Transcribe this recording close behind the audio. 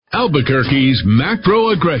Albuquerque's macro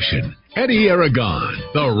aggression. Eddie Aragon,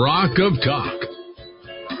 the Rock of Talk.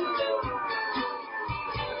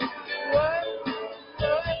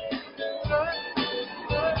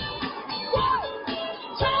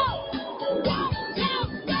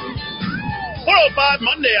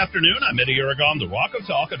 Monday afternoon, I'm Eddie Aragon, the Rock of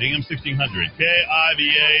Talk at AM 1600,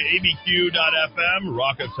 KIVA, ABQ.FM,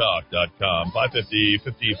 rockoftalk.com, 550,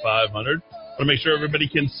 5500. I want to make sure everybody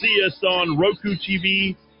can see us on Roku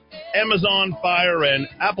TV, Amazon Fire, and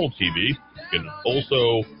Apple TV. You can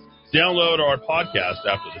also download our podcast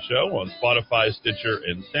after the show on Spotify, Stitcher,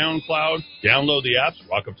 and SoundCloud. Download the apps,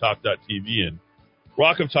 rockoftalk.tv and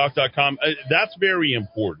rockoftalk.com. That's very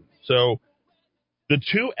important. So the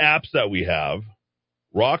two apps that we have,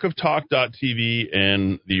 rockoftalk.tv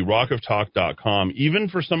and the rockoftalk.com, even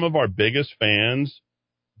for some of our biggest fans,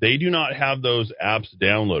 they do not have those apps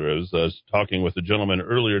downloaded. I was talking with a gentleman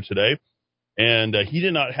earlier today, and he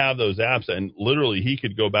did not have those apps, and literally he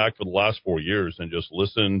could go back for the last 4 years and just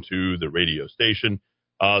listen to the radio station.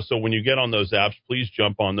 So when you get on those apps, please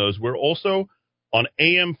jump on those. We're also on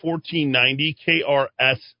AM 1490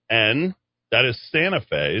 KRSN. That is Santa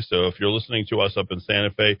Fe. So if you're listening to us up in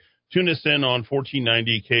Santa Fe, tune us in on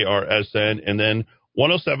 1490 KRSN, and then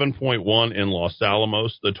 107.1 in Los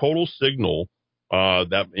Alamos. The total signal,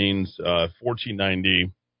 that means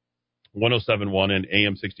 1490, 107.1 and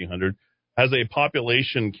AM 1600, has a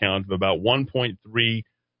population count of about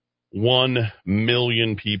 1.31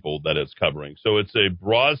 million people that it's covering. So it's a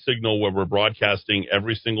broad signal where we're broadcasting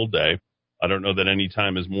every single day. I don't know that any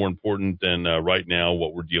time is more important than right now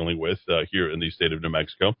what we're dealing with here in the state of New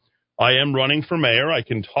Mexico. I am running for mayor. I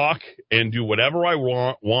can talk and do whatever I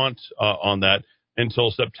want on that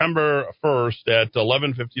until September 1st at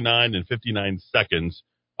 11:59 and 59 seconds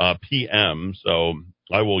p.m. So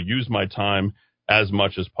I will use my time as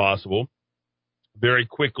much as possible. Very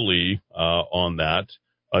quickly on that,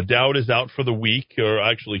 Dowd is out for the week, or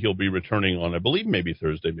actually he'll be returning on, I believe, maybe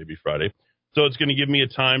Thursday, maybe Friday. So it's going to give me a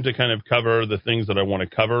time to kind of cover the things that I want to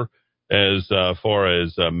cover as far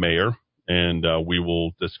as mayor. And we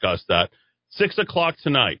will discuss that. 6 o'clock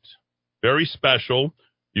tonight, very special.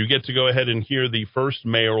 You get to go ahead and hear the first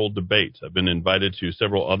mayoral debate. I've been invited to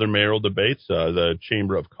several other mayoral debates. The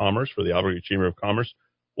Chamber of Commerce, for the Albuquerque Chamber of Commerce,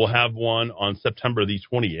 will have one on September the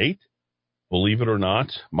 28th. Believe it or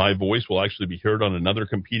not, my voice will actually be heard on another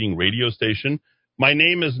competing radio station. My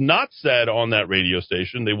name is not said on that radio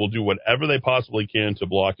station. They will do whatever they possibly can to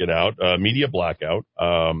block it out, media blackout.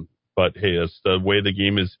 But, hey, that's the way the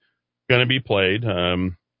game is going to be played.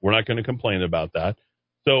 We're not going to complain about that.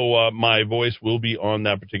 So my voice will be on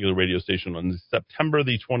that particular radio station on September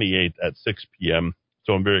the 28th at 6 p.m.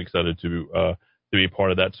 So I'm very excited to be a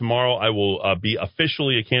part of that. Tomorrow I will be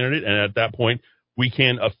officially a candidate, and at that point we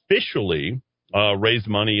can officially raise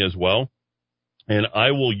money as well. And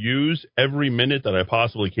I will use every minute that I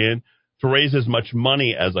possibly can to raise as much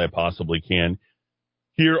money as I possibly can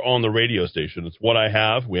here on the radio station. It's what I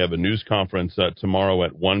have. We have a news conference tomorrow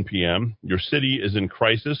at 1 p.m. Your city is in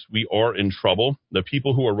crisis. We are in trouble. The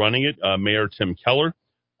people who are running it, Mayor Tim Keller,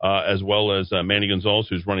 as well as Manny Gonzalez,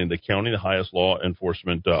 who's running the county, the highest law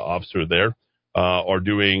enforcement officer there, are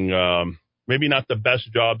doing maybe not the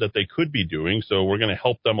best job that they could be doing. So we're going to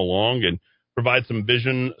help them along and provide some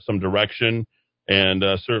vision, some direction, and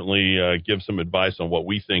certainly give some advice on what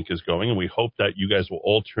we think is going. And we hope that you guys will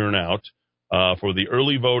all turn out for the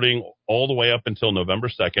early voting all the way up until November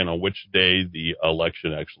 2nd, on which day the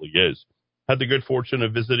election actually is. Had the good fortune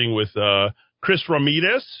of visiting with Chris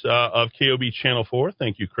Ramirez of KOB Channel 4.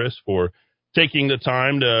 Thank you, Chris, for taking the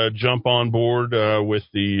time to jump on board with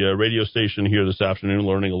the radio station here this afternoon,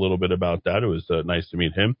 learning a little bit about that. It was nice to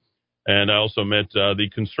meet him. And I also met the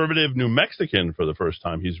conservative New Mexican for the first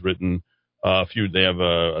time. He's written they have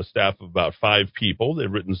a staff of about 5 people.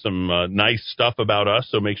 They've written some nice stuff about us,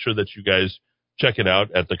 so make sure that you guys check it out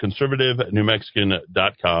at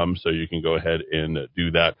theconservativenewmexican.com so you can go ahead and do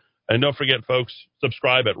that. And don't forget, folks,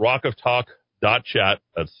 subscribe at rockoftalk.chat.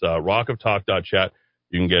 That's rockoftalk.chat.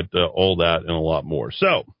 You can get all that and a lot more.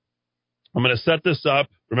 So I'm going to set this up.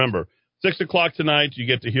 Remember, 6 o'clock tonight, you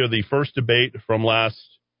get to hear the first debate from last,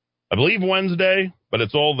 I believe, Wednesday, but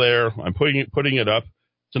it's all there. I'm putting it up.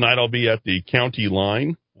 Tonight I'll be at the county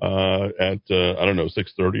line at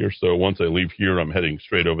 6:30 or so. Once I leave here, I'm heading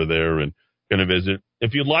straight over there and going to visit.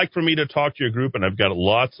 If you'd like for me to talk to your group, and I've got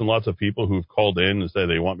lots and lots of people who've called in and say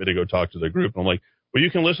they want me to go talk to their group, I'm like, well, you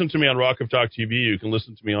can listen to me on Rock of Talk TV. You can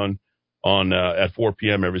listen to me on at 4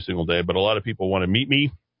 p.m. every single day. But a lot of people want to meet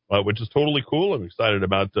me, which is totally cool. I'm excited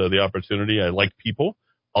about the opportunity. I like people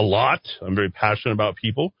a lot. I'm very passionate about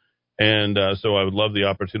people. And so I would love the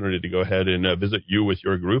opportunity to go ahead and visit you with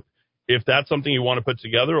your group. If that's something you want to put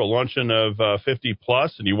together, a luncheon of 50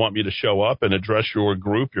 plus, and you want me to show up and address your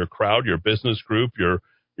group, your crowd, your business group, your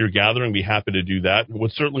gathering, be happy to do that.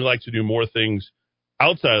 Would certainly like to do more things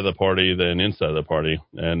outside of the party than inside of the party,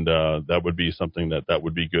 and that would be something that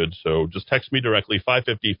would be good. So just text me directly,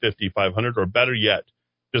 550-5500, or better yet,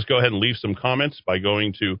 just go ahead and leave some comments by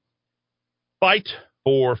going to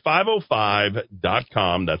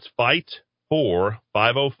fightfor505.com. That's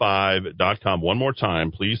fightfor505.com. One more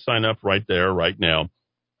time, please sign up right there, right now.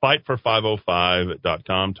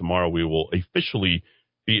 Fightfor505.com. Tomorrow we will officially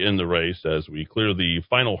be in the race as we clear the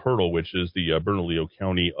final hurdle, which is the Bernalillo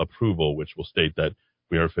County approval, which will state that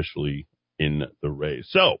we are officially in the race.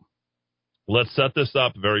 So let's set this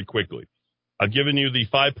up very quickly. I've given you the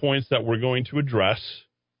 5 points that we're going to address.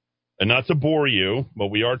 And not to bore you, but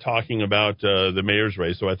we are talking about the mayor's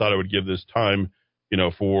race, so I thought I would give this time,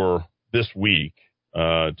 for this week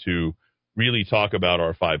to really talk about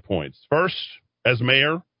our 5 points. First, as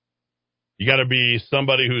mayor, you got to be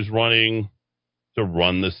somebody who's running to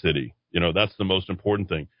run the city. That's the most important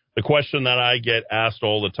thing. The question that I get asked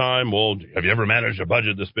all the time, well, have you ever managed a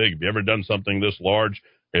budget this big? Have you ever done something this large?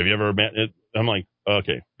 Have you ever I'm like,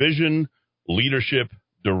 okay, vision, leadership,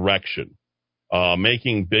 direction.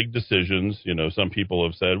 Making big decisions. Some people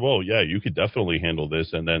have said, well, yeah, you could definitely handle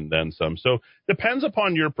this, and then some. So depends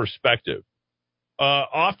upon your perspective.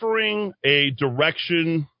 Offering a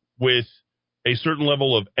direction with a certain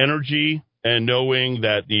level of energy and knowing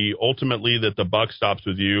that ultimately that the buck stops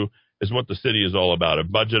with you is what the city is all about. A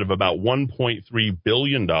budget of about $1.3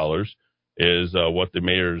 billion is what the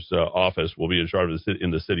mayor's office will be in charge of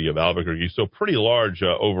in the city of Albuquerque. So pretty large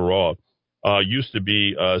overall. Used to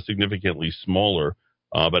be significantly smaller,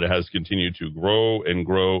 but it has continued to grow and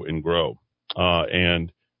grow and grow.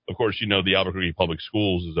 And of course, the Albuquerque Public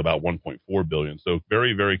Schools is about $1.4 billion. So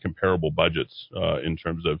very, very comparable budgets in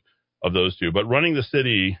terms of those two. But running the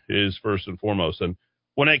city is first and foremost. And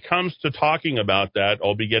when it comes to talking about that,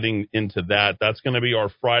 I'll be getting into that. That's going to be our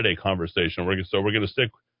Friday conversation. We're going to stick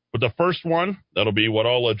with the first one. That'll be what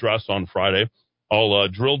I'll address on Friday. I'll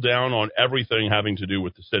drill down on everything having to do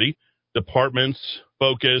with the city. Departments,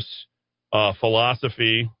 focus,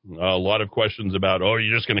 philosophy, a lot of questions about,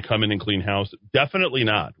 you're just going to come in and clean house. Definitely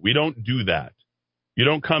not. We don't do that. You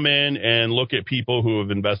don't come in and look at people who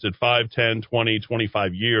have invested 5, 10, 20,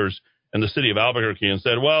 25 years in the city of Albuquerque and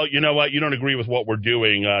said, well, you know what? You don't agree with what we're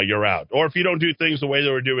doing. You're out. Or if you don't do things the way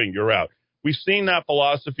they were doing, you're out. We've seen that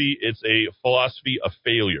philosophy. It's a philosophy of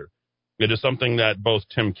failure. It is something that both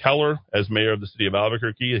Tim Keller, as mayor of the city of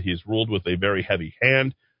Albuquerque, he's ruled with a very heavy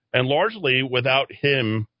hand. And largely without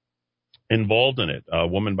him involved in it. A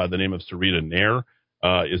woman by the name of Sarita Nair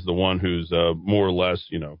is the one who's more or less,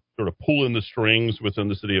 sort of pulling the strings within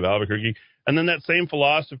the city of Albuquerque. And then that same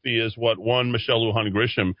philosophy is what one Michelle Lujan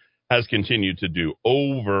Grisham has continued to do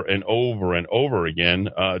over and over and over again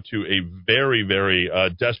to a very, very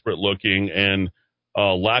desperate looking and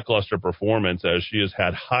lackluster performance as she has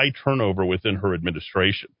had high turnover within her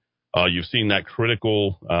administration. You've seen that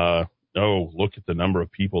critical look at the number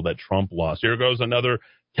of people that Trump lost. Here goes another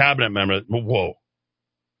cabinet member. Whoa.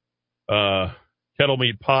 Kettle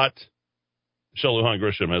Meat Pot. Michelle Lujan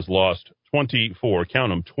Grisham has lost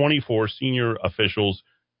 24 senior officials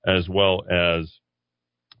as well as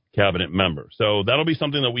cabinet members. So that'll be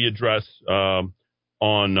something that we address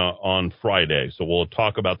on Friday. So we'll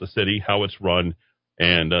talk about the city, how it's run,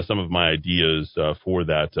 and some of my ideas for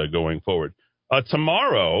that going forward. On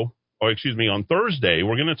Thursday,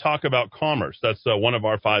 we're going to talk about commerce. That's one of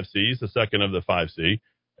our 5 C's, the second of the 5C.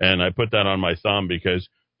 And I put that on my thumb because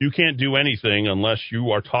you can't do anything unless you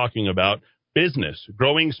are talking about business,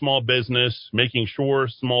 growing small business, making sure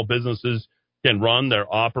small businesses can run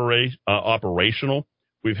their operational.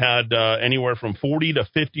 We've had anywhere from 40 to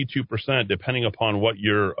 52%, depending upon what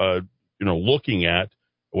you're looking at,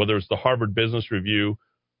 whether it's the Harvard Business Review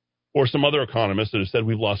or some other economists that have said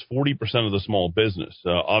we've lost 40% of the small business.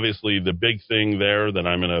 Obviously, the big thing there that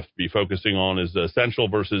I'm going to be focusing on is essential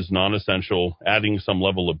versus non-essential, adding some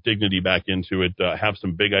level of dignity back into it, have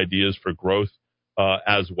some big ideas for growth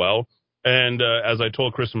as well. And as I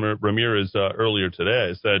told Chris Ramirez earlier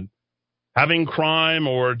today, I said, having crime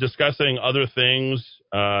or discussing other things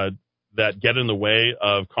that get in the way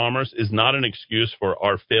of commerce is not an excuse for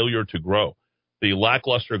our failure to grow. The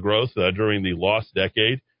lackluster growth during the lost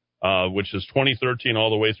decade, which is 2013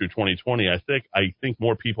 all the way through 2020, I think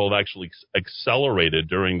more people have actually accelerated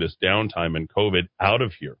during this downtime in COVID out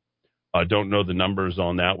of here. I don't know the numbers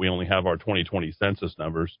on that. We only have our 2020 census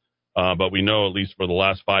numbers. But we know, at least for the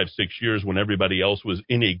last 5-6 years, when everybody else was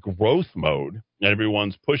in a growth mode,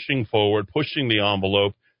 everyone's pushing forward, pushing the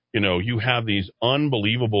envelope. You have these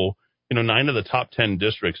unbelievable, 9 of the top 10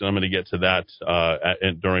 districts, and I'm going to get to that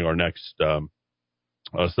during our next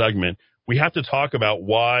segment. We have to talk about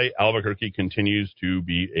why Albuquerque continues to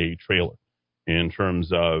be a trailer in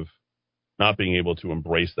terms of not being able to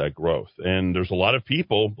embrace that growth. And there's a lot of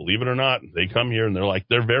people, believe it or not, they come here and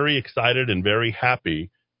they're very excited and very happy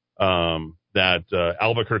that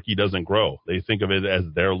Albuquerque doesn't grow. They think of it as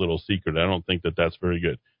their little secret. I don't think that that's very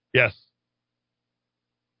good. Yes.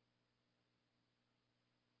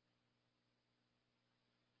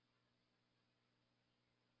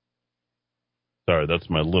 Sorry, that's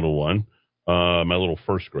my little one, my little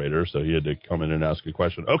first grader. So he had to come in and ask a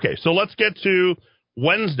question. Okay, so let's get to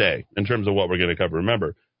Wednesday in terms of what we're going to cover.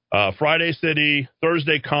 Remember, Friday City,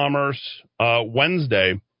 Thursday Commerce,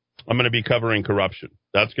 Wednesday, I'm going to be covering corruption.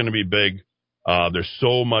 That's going to be big. There's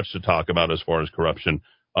so much to talk about as far as corruption.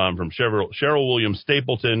 From Cheryl Williams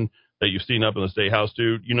Stapleton that you've seen up in the State House,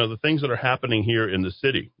 dude. The things that are happening here in the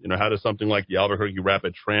city. How does something like the Albuquerque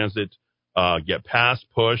Rapid Transit get passed,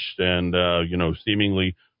 pushed, and,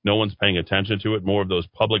 seemingly no one's paying attention to it? More of those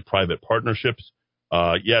public-private partnerships.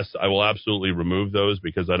 Yes, I will absolutely remove those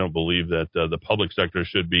because I don't believe that the public sector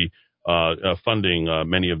should be funding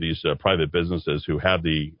many of these private businesses who have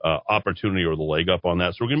the opportunity or the leg up on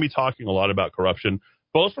that. So we're going to be talking a lot about corruption,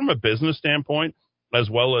 both from a business standpoint as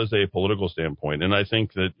well as a political standpoint. And I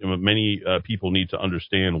think that many people need to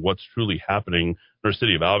understand what's truly happening in our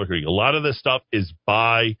city of Albuquerque. A lot of this stuff is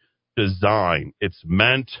by design. It's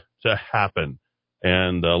meant to happen.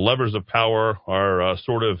 And levers of power are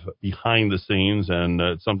sort of behind the scenes, and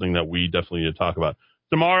it's something that we definitely need to talk about.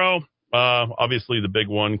 Tomorrow, obviously the big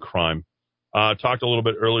one, crime. Talked a little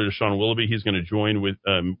bit earlier to Sean Willoughby. He's going to join with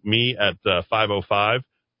me at 5:05.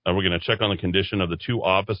 We're going to check on the condition of the 2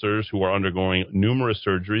 officers who are undergoing numerous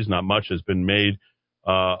surgeries. Not much has been made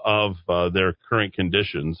of their current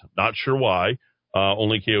conditions. Not sure why.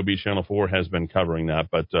 Only KOB Channel 4 has been covering that,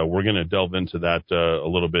 but we're going to delve into that a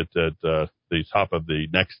little bit at the top of the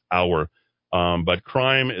next hour. But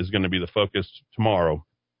crime is going to be the focus tomorrow.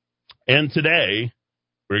 And today,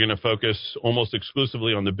 we're going to focus almost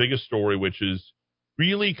exclusively on the biggest story, which is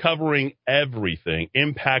really covering everything,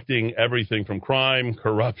 impacting everything from crime,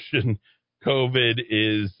 corruption. COVID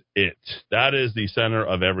is it. That is the center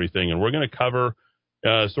of everything. And we're going to cover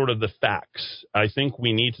sort of the facts. I think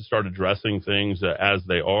we need to start addressing things as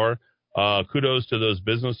they are. Kudos to those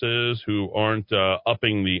businesses who aren't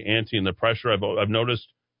upping the ante and the pressure. I've noticed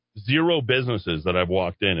 0 businesses that I've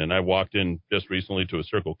walked in, and I walked in just recently to a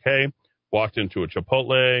Circle K, walked into a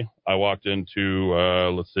Chipotle. I walked into,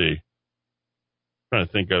 trying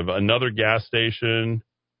to think of another gas station,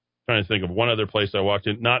 trying to think of one other place I walked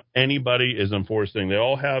in. Not anybody is enforcing. They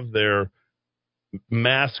all have their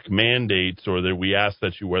mask mandates, or that we ask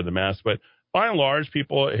that you wear the mask. But by and large,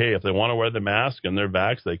 people, hey, if they want to wear the mask and they're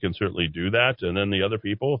vaxxed, they can certainly do that. And then the other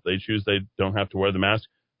people, if they choose, they don't have to wear the mask.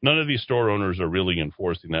 None of these store owners are really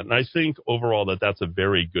enforcing that. And I think overall that that's a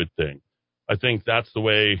very good thing. I think that's the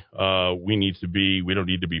way we need to be. We don't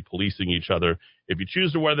need to be policing each other. If you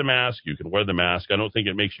choose to wear the mask, you can wear the mask. I don't think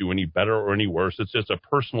it makes you any better or any worse. It's just a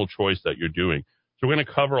personal choice that you're doing. So we're going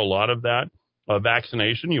to cover a lot of that.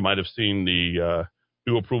 Vaccination, you might have seen the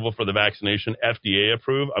new approval for the vaccination, FDA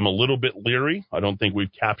approved. I'm a little bit leery. I don't think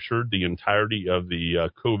we've captured the entirety of the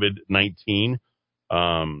COVID-19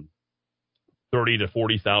 30 to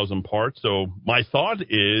 40,000 parts. So my thought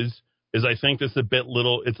is I think it's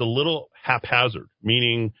a little haphazard,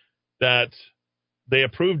 meaning that they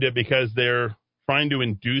approved it because they're trying to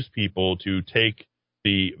induce people to take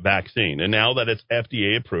the vaccine. And now that it's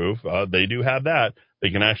FDA approved, they do have that. They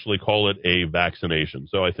can actually call it a vaccination.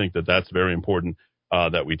 So I think that that's very important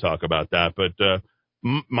that we talk about that. But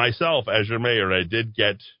myself, as your mayor, I did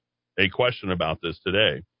get a question about this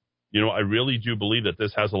today. I really do believe that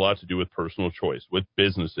this has a lot to do with personal choice, with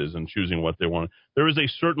businesses and choosing what they want. There is a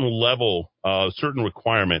certain level, certain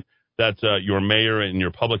requirement that your mayor and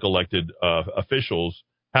your public elected officials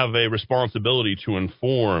have a responsibility to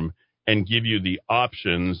inform and give you the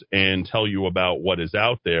options and tell you about what is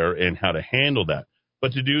out there and how to handle that.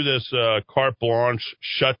 But to do this carte blanche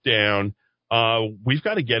shutdown, we've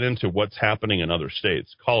got to get into what's happening in other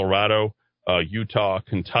states. Colorado, Utah,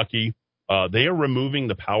 Kentucky. They are removing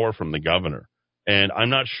the power from the governor. And I'm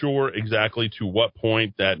not sure exactly to what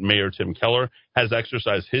point that Mayor Tim Keller has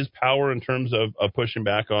exercised his power in terms of pushing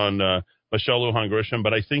back on Michelle Lujan Grisham,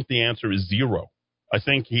 but I think the answer is 0. I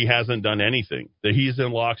think he hasn't done anything. That he's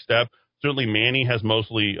in lockstep. Certainly Manny has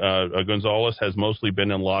mostly, Gonzalez has mostly been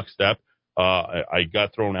in lockstep. I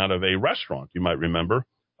got thrown out of a restaurant, you might remember,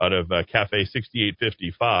 out of Cafe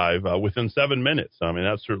 6855 within 7 minutes. I mean,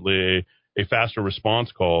 that's certainly a faster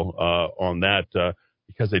response call on that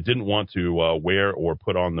because they didn't want to wear or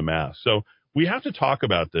put on the mask. So we have to talk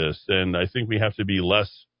about this, and I think we have to be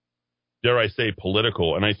less, dare I say,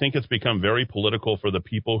 political. And I think it's become very political for the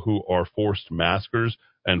people who are forced maskers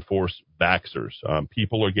and forced vaxxers.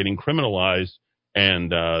 People are getting criminalized,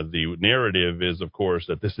 and the narrative is, of course,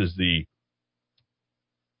 that this is the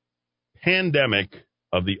pandemic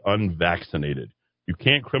of the unvaccinated. You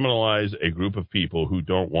can't criminalize a group of people who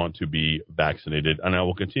don't want to be vaccinated. And I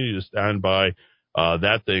will continue to stand by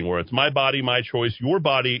that thing where it's my body, my choice, your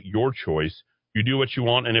body, your choice. You do what you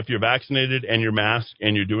want. And if you're vaccinated and you're masked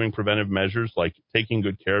and you're doing preventive measures like taking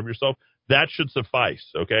good care of yourself, that should suffice.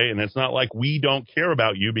 Okay. And it's not like we don't care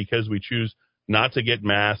about you because we choose not to get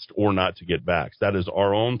masked or not to get vaxxed. That is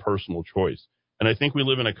our own personal choice. And I think we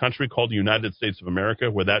live in a country called the United States of America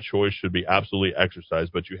where that choice should be absolutely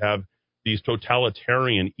exercised. But you have these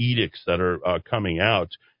totalitarian edicts that are coming out.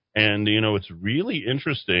 And, you know, it's really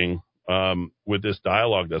interesting with this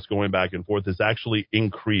dialogue that's going back and forth. It's actually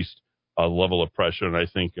increased a level of pressure and I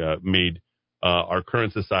think made our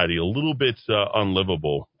current society a little bit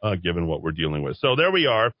unlivable given what we're dealing with. So there we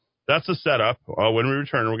are. That's the setup. When we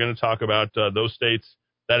return, we're going to talk about those states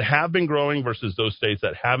that have been growing versus those states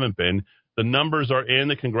that haven't been. The numbers are in.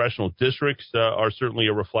 The congressional districts are certainly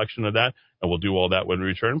a reflection of that. And we'll do all that when we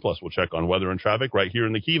return. Plus, we'll check on weather and traffic right here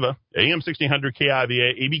in the Kiva. AM 1600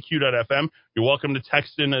 KIVA, ABQ.FM. You're welcome to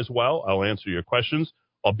text in as well. I'll answer your questions.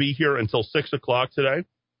 I'll be here until 6 o'clock today.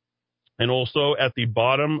 And also at the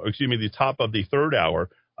top of the third hour,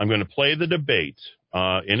 I'm going to play the debate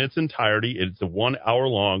in its entirety. It's a 1 hour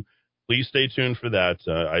long. Please stay tuned for that.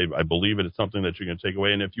 I believe it's something that you're going to take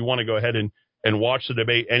away. And if you want to go ahead and watch the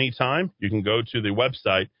debate anytime, you can go to the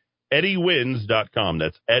website, EddieWins.com.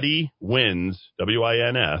 That's EddieWins,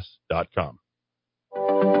 WINS.com.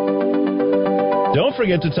 Don't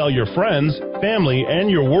forget to tell your friends, family,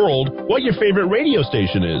 and your world what your favorite radio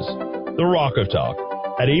station is. The Rock of Talk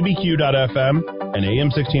at ABQ.FM and AM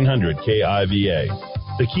 1600 KIVA.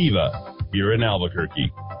 The Kiva, here in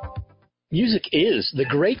Albuquerque. Music is the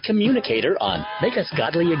great communicator on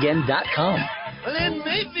MakeUsGodlyAgain.com. Well, it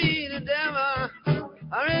may be the devil,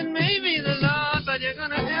 or it may be the Lord, but you're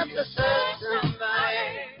gonna have to serve somebody.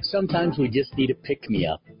 Sometimes we just need a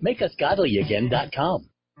pick-me-up. MakeUsGodlyAgain.com.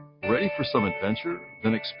 Ready for some adventure?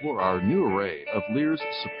 Then explore our new array of Lear's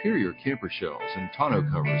superior camper shells and tonneau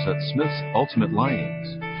covers at Smith's Ultimate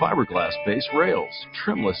Linings. Fiberglass-based rails,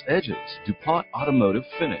 trimless edges, DuPont automotive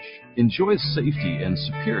finish. Enjoy safety and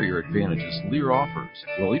superior advantages Lear offers.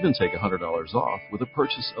 We'll even take $100 off with a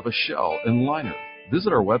purchase of a shell and liner.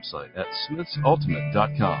 Visit our website at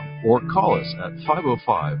smithsultimate.com or call us at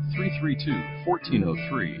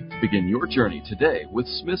 505-332-1403 to begin your journey today with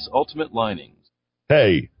Smith's Ultimate Linings.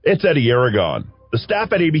 Hey, it's Eddie Aragon. The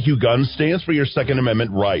staff at ABQ Guns stands for your Second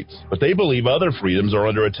Amendment rights, but they believe other freedoms are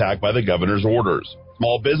under attack by the governor's orders.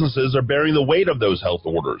 Small businesses are bearing the weight of those health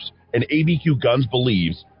orders, and ABQ Guns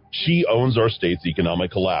believes she owns our state's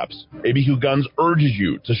economic collapse. ABQ Guns urges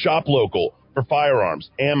you to shop local for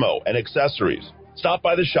firearms, ammo, and accessories. Stop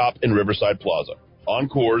by the shop in Riverside Plaza, on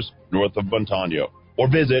Coors, north of Montano, or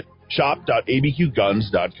visit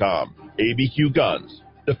shop.abqguns.com. ABQ Guns,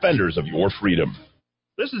 defenders of your freedom.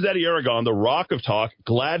 This is Eddie Aragon, the Rock of Talk.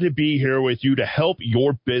 Glad to be here with you to help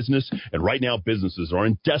your business. And right now, businesses are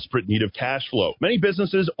in desperate need of cash flow. Many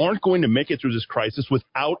businesses aren't going to make it through this crisis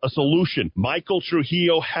without a solution. Michael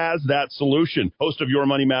Trujillo has that solution. Host of Your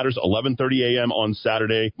Money Matters, 11:30 a.m. on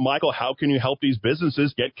Saturday. Michael, how can you help these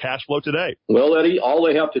businesses get cash flow today? Well, Eddie, all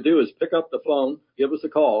they have to do is pick up the phone, give us a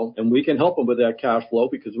call, and we can help them with that cash flow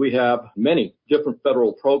because we have many different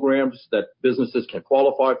federal programs that businesses can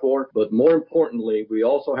qualify for. But more importantly, we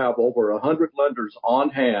also have over 100 lenders on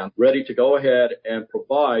hand ready to go ahead and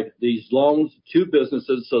provide these loans to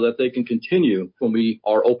businesses so that they can continue when we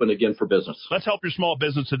are open again for business. Let's help your small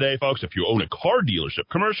business today, folks. If you own a car dealership,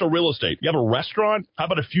 commercial real estate, you have a restaurant, how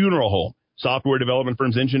about a funeral home, software development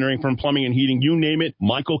firms, engineering firm, plumbing and heating, you name it,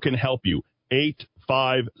 Michael can help you.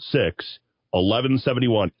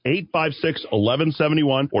 856-1171,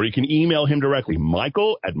 856-1171, or you can email him directly,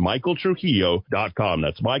 Michael@michaeltrujillo.com.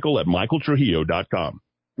 That's Michael@michaeltrujillo.com.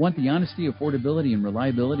 Want the honesty, affordability, and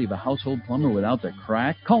reliability of a household plumber without the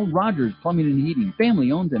crack? Call Rogers Plumbing and Heating,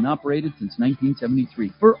 family owned and operated since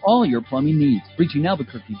 1973, for all your plumbing needs. Reaching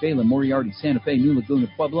Albuquerque, Bala, Moriarty, Santa Fe, New Laguna,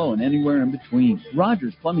 Pueblo, and anywhere in between.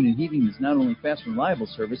 Rogers Plumbing and Heating is not only fast and reliable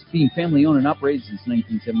service, being family owned and operated since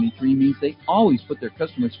 1973 means they always put their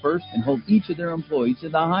customers first and hold each of their employees to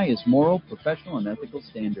the highest moral, professional, and ethical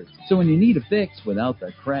standards. So when you need a fix without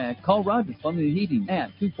the crack, call Rogers Plumbing and Heating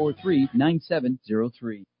at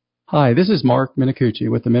 243-9703. Hi, this is Mark Minicucci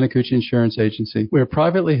with the Minicucci Insurance Agency. We are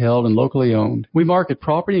privately held and locally owned. We market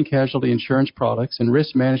property and casualty insurance products and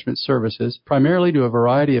risk management services primarily to a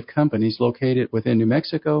variety of companies located within New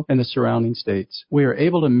Mexico and the surrounding states. We are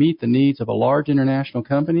able to meet the needs of a large international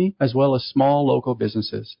company as well as small local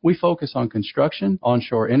businesses. We focus on construction,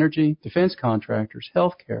 onshore energy, defense contractors,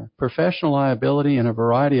 healthcare, professional liability, and a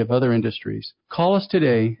variety of other industries. Call us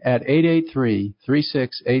today at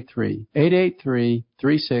 883-3683. 883-3683.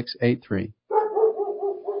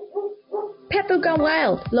 Pet Food Gone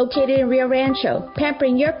Wild, located in Rio Rancho,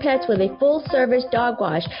 pampering your pets with a full-service dog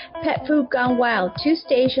wash. Pet Food Gone Wild, 2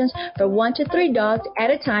 stations for 1 to 3 dogs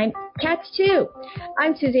at a time, cats too.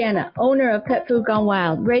 I'm Susanna, owner of Pet Food Gone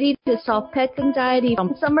Wild, ready to solve pet anxiety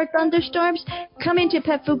from summer thunderstorms. Come into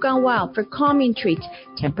Pet Food Gone Wild for calming treats,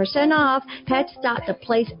 10% off,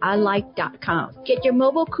 pets.theplaceilike.com. Get your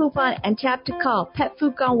mobile coupon and tap to call Pet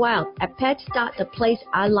Food Gone Wild at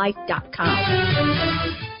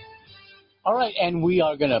pets.theplaceilike.com. All right, and we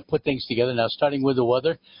are going to put things together now, starting with the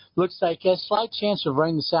weather. Looks like a slight chance of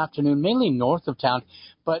rain this afternoon, mainly north of town,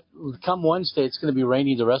 but come Wednesday, it's going to be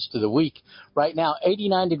rainy the rest of the week. Right now,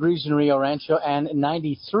 89 degrees in Rio Rancho and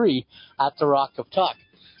 93 at the Rock of Talk.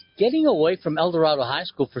 Getting away from El Dorado High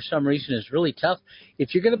School for some reason is really tough.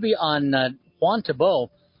 If you're going to be on Juan Tabo,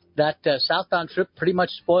 that southbound trip pretty much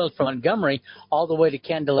spoiled from Montgomery all the way to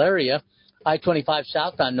Candelaria. I-25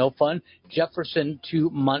 southbound, no fun. Jefferson to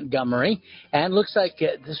Montgomery. And looks like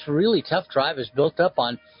this really tough drive is built up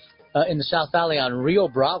on in the South Valley on Rio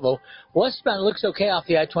Bravo. Westbound looks okay off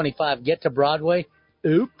the I-25. Get to Broadway.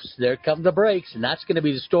 Oops, there come the brakes. And that's going to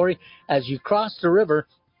be the story as you cross the river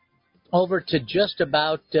over to just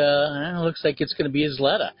about, looks like it's going to be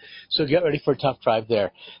Isleta. So get ready for a tough drive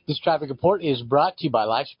there. This traffic report is brought to you by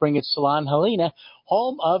LifeSpring at Salon Helena,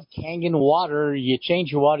 home of Kangen water. You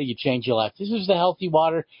change your water, you change your life. This is the healthy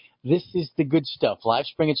water. This is the good stuff.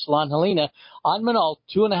 LifeSpring at Salon Helena on Manal,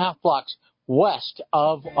 2.5 blocks west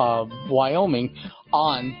of Wyoming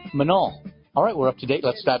on Manal. All right, we're up to date.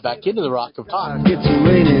 Let's dive back into the Rock of Talk. It's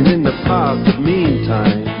raining in the park, but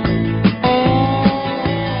meantime,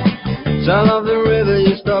 sound of the river,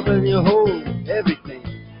 you stop and you hold everything.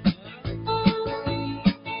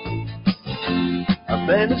 A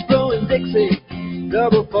band is blowing Dixie,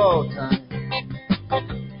 double fall time.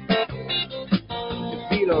 You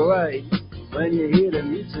feel alright when you hear the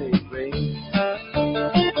music ring.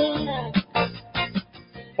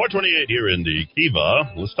 428 here in the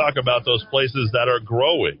Kiva. Let's talk about those places that are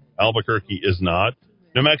growing. Albuquerque is not.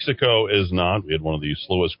 New Mexico is not. We had one of the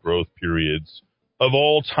slowest growth periods of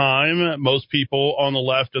all time. Most people on the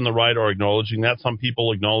left and the right are acknowledging that. Some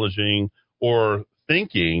people acknowledging or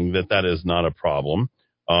thinking that that is not a problem.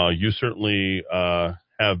 You certainly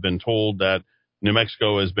have been told that New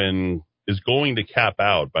Mexico is going to cap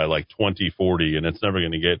out by like 2040, and it's never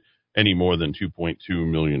going to get any more than 2.2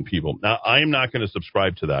 million people. Now, I am not going to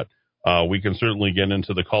subscribe to that. We can certainly get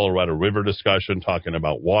into the Colorado River discussion, talking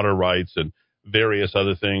about water rights and various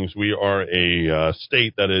other things. We are a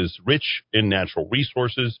state that is rich in natural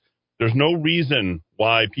resources. There's no reason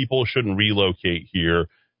why people shouldn't relocate here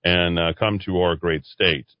and come to our great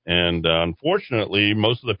state. And unfortunately,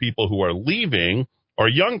 most of the people who are leaving are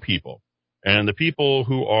young people. And the people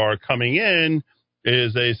who are coming in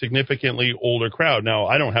is a significantly older crowd. Now,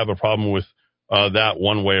 I don't have a problem with that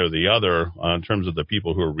one way or the other in terms of the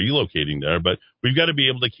people who are relocating there, but we've got to be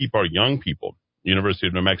able to keep our young people. University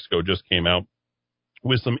of New Mexico just came out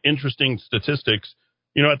with some interesting statistics.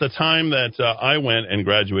 You know, at the time that I went and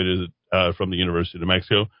graduated from the University of New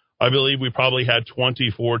Mexico, I believe we probably had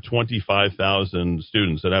 25,000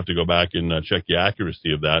 students. I'd have to go back and check the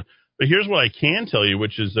accuracy of that. But here's what I can tell you,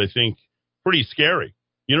 which is, I think, pretty scary.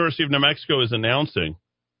 University of New Mexico is announcing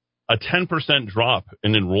a 10% drop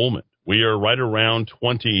in enrollment. We are right around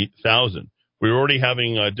 20,000. We're already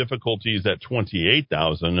having difficulties at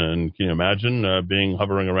 28,000, and can you imagine being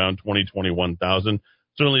hovering around 21,000?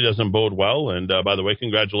 Certainly doesn't bode well. And by the way,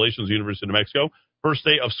 congratulations, University of New Mexico. First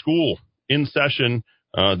day of school in session.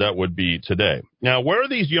 That would be today. Now, where are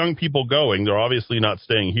these young people going? They're obviously not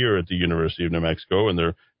staying here at the University of New Mexico, and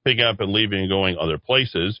they're picking up and leaving and going other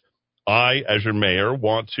places. I, as your mayor,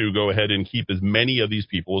 want to go ahead and keep as many of these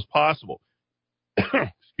people as possible.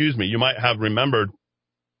 Excuse me. You might have remembered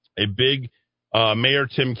a big Mayor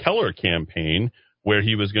Tim Keller campaign where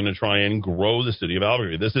he was going to try and grow the city of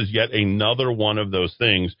Albuquerque. This is yet another one of those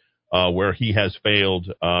things where he has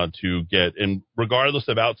failed to get, and regardless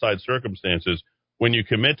of outside circumstances, when you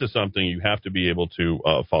commit to something, you have to be able to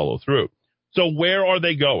follow through. So where are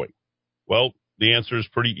they going? Well, the answer is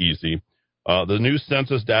pretty easy. The new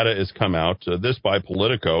census data has come out, this by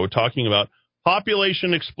Politico, talking about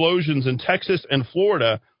population explosions in Texas and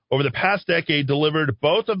Florida over the past decade delivered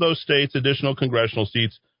both of those states additional congressional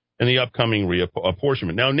seats in the upcoming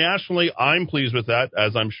reapportionment. Now, nationally, I'm pleased with that,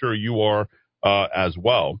 as I'm sure you are as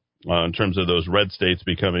well, in terms of those red states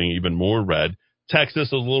becoming even more red. Texas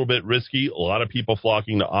is a little bit risky. A lot of people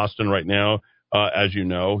flocking to Austin right now, as you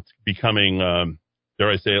know. It's becoming,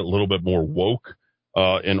 dare I say, a little bit more woke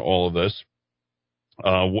in all of this.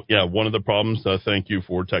 One of the problems, thank you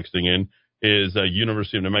for texting in, is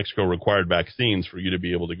University of New Mexico required vaccines for you to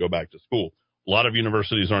be able to go back to school. A lot of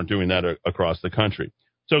universities aren't doing that across the country.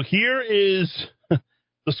 So here is the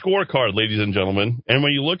scorecard, ladies and gentlemen. And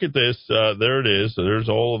when you look at this, there it is. So there's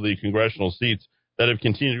all of the congressional seats that have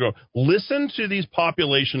continued to grow. Listen to these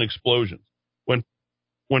population explosions.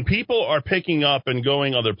 When people are picking up and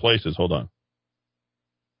going other places, hold on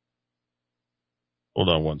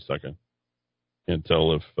one second. Can't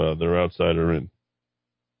tell if they're outside or in.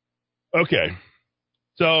 Okay.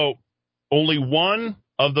 So only one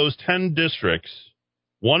of the 10 districts,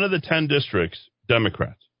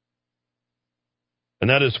 Democrats. And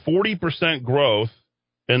that is 40% growth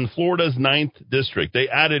in Florida's 9th district. They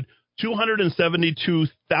added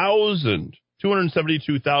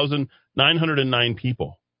 272,909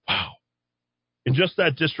 people. Wow. In just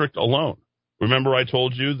that district alone. Remember I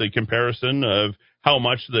told you the comparison of how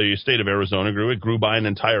much the state of Arizona grew. It grew by an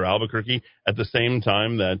entire Albuquerque at the same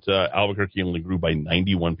time that Albuquerque only grew by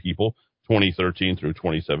 91 people, 2013 through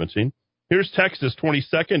 2017. Here's Texas,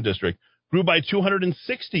 22nd district, grew by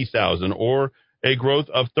 260,000, or a growth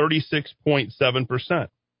of 36.7%. How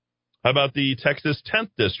about the Texas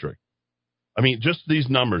 10th district? I mean, just these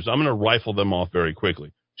numbers, I'm going to rifle them off very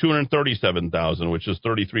quickly. 237,000, which is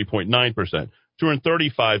 33.9%.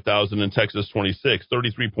 235,000 in Texas 26,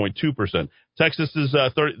 33.2%. Texas is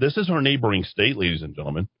this is our neighboring state, ladies and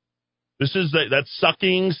gentlemen. This is that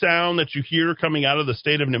sucking sound that you hear coming out of the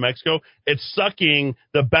state of New Mexico. It's sucking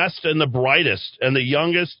the best and the brightest and the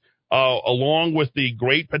youngest, along with the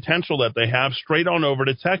great potential that they have, straight on over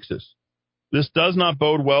to Texas. This does not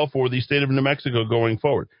bode well for the state of New Mexico going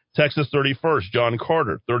forward. Texas 31st, John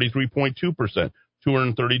Carter, 33.2%,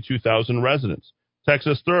 232,000 residents.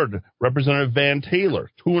 Texas 3rd, Representative Van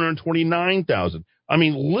Taylor, 229,000. I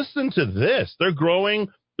mean, listen to this. They're growing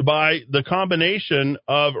by the combination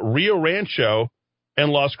of Rio Rancho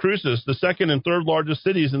and Las Cruces, the second and third largest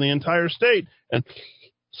cities in the entire state, and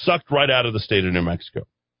sucked right out of the state of New Mexico.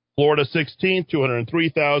 Florida 16th,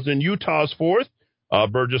 203,000. Utah's 4th,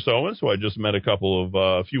 Burgess Owens, who I just met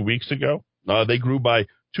a few weeks ago. They grew by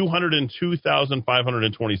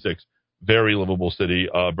 202,526. Very livable city.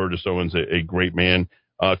 Burgess Owens, a great man.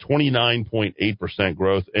 29.8%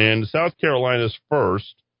 growth. And South Carolina's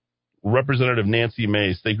 1st, Representative Nancy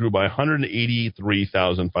Mace, they grew by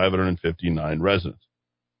 183,559 residents.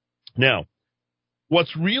 Now,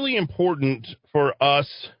 what's really important for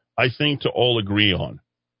us, I think, to all agree on,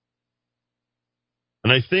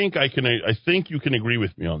 and I think you can agree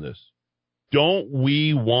with me on this. Don't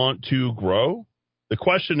we want to grow? The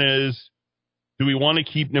question is, do we want to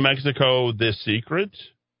keep New Mexico this secret?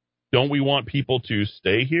 Don't we want people to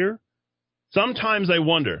stay here? Sometimes I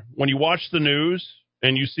wonder, when you watch the news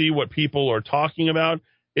and you see what people are talking about,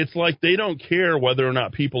 it's like they don't care whether or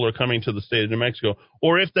not people are coming to the state of New Mexico.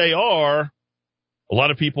 Or if they are, a lot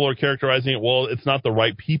of people are characterizing it, well, it's not the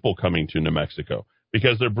right people coming to New Mexico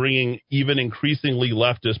because they're bringing even increasingly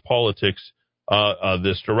leftist politics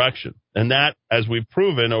this direction. And that, as we've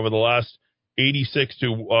proven over the last 86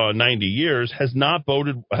 to 90 years, has not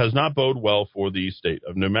boded well for the state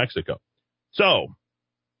of New Mexico. So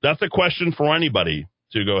that's a question for anybody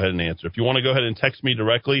to go ahead and answer. If you want to go ahead and text me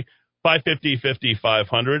directly,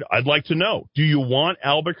 550-5500, I'd like to know, do you want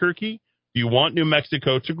Albuquerque? Do you want New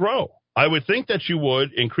Mexico to grow? I would think that you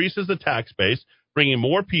would. Increases the tax base, bringing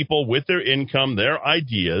more people with their income, their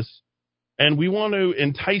ideas, and we want to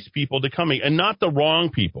entice people to coming, and not the wrong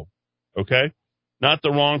people, okay? Not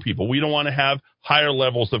the wrong people. We don't want to have higher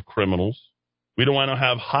levels of criminals. We don't want to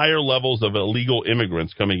have higher levels of illegal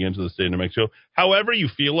immigrants coming into the state of New Mexico. However you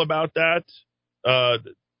feel about that,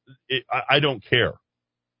 I don't care,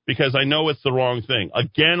 because I know it's the wrong thing.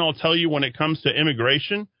 Again, I'll tell you, when it comes to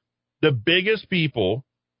immigration, The biggest people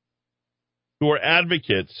who are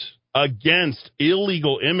advocates against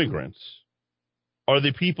illegal immigrants are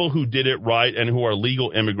the people who did it right and who are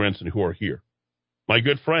legal immigrants and who are here. My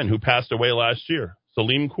good friend who passed away last year,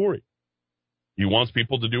 Salim Khoury. He wants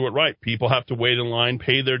people to do it right. People have to wait in line,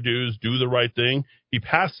 pay their dues, do the right thing. He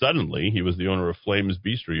passed suddenly. He was the owner of Flames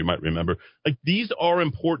Bistro, you might remember. Like, these are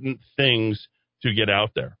important things to get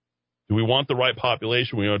out there. Do we want the right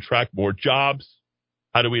population? We want to attract more jobs.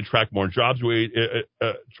 How do we attract more jobs? We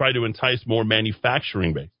try to entice more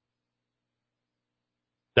manufacturing base.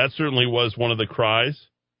 That certainly was one of the cries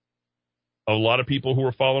of a lot of people who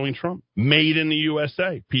were following Trump. Made in the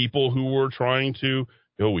USA. People who were trying to,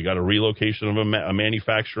 we got a relocation of a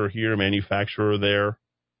manufacturer here, a manufacturer there.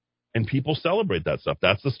 And people celebrate that stuff.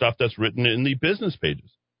 That's the stuff that's written in the business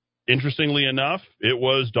pages. Interestingly enough, it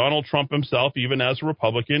was Donald Trump himself, even as a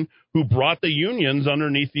Republican, who brought the unions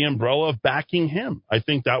underneath the umbrella of backing him. I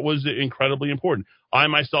think that was incredibly important. I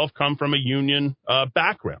myself come from a union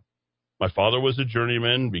background. My father was a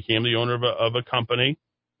journeyman, became the owner of a company,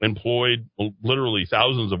 employed literally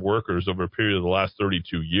thousands of workers over a period of the last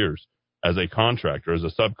 32 years as a contractor, as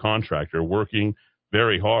a subcontractor, working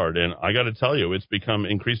very hard. And I got to tell you, it's become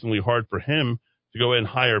increasingly hard for him to go and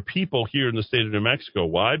hire people here in the state of New Mexico.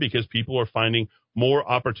 Why? Because people are finding more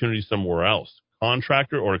opportunities somewhere else.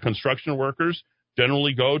 Contractor or construction workers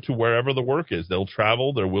generally go to wherever the work is. They'll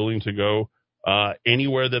travel. They're willing to go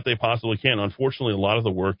anywhere that they possibly can. Unfortunately, a lot of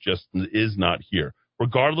the work just is not here,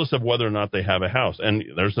 regardless of whether or not they have a house. And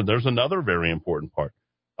there's another very important part.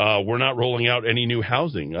 We're not rolling out any new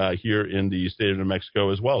housing here in the state of New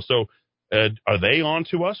Mexico as well. So are they on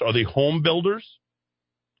to us? Are they home builders?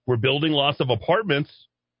 We're building lots of apartments.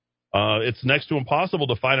 It's next to impossible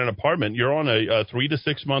to find an apartment. You're on a 3 to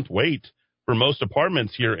 6 month wait for most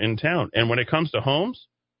apartments here in town. And when it comes to homes,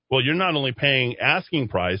 well, you're not only paying asking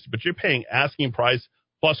price, but you're paying asking price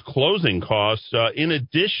plus closing costs in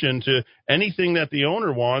addition to anything that the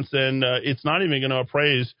owner wants. And it's not even going to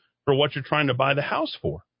appraise for what you're trying to buy the house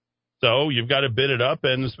for. So you've got to bid it up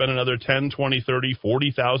and spend another $10,000, $20,000, $30,000,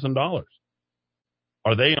 $40,000.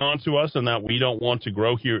 Are they on to us in that we don't want to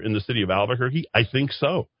grow here in the city of Albuquerque? I think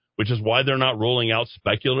so, which is why they're not rolling out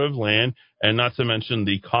speculative land, and not to mention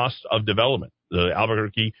the cost of development. The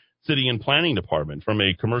Albuquerque City and Planning Department, from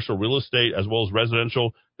a commercial real estate as well as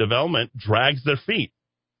residential development, drags their feet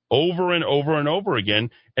over and over and over again,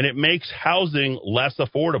 and it makes housing less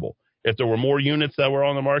affordable. If there were more units that were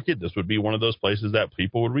on the market, this would be one of those places that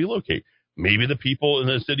people would relocate. Maybe the people in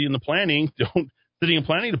the city and the planning City and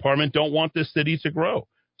Planning Department don't want this city to grow.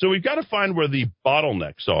 So we've got to find where the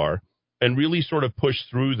bottlenecks are and really sort of push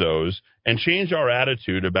through those and change our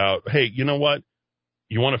attitude about, hey, you know what?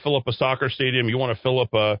 You want to fill up a soccer stadium. You want to fill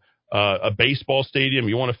up a baseball stadium.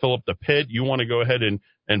 You want to fill up the pit. You want to go ahead and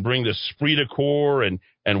bring the esprit de corps and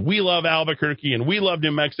we love Albuquerque and we love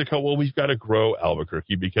New Mexico. Well, we've got to grow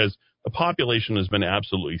Albuquerque because the population has been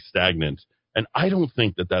absolutely stagnant. And I don't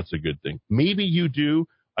think that that's a good thing. Maybe you do.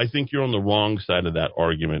 I think you're on the wrong side of that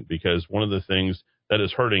argument, because one of the things that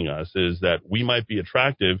is hurting us is that we might be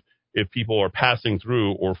attractive if people are passing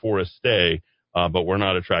through or for a stay, but we're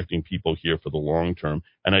not attracting people here for the long term.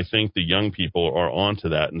 And I think the young people are onto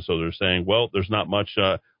that. And so they're saying, well, there's not much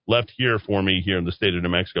left here for me here in the state of New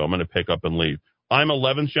Mexico. I'm going to pick up and leave. I'm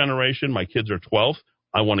 11th generation. My kids are 12th.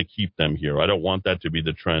 I want to keep them here. I don't want that to be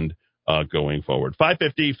the trend going forward.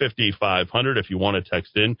 550-5500 if you want to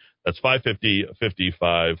text in. That's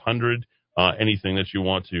 550-5500. Anything that you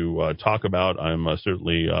want to talk about, I'm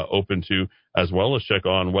certainly open to, as well as check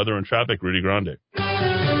on weather and traffic. Rudy Grande. All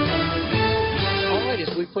right,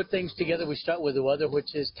 as we put things together, we start with the weather,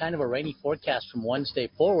 which is kind of a rainy forecast from Wednesday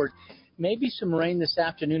forward. Maybe some rain this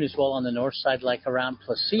afternoon as well on the north side, like around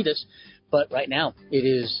Placitas. But right now, it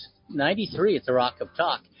is 93 at the Rock of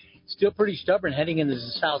Talk. Still pretty stubborn heading into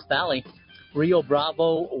the South Valley. Rio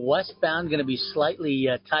Bravo westbound going to be slightly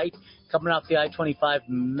tight. Coming off the I-25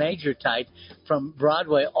 major tight from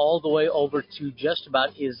Broadway all the way over to just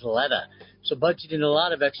about Isleta. So budgeting a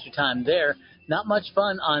lot of extra time there. Not much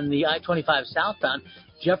fun on the I-25 southbound.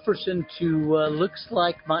 Jefferson to looks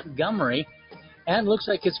like Montgomery. And looks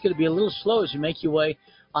like it's going to be a little slow as you make your way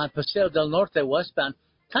on Paseo del Norte westbound.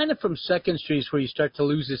 Kind of from 2nd Street is where you start to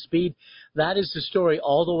lose the speed. That is the story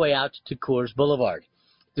all the way out to Coors Boulevard.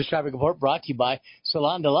 This traffic report brought to you by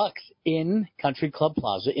Salon Deluxe in Country Club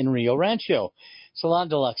Plaza in Rio Rancho. Salon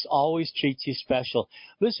Deluxe always treats you special.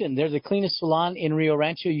 Listen, they're the cleanest salon in Rio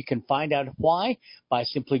Rancho. You can find out why by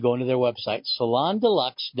simply going to their website,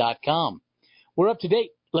 salondeluxe.com. We're up to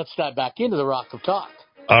date. Let's dive back into the Rock of Talk.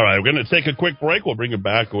 All right, we're going to take a quick break. We'll bring it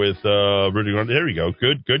back with Rudy. There we go.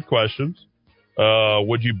 Good questions.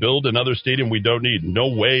 Would you build another stadium we don't need?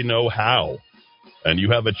 No way, no how. And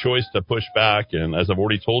you have a choice to push back. And as I've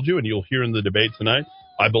already told you, and you'll hear in the debate tonight,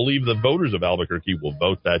 I believe the voters of Albuquerque will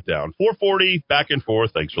vote that down. 440, back and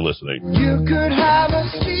forth. Thanks for listening. You could have a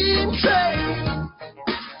steam train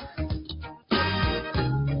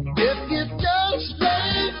if you just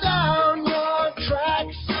lay down your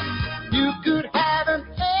tracks. You could have an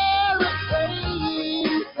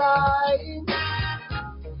airplane flying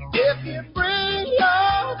if you bring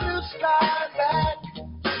your blue sky back.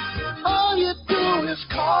 All you do is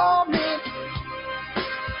call me.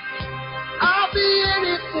 I'll be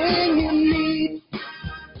anything you need.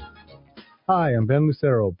 Hi, I'm Ben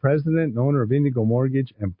Lucero, president and owner of Indigo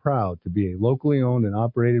Mortgage, and proud to be a locally owned and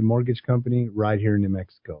operated mortgage company right here in New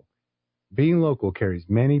Mexico. Being local carries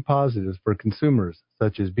many positives for consumers,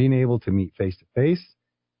 such as being able to meet face-to-face.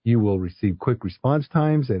 You will receive quick response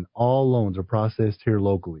times, and all loans are processed here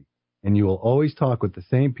locally. And you will always talk with the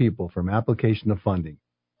same people from application to funding.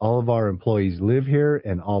 All of our employees live here,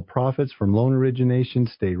 and all profits from loan origination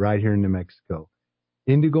stay right here in New Mexico.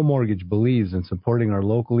 Indigo Mortgage believes in supporting our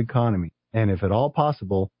local economy, and if at all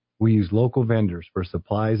possible, we use local vendors for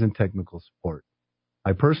supplies and technical support.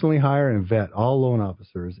 I personally hire and vet all loan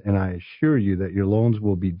officers, and I assure you that your loans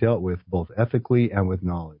will be dealt with both ethically and with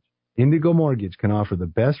knowledge. Indigo Mortgage can offer the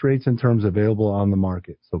best rates and terms available on the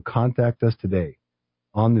market, so contact us today.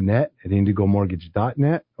 On the net at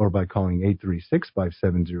indigomortgage.net or by calling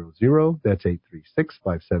 836-5700. That's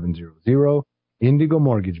 836-5700. Indigo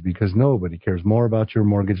Mortgage, because nobody cares more about your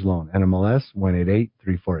mortgage loan. NMLS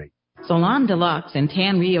 188348. Salon Deluxe and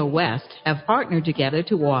Tan Rio West have partnered together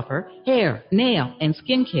to offer hair, nail, and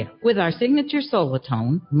skincare with our signature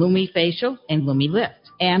Solatone, Lumi Facial, and Lumi Lift,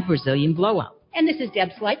 and Brazilian Blowout. And this is Deb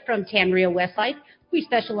Slight from Tan Rio Westside. We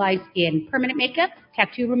specialize in permanent makeup,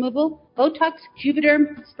 tattoo removal, Botox,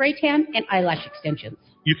 Juvederm, spray tan, and eyelash extensions.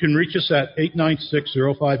 You can reach us at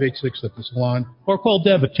 896-0586 at the salon or call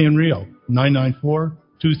Deb at Tan Rio,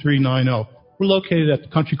 994-2390. We're located at the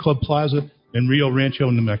Country Club Plaza in Rio Rancho,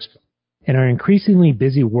 New Mexico. In our increasingly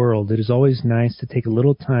busy world, it is always nice to take a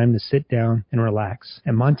little time to sit down and relax.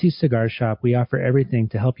 At Monty's Cigar Shop, we offer everything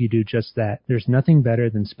to help you do just that. There's nothing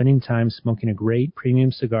better than spending time smoking a great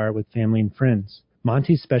premium cigar with family and friends.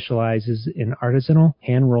 Monty specializes in artisanal,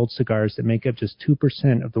 hand-rolled cigars that make up just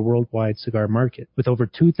 2% of the worldwide cigar market. With over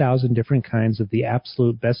 2,000 different kinds of the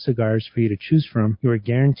absolute best cigars for you to choose from, you are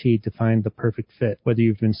guaranteed to find the perfect fit. Whether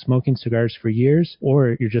you've been smoking cigars for years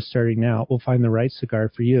or you're just starting out, we'll find the right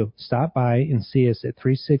cigar for you. Stop by and see us at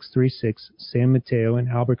 3636 San Mateo in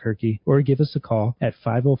Albuquerque or give us a call at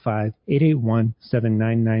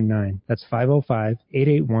 505-881-7999. That's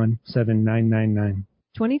 505-881-7999.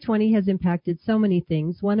 2020 has impacted so many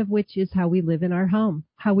things, one of which is how we live in our home,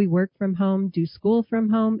 how we work from home, do school from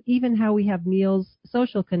home, even how we have meals,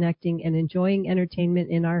 social connecting, and enjoying entertainment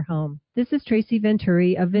in our home. This is Tracy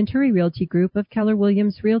Venturi of Venturi Realty Group of Keller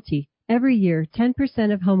Williams Realty. Every year,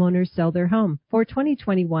 10% of homeowners sell their home. For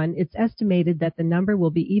 2021, it's estimated that the number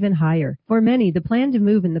will be even higher. For many, the plan to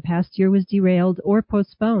move in the past year was derailed or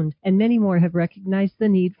postponed, and many more have recognized the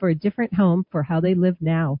need for a different home for how they live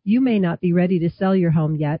now. You may not be ready to sell your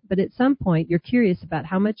home yet, but at some point, you're curious about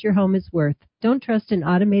how much your home is worth. Don't trust an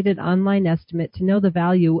automated online estimate to know the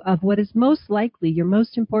value of what is most likely your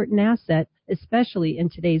most important asset, especially in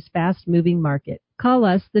today's fast-moving market. Call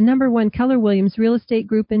us, the #1 Keller Williams Real Estate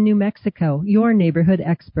Group in New Mexico, your neighborhood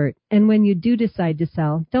expert. And when you do decide to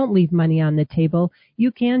sell, don't leave money on the table.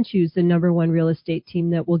 You can choose the #1 real estate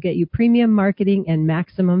team that will get you premium marketing and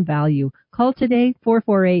maximum value. Call today,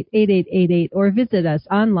 448-8888, or visit us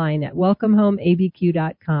online at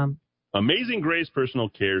welcomehomeabq.com. Amazing Grace Personal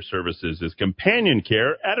Care Services is companion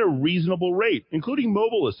care at a reasonable rate, including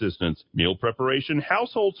mobile assistance, meal preparation,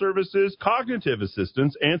 household services, cognitive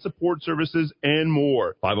assistance, and support services, and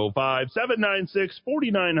more.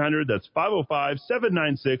 505-796-4900. That's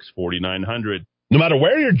 505-796-4900. No matter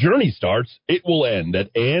where your journey starts, it will end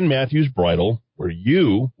at Ann Matthews Bridal, where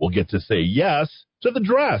you will get to say yes to the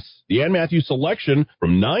dress. The Ann Matthews selection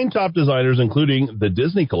from 9 top designers, including the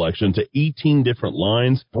Disney collection, to 18 different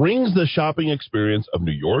lines, brings the shopping experience of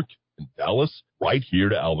New York and Dallas right here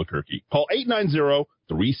to Albuquerque. Call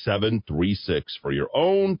 890-3736 for your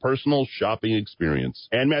own personal shopping experience.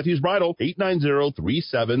 Ann Matthews Bridal,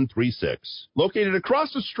 890-3736. Located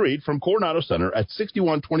across the street from Coronado Center at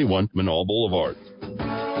 6121 Manal Boulevard.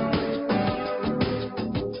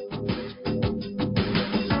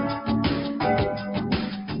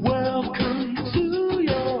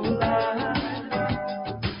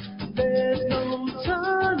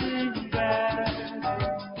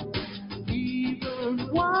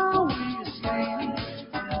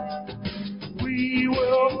 We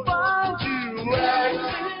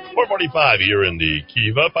 445 here in the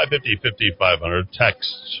Kiva, 550-5500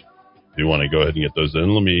 texts. If you want to go ahead and get those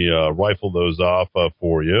in, let me rifle those off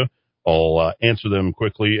for you. I'll answer them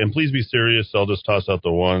quickly, and please be serious. I'll just toss out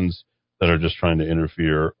the ones that are just trying to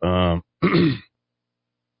interfere.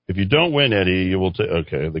 If you don't win, Eddie, you will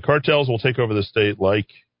okay. The cartels will take over the state like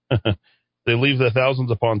they leave the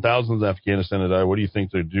thousands upon thousands of Afghanistan to die. What do you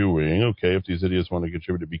think they're doing? Okay, if these idiots want to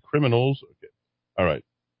contribute to be criminals, okay, all right.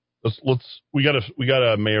 We got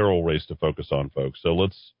a mayoral race to focus on, folks. So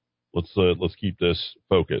let's keep this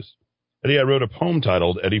focused. Eddie, I wrote a poem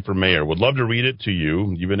titled "Eddie for Mayor." Would love to read it to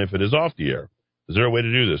you, even if it is off the air. Is there a way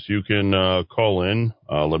to do this? You can call in.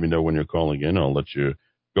 Let me know when you're calling in. I'll let you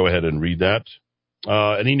go ahead and read that.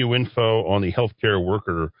 Any new info on the healthcare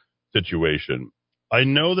worker situation? I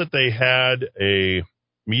know that they had a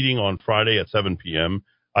meeting on Friday at 7 p.m.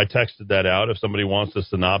 I texted that out. If somebody wants to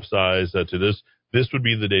synopsize to this would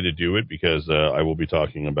be the day to do it because I will be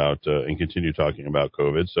talking about and continue talking about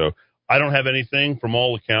COVID. So I don't have anything. From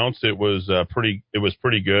all accounts, it was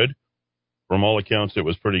pretty good. From all accounts, it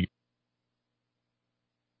was pretty.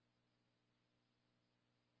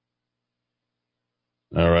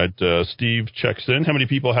 All right. Steve checks in. How many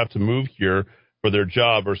people have to move here for their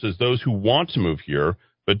job versus those who want to move here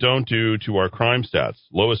but don't due to our crime stats?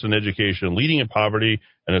 Lowest in education, leading in poverty,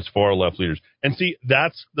 and it's far left leaders. And see,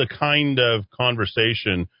 that's the kind of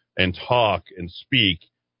conversation and talk and speak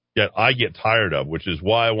that I get tired of, which is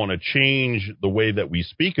why I want to change the way that we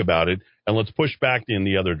speak about it, and let's push back in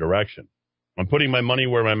the other direction. I'm putting my money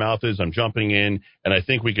where my mouth is. I'm jumping in, and I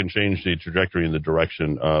think we can change the trajectory in the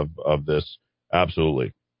direction of this.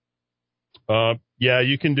 Absolutely. Yeah,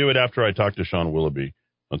 you can do it after I talk to Sean Willoughby.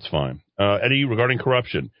 That's fine. Eddie, regarding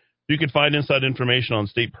corruption, you can find inside information on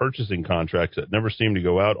state purchasing contracts that never seem to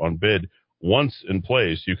go out on bid. Once in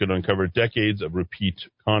place, you could uncover decades of repeat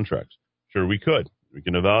contracts. Sure, we could. We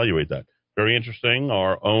can evaluate that. Very interesting.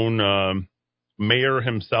 Our own mayor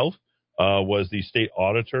himself was the state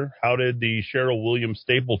auditor. How did the Cheryl Williams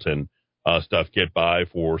Stapleton stuff get by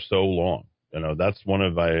for so long? You know, that's one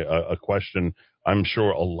of a question I'm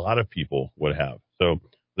sure a lot of people would have. So I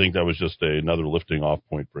think that was just another lifting off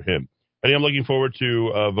point for him. Eddie, I'm looking forward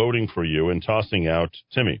to voting for you and tossing out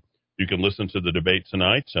Timmy. You can listen to the debate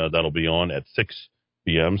tonight. That'll be on at 6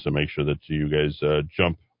 p.m., so make sure that you guys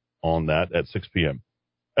jump on that at 6 p.m.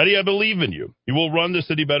 Eddie, I believe in you. You will run the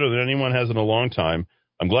city better than anyone has in a long time.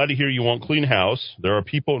 I'm glad to hear you want clean house. There are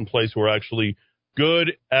people in place who are actually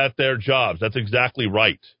good at their jobs. That's exactly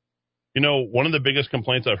right. You know, one of the biggest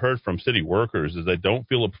complaints I've heard from city workers is they don't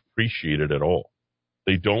feel appreciated at all.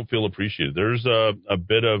 They don't feel appreciated. There's a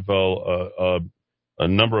bit of a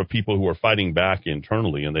number of people who are fighting back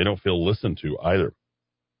internally, and they don't feel listened to either.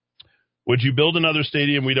 Would you build another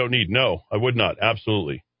stadium we don't need? No, I would not.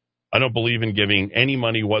 Absolutely. I don't believe in giving any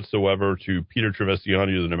money whatsoever to Peter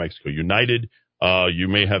Trevisani or the New Mexico United. You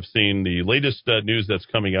may have seen the latest news that's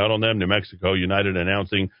coming out on them. New Mexico United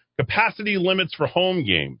announcing capacity limits for home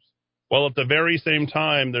games. Well, at the very same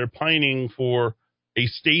time, they're pining for a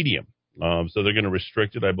stadium. So they're going to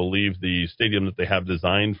restrict it. I believe the stadium that they have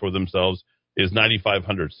designed for themselves is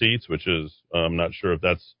 9,500 seats, which is, I'm not sure if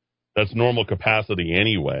that's normal capacity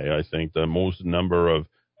anyway. I think the most number of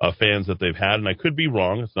fans that they've had, and I could be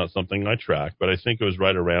wrong, it's not something I track, but I think it was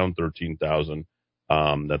right around 13,000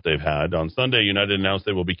 that they've had. On Sunday, United announced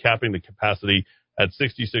they will be capping the capacity at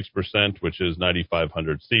 66%, which is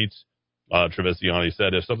 9,500 seats. Trevisani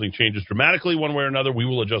said, if something changes dramatically one way or another, we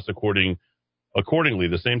will adjust accordingly.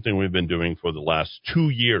 The same thing we've been doing for the last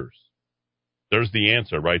 2 years. There's the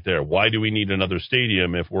answer right there. Why do we need another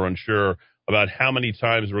stadium if we're unsure about how many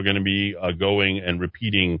times we're going to be going and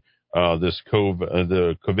repeating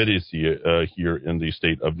the COVID here in the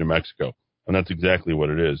state of New Mexico? And that's exactly what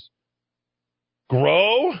it is.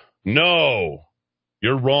 Grow? No,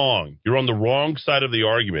 you're wrong. You're on the wrong side of the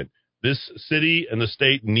argument. This city and the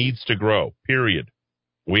state needs to grow, period.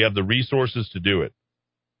 We have the resources to do it.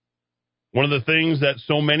 One of the things that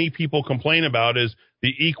so many people complain about is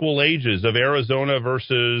the equal ages of Arizona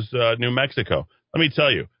versus New Mexico. Let me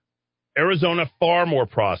tell you, Arizona far more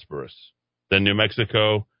prosperous than New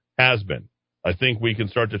Mexico has been. I think we can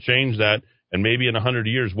start to change that, and maybe in 100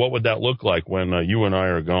 years, what would that look like when you and I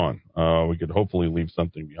are gone? We could hopefully leave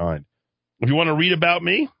something behind. If you want to read about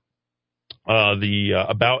me, the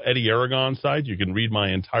About Eddie Aragon site, you can read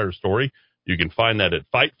my entire story. You can find that at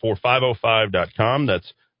fight4505.com.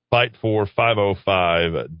 That's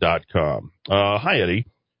fight4505.com. Hi, Eddie.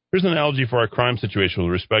 Here's an analogy for our crime situation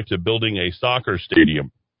with respect to building a soccer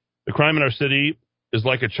stadium. The crime in our city is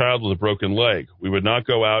like a child with a broken leg. We would not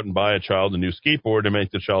go out and buy a child a new skateboard to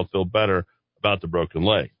make the child feel better about the broken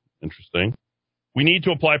leg. Interesting. We need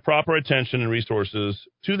to apply proper attention and resources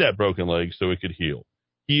to that broken leg so it could heal.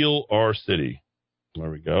 Heal our city. There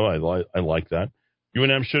we go. I like that.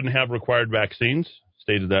 UNM shouldn't have required vaccines.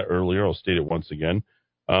 Stated that earlier. I'll state it once again.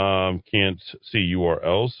 Can't see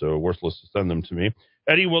URLs, so worthless to send them to me.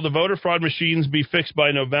 Eddie, will the voter fraud machines be fixed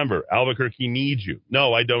by November? Albuquerque needs you.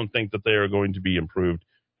 No, I don't think that they are going to be improved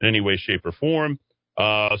in any way, shape, or form.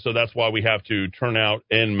 So that's why we have to turn out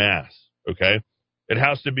en masse, okay? It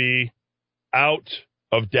has to be out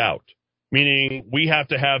of doubt, meaning we have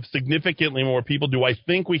to have significantly more people. Do I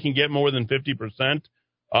think we can get more than 50%?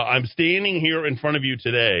 I'm standing here in front of you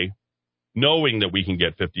today knowing that we can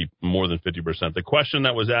get more than 50%. The question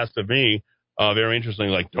that was asked of me, very interesting,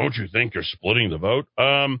 like, don't you think you're splitting the vote?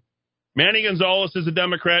 Manny Gonzalez is a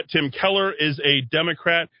Democrat. Tim Keller is a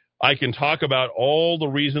Democrat. I can talk about all the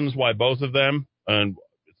reasons why both of them, and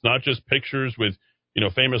it's not just pictures with,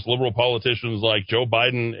 famous liberal politicians like Joe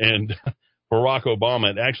Biden and Barack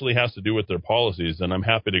Obama. It actually has to do with their policies, and I'm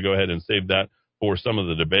happy to go ahead and save that for some of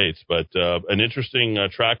the debates. But an interesting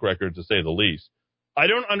track record, to say the least. I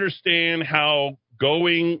don't understand how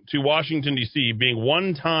going to Washington, D.C., being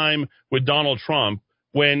one time with Donald Trump,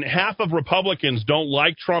 when half of Republicans don't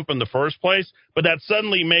like Trump in the first place, but that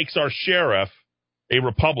suddenly makes our sheriff a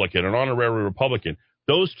Republican, an honorary Republican.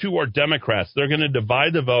 Those two are Democrats. They're going to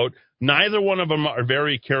divide the vote. Neither one of them are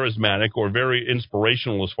very charismatic or very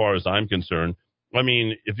inspirational as far as I'm concerned. I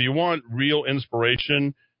mean, if you want real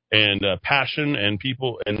inspiration and passion and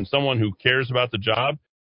people and someone who cares about the job,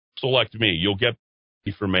 select me. You'll get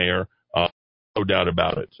me for mayor. No doubt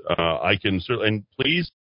about it. I can certainly, and please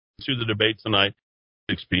to the debate tonight,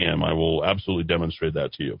 6 p.m. I will absolutely demonstrate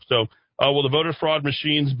that to you. So, will the voter fraud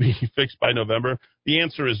machines be fixed by November? The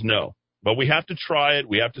answer is no. But we have to try it.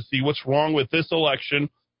 We have to see what's wrong with this election.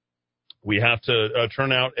 We have to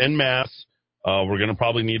turn out en masse. We're going to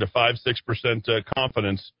probably need a 5-6%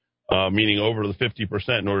 confidence, meaning over the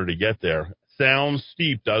 50% in order to get there. Sounds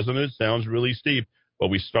steep, doesn't it? Sounds really steep. But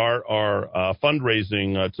we start our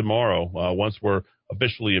fundraising tomorrow once we're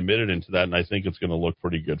officially admitted into that, and I think it's going to look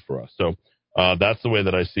pretty good for us. So that's the way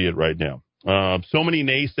that I see it right now. So many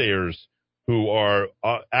naysayers who are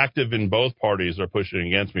active in both parties are pushing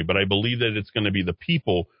against me, but I believe that it's going to be the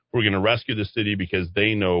people who are going to rescue the city because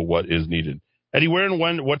they know what is needed. Eddie, where and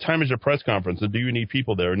when? What time is your press conference, and do you need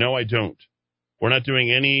people there? No, I don't. We're not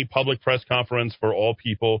doing any public press conference for all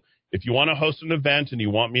people. If you want to host an event and you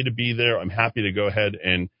want me to be there, I'm happy to go ahead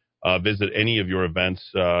and visit any of your events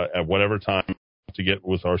at whatever time to get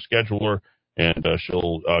with our scheduler, and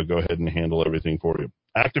she'll go ahead and handle everything for you.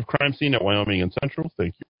 Active crime scene at Wyoming and Central.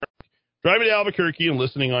 Thank you. Driving to Albuquerque and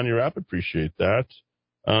listening on your app. Appreciate that.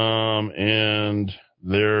 And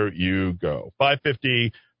there you go.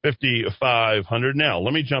 550, 500. Now,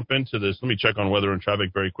 let me jump into this. Let me check on weather and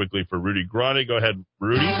traffic very quickly for Rudy Grande. Go ahead,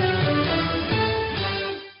 Rudy.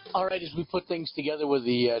 All right, as we put things together with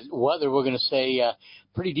the weather, we're going to say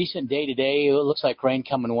pretty decent day today. It looks like rain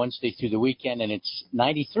coming Wednesday through the weekend, and it's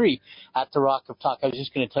 93 at the Rock of Talk. I was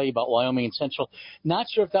just going to tell you about Wyoming and Central. Not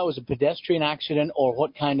sure if that was a pedestrian accident or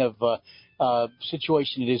what kind of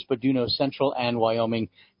situation it is, but do know Central and Wyoming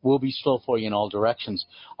will be slow for you in all directions.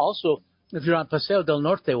 Also, if you're on Paseo del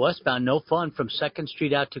Norte westbound, no fun from 2nd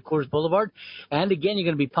Street out to Coors Boulevard. And again, you're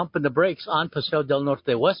going to be pumping the brakes on Paseo del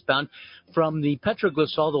Norte westbound from the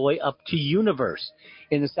Petroglyphs all the way up to Universe.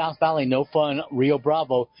 In the South Valley, no fun, Rio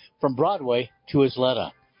Bravo from Broadway to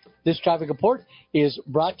Isleta. This traffic report is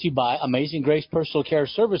brought to you by Amazing Grace Personal Care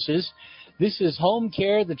Services. This is home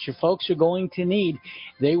care that your folks are going to need.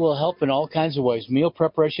 They will help in all kinds of ways. Meal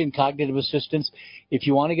preparation, cognitive assistance. If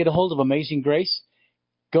you want to get a hold of Amazing Grace,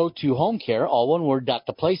 go to home care, all one word,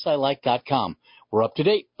 theplaceilike.com. We're up to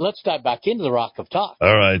date. Let's dive back into the Rock of Talk.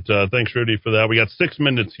 All right. Thanks, Rudy, for that. We got 6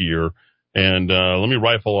 minutes here, and let me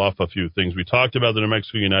rifle off a few things. We talked about the New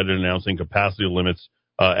Mexico United announcing capacity limits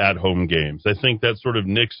at home games. I think that sort of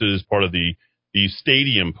nixes part of the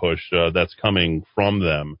stadium push that's coming from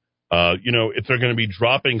them. If they're going to be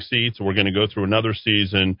dropping seats, we're going to go through another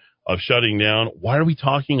season of shutting down. Why are we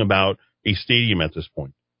talking about a stadium at this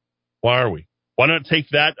point? Why are we? Why not take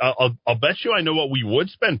that? I'll bet you I know what we would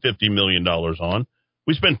spend $50 million on.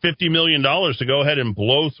 We spent $50 million to go ahead and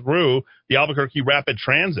blow through the Albuquerque Rapid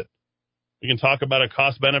Transit. We can talk about a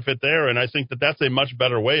cost benefit there, and I think that that's a much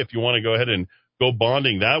better way if you want to go ahead and go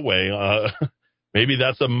bonding that way. Maybe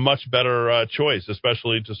that's a much better choice,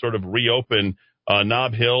 especially to sort of reopen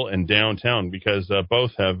Nob Hill and downtown, because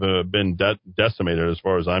both have been decimated as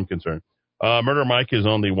far as I'm concerned. Murder Mike is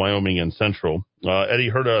on the Wyoming and Central. Eddie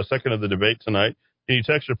heard a second of the debate tonight. Can you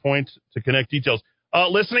text your points to connect details?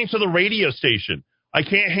 Listening to the radio station. I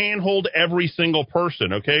can't handhold every single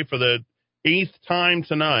person, okay? For the 8th time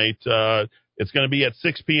tonight. It's going to be at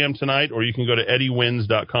 6 p.m. tonight, or you can go to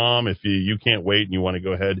eddiewins.com if you can't wait and you want to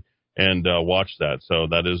go ahead and watch that. So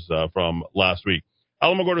that is from last week.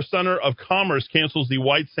 Alamogordo Center of Commerce cancels the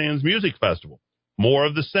White Sands Music Festival. More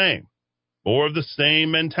of the same. More of the same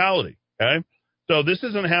mentality, okay? So this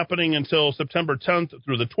isn't happening until September 10th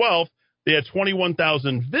through the 12th. They had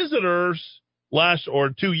 21,000 visitors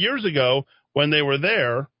 2 years ago when they were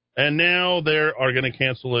there, and now they are going to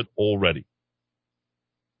cancel it already.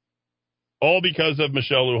 All because of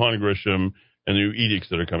Michelle Lujan Grisham and the new edicts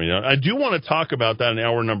that are coming down. I do want to talk about that in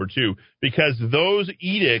hour number 2, because those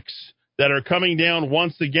edicts that are coming down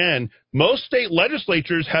once again, most state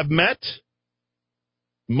legislatures have met.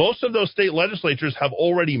 Most of those state legislatures have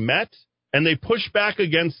already met, and they push back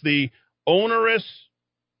against the onerous,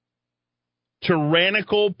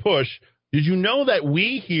 tyrannical push. Did you know that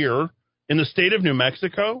we here in the state of New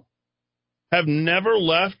Mexico have never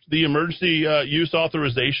left the emergency use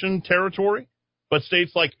authorization territory? But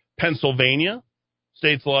states like Pennsylvania,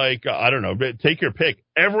 states like, I don't know, take your pick.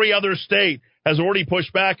 Every other state has already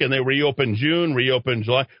pushed back, and they reopened June, reopened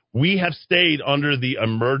July. We have stayed under the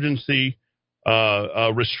emergency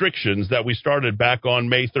restrictions that we started back on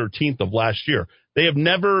May 13th of last year. They have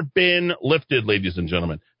never been lifted, ladies and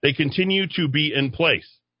gentlemen. They continue to be in place.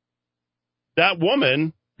 That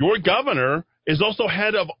woman, your governor, is also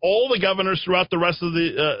head of all the governors throughout the rest of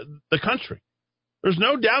the country. There's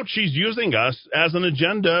no doubt she's using us as an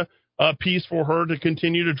agenda piece for her to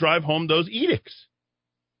continue to drive home those edicts.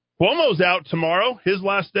 Cuomo's out tomorrow. His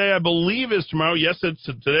last day, I believe, is tomorrow. Yes, it's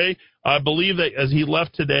today. I believe that as he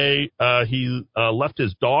left today, he left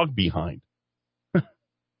his dog behind.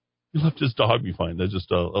 He left his dog behind. That's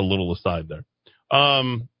just a little aside there.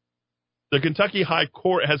 The Kentucky High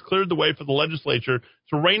Court has cleared the way for the legislature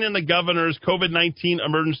to rein in the governor's COVID-19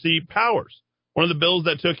 emergency powers. One of the bills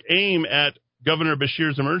that took aim at Governor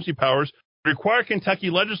Beshear's emergency powers require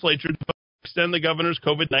Kentucky legislature to extend the governor's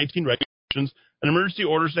COVID-19 regulations and emergency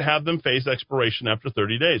orders to have them face expiration after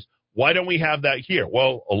 30 days. Why don't we have that here?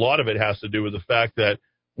 Well, a lot of it has to do with the fact that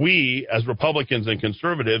we, as Republicans and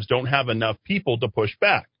conservatives, don't have enough people to push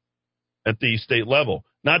back at the state level.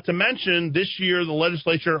 Not to mention, this year, the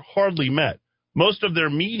legislature hardly met. Most of their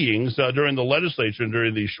meetings during the legislature and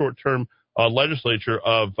during the short-term legislature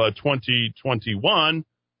of 2021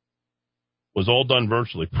 was all done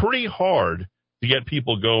virtually. Pretty hard to get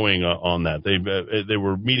people going on that. They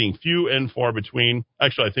were meeting few and far between.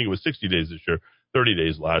 Actually, I think it was 60 days this year, 30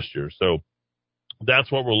 days last year. So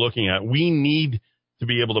that's what we're looking at. We need to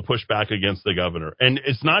be able to push back against the governor. And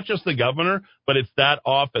it's not just the governor, but it's that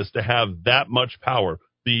office to have that much power.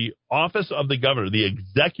 The office of the governor, the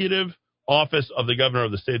executive office of the governor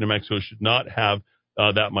of the state of New Mexico should not have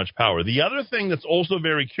that much power. The other thing that's also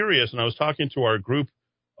very curious, and I was talking to our group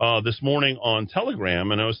this morning on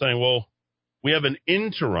Telegram, and I was saying, well, we have an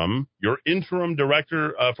interim, your interim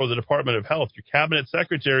director for the Department of Health, your cabinet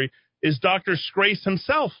secretary is Dr. Scrace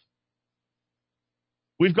himself.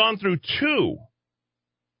 We've gone through 2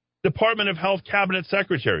 Department of Health cabinet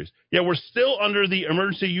secretaries. Yeah, we're still under the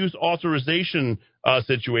emergency use authorization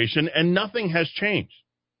situation, and nothing has changed.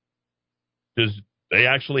 Does they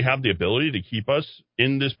actually have the ability to keep us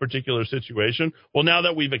in this particular situation? Well, now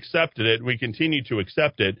that we've accepted it, we continue to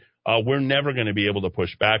accept it, we're never going to be able to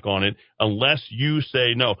push back on it unless you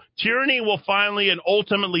say no. Tyranny will finally and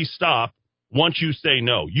ultimately stop once you say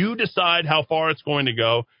no. You decide how far it's going to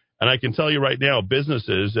go, and I can tell you right now,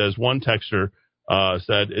 businesses, as one texter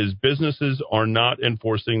said, is businesses are not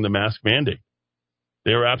enforcing the mask mandate.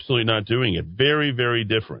 They're absolutely not doing it. Very, very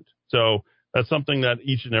different. So that's something that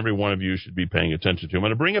each and every one of you should be paying attention to. I'm going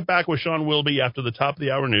to bring it back with Sean Wilby after the top of the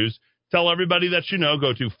hour news. Tell everybody that you know.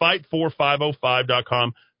 Go to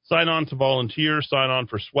fight4505.com. Sign on to volunteer. Sign on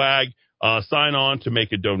for swag. Sign on to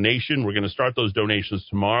make a donation. We're going to start those donations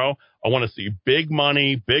tomorrow. I want to see big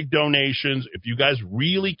money, big donations. If you guys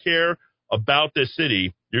really care about this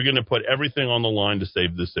city, you're going to put everything on the line to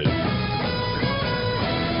save the city.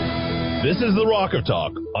 This is the Rock of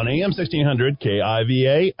Talk on AM 1600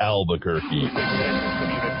 KIVA Albuquerque.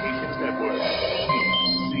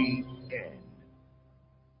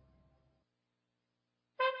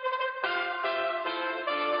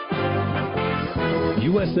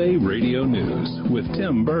 USA Radio News with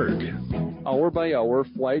Tim Berg. Hour by hour,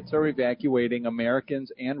 flights are evacuating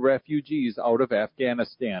Americans and refugees out of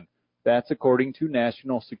Afghanistan. That's according to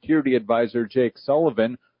National Security Advisor Jake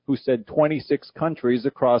Sullivan, who said 26 countries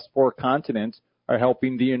across 4 continents are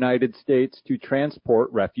helping the United States to transport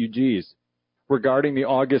refugees. Regarding the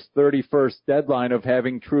August 31st deadline of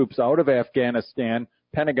having troops out of Afghanistan,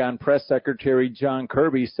 Pentagon Press Secretary John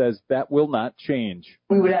Kirby says that will not change.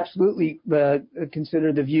 We would absolutely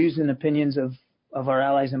consider the views and opinions of our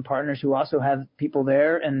allies and partners who also have people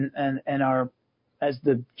there and are, as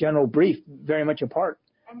the general brief, very much a part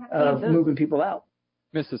of moving people out.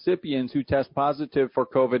 Mississippians who test positive for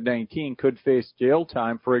COVID-19 could face jail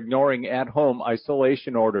time for ignoring at-home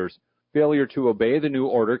isolation orders. Failure to obey the new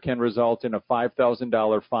order can result in a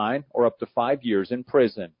 $5,000 fine or up to 5 years in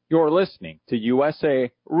prison. You're listening to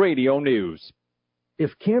USA Radio News.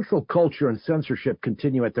 If cancel culture and censorship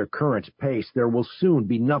continue at their current pace, there will soon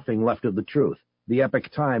be nothing left of the truth. The Epoch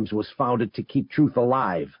Times was founded to keep truth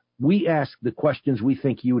alive. We ask the questions we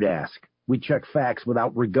think you'd ask. We check facts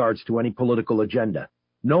without regards to any political agenda.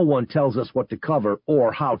 No one tells us what to cover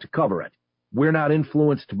or how to cover it. We're not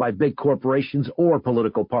influenced by big corporations or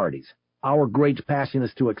political parties. Our great passion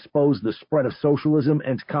is to expose the spread of socialism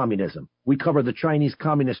and communism. We cover the Chinese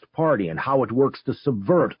Communist Party and how it works to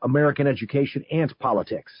subvert American education and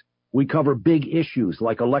politics. We cover big issues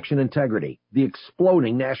like election integrity, the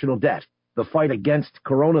exploding national debt, the fight against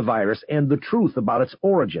coronavirus, and the truth about its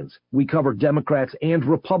origins. We cover Democrats and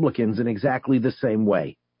Republicans in exactly the same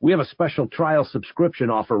way. We have a special trial subscription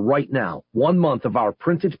offer right now. 1 month of our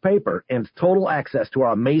printed paper and total access to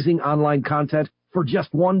our amazing online content for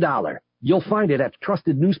just $1. You'll find it at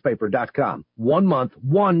trustednewspaper.com. 1 month,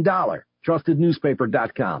 $1.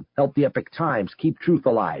 Trustednewspaper.com. Help the Epoch Times keep truth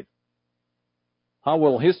alive. How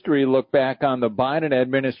will history look back on the Biden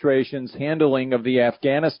administration's handling of the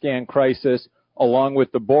Afghanistan crisis, along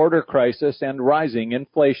with the border crisis and rising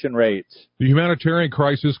inflation rates? The humanitarian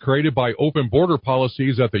crisis created by open border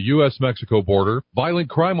policies at the U.S.-Mexico border, violent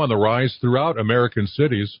crime on the rise throughout American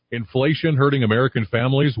cities, inflation hurting American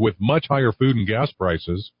families with much higher food and gas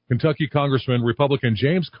prices. Kentucky Congressman Republican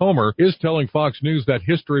James Comer is telling Fox News that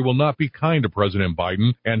history will not be kind to President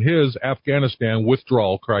Biden and his Afghanistan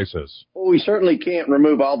withdrawal crisis. Well, we certainly can't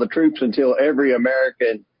remove all the troops until every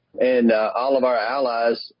American and all of our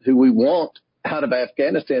allies who we want out of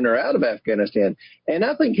Afghanistan or out of Afghanistan. And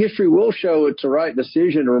I think history will show it's the right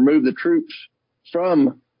decision to remove the troops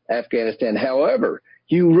from Afghanistan. However,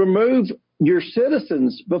 you remove your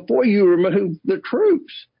citizens before you remove the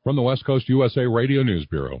troops. From the West Coast USA Radio News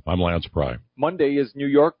Bureau, I'm Lance Pry. Monday is New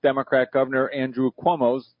York Democrat Governor Andrew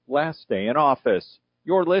Cuomo's last day in office.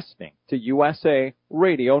 You're listening to USA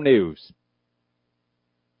Radio News.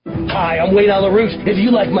 Hi, I'm Wayne on the Roof. If you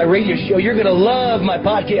like my radio show, you're going to love my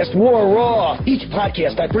podcast, War Raw. Each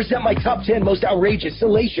podcast, I present my top 10 most outrageous,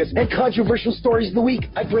 salacious, and controversial stories of the week.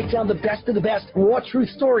 I break down the best of the best raw truth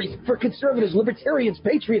stories for conservatives, libertarians,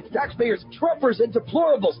 patriots, taxpayers, Trumpers, and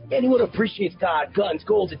deplorables. Anyone who appreciates God, guns,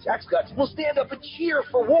 gold, and tax cuts will stand up and cheer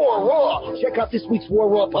for War Raw. Check out this week's War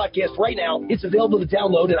Raw podcast right now. It's available to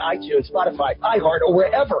download at iTunes, Spotify, iHeart, or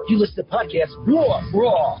wherever you listen to podcasts. War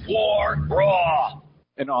Raw. War Raw.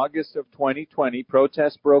 In August of 2020,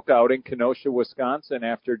 protests broke out in Kenosha, Wisconsin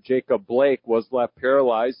after Jacob Blake was left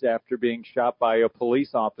paralyzed after being shot by a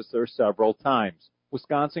police officer several times.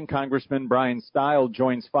 Wisconsin Congressman Brian Stile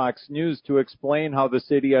joins Fox News to explain how the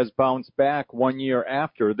city has bounced back 1 year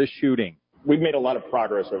after the shooting. We've made a lot of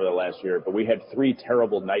progress over the last year, but we had 3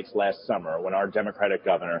 terrible nights last summer when our Democratic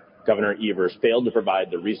governor, Governor Evers, failed to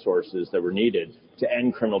provide the resources that were needed to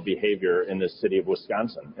end criminal behavior in the city of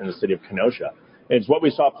Wisconsin, in the city of Kenosha. It's what we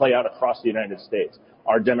saw play out across the United States.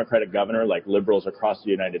 Our Democratic governor, like liberals across the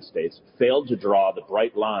United States, failed to draw the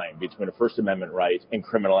bright line between a First Amendment right and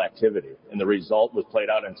criminal activity. And the result was played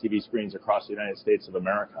out on TV screens across the United States of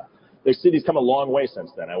America. The city's come a long way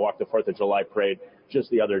since then. I walked the 4th of July parade just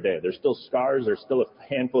the other day. There's still scars. There's still a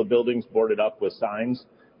handful of buildings boarded up with signs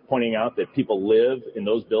pointing out that people live in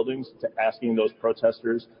those buildings, to asking those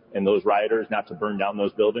protesters and those rioters not to burn down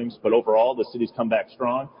those buildings. But overall, the city's come back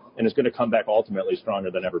strong, and it's going to come back ultimately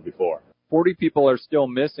stronger than ever before. 40 people are still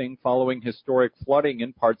missing following historic flooding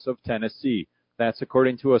in parts of Tennessee. That's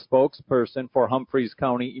according to a spokesperson for Humphreys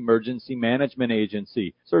County Emergency Management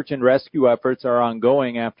Agency. Search and rescue efforts are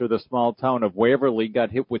ongoing after the small town of Waverly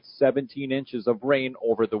got hit with 17 inches of rain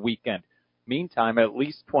over the weekend. Meantime, at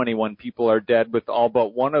least 21 people are dead, with all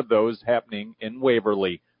but one of those happening in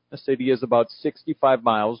Waverly. The city is about 65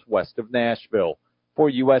 miles west of Nashville. For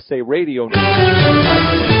USA Radio News,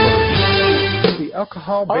 the free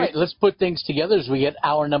alcohol. All right, let's put things together as we get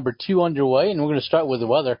hour number 2 underway, and we're going to start with the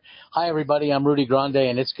weather. Hi, everybody. I'm Rudy Grande,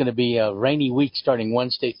 and it's going to be a rainy week starting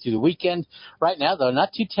Wednesday through the weekend. Right now, though,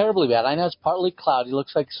 not too terribly bad. I know it's partly cloudy.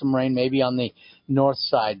 Looks like some rain maybe on the north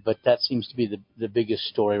side, but that seems to be the biggest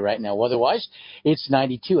story right now. Weather-wise, it's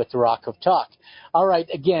 92 at the Rock of Talk. All right,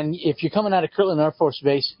 again, if you're coming out of Kirtland Air Force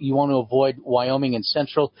Base, you want to avoid Wyoming and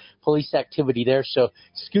Central police activity there, so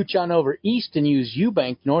scooch on over east and use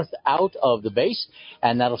U-Bank north out of the base,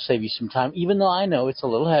 and that'll save you some time, even though I know it's a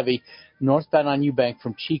little heavy northbound on U-Bank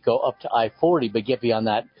from Chico up to I-40, but get beyond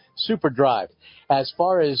that, super drive. As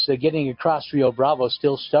far as getting across Rio Bravo,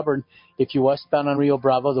 still stubborn. If you're westbound on Rio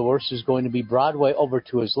Bravo, the worst is going to be Broadway over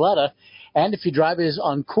to Isleta. And if you drive is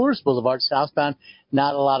on Coors Boulevard southbound,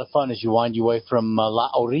 not a lot of fun as you wind your way from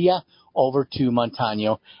La Orilla over to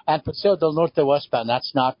Montano. And Paseo del Norte westbound,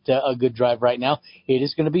 that's not a good drive right now. It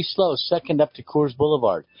is going to be slow, second up to Coors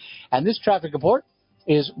Boulevard. And this traffic report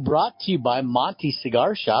is brought to you by Monty's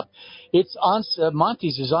Cigar Shop. It's on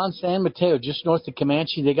Monty's is on San Mateo, just north of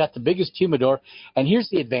Comanche. They got the biggest humidor, and here's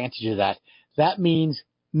the advantage of that. That means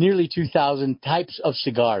nearly 2,000 types of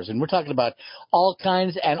cigars, and we're talking about all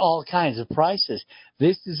kinds and all kinds of prices.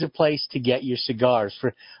 This is a place to get your cigars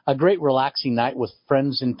for a great relaxing night with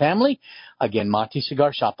friends and family. Again, Monty's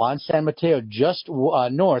Cigar Shop on San Mateo, just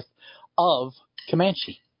north of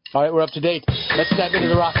Comanche. All right, we're up to date. Let's dive into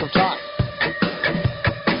the Rock of Talk.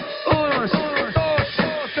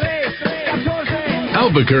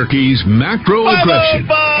 Albuquerque's macro aggression.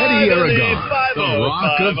 Eddie Aragon, the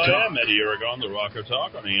Rock of I Talk. am Eddie Aragon, the Rock of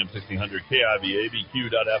Talk on AM 1600 KIVA,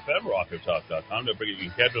 BQ.FM, rockoftalk.com. Don't forget you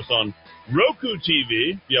can catch us on Roku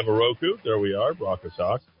TV. If you have a Roku, there we are, Rock of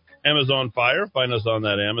Talk. Amazon Fire, find us on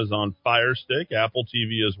that Amazon Fire Stick. Apple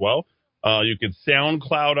TV as well. You can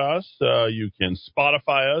SoundCloud us. You can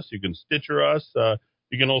Spotify us. You can Stitcher us.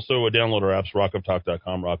 You can also download our apps,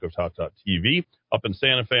 rockoftalk.com, rockoftalk.tv. Up in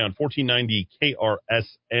Santa Fe on 1490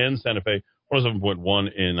 KRSN, Santa Fe,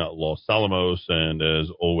 107.1 in Los Alamos. And as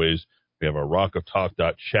always, we have our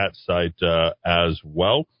rockoftalk.chat site as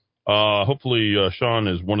well. Hopefully, Sean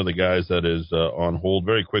is one of the guys that is on hold.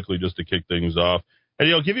 Very quickly, just to kick things off.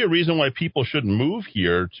 And I'll give you a reason why people shouldn't move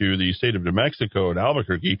here to the state of New Mexico in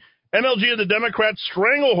Albuquerque. MLG and the Democrats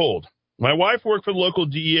stranglehold. My wife worked for the local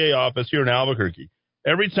DEA office here in Albuquerque.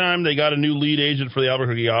 Every time they got a new lead agent for the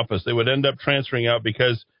Albuquerque office, they would end up transferring out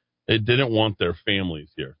because they didn't want their families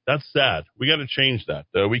here. That's sad. We got to change that.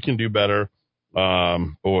 We can do better.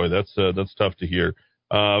 Boy, that's tough to hear.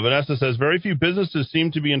 Vanessa says, very few businesses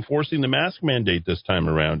seem to be enforcing the mask mandate this time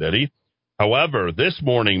around, Eddie. However, this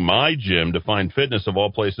morning, my gym, Define Fitness of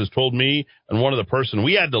all places, told me and one of the person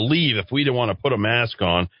we had to leave if we didn't want to put a mask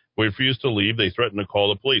on. We refused to leave. They threatened to call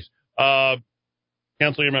the police.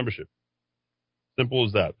 Cancel your membership. Simple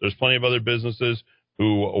as that. There's plenty of other businesses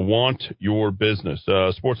who want your business.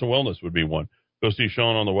 Sports and wellness would be one. Go see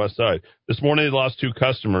Sean on the west side. This morning they lost 2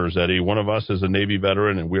 customers, Eddie. One of us is a Navy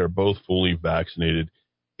veteran, and we are both fully vaccinated.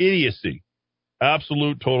 Idiocy.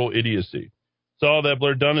 Absolute total idiocy. Saw that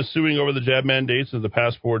Blair Dunn is suing over the jab mandates and the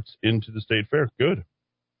passports into the state fair. Good. I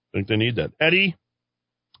think they need that. Eddie,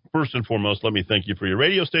 first and foremost, let me thank you for your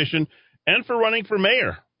radio station and for running for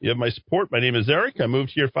mayor. You have my support. My name is Eric. I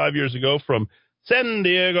moved here 5 years ago from San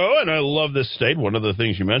Diego, and I love this state. One of the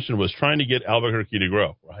things you mentioned was trying to get Albuquerque to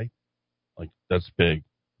grow, right? Like, that's big.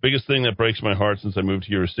 Biggest thing that breaks my heart since I moved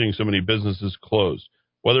here is seeing so many businesses close,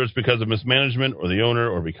 whether it's because of mismanagement or the owner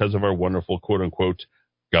or because of our wonderful quote-unquote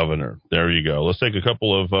governor. There you go. Let's take a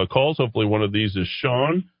couple of calls. Hopefully one of these is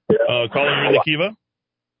Sean. Caller in the Kiva.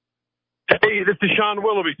 Hey, this is Sean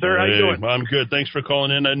Willoughby, sir. How you doing? I'm good. Thanks for calling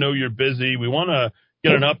in. I know you're busy. We want to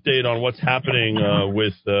get an update on what's happening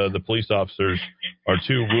with the police officers, our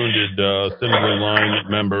 2 wounded Assembly Line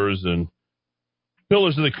members and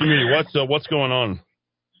pillars of the community. What's going on?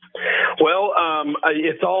 Well,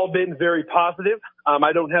 it's all been very positive.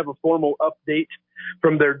 I don't have a formal update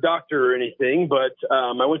from their doctor or anything, but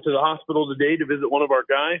I went to the hospital today to visit one of our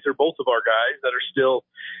guys, or both of our guys, that are still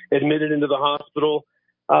admitted into the hospital.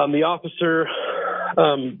 The officer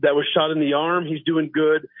that was shot in the arm, he's doing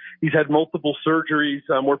good. He's had multiple surgeries.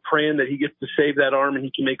 We're praying that he gets to save that arm and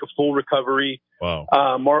he can make a full recovery. Wow.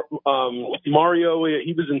 Mario,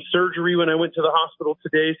 he was in surgery when I went to the hospital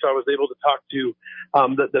today, so I was able to talk to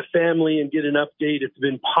the family and get an update. It's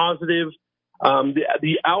been positive.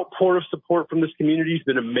 The outpour of support from this community has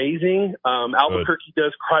been amazing. Albuquerque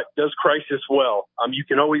does crisis well. You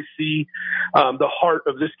can always see the heart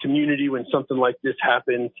of this community when something like this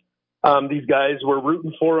happens. These guys, we're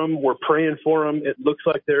rooting for them. We're praying for them. It looks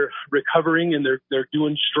like they're recovering and they're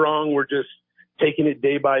doing strong. We're just taking it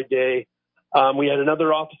day by day. We had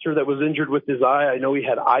another officer that was injured with his eye. I know he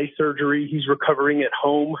had eye surgery. He's recovering at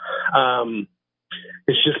home.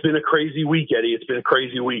 It's just been a crazy week, Eddie. It's been a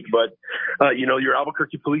crazy week. But, your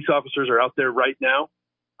Albuquerque police officers are out there right now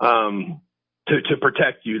to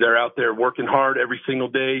protect you. They're out there working hard every single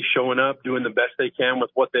day, showing up, doing the best they can with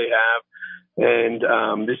what they have. And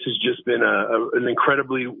this has just been an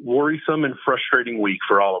incredibly worrisome and frustrating week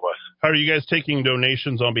for all of us. How are you guys taking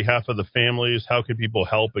donations on behalf of the families? How can people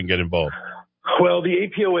help and get involved? Well, the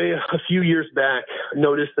APOA a few years back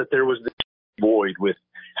noticed that there was this void with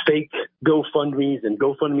fake GoFundMes and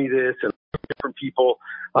GoFundMe this and different people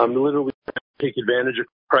literally take advantage of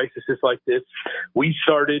crises like this. We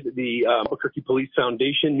started the Albuquerque Police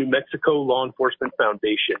Foundation, New Mexico Law Enforcement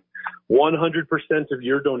Foundation. 100% of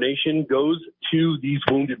your donation goes to these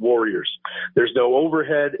wounded warriors. There's no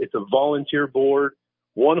overhead. It's a volunteer board.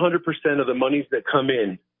 100% of the monies that come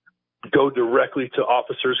in go directly to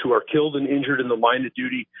officers who are killed and injured in the line of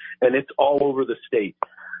duty, and it's all over the state.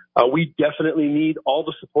 We definitely need all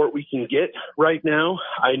the support we can get right now.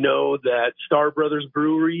 I know that Star Brothers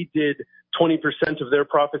Brewery did 20% of their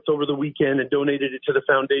profits over the weekend and donated it to the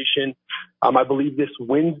foundation. I believe this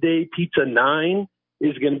Wednesday, Pizza 9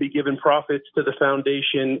 is going to be giving profits to the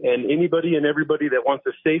foundation, and anybody and everybody that wants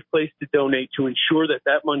a safe place to donate to ensure that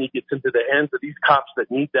that money gets into the hands of these cops that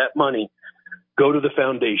need that money, go to the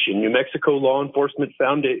foundation, New Mexico Law Enforcement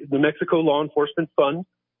Fund.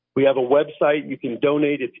 We have a website. You can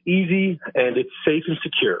donate. It's easy, and it's safe and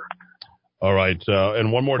secure. All right.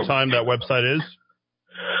 And one more time, that website is?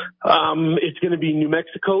 It's going to be New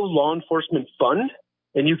Mexico Law Enforcement Fund,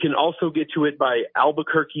 and you can also get to it by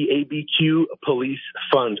Albuquerque ABQ Police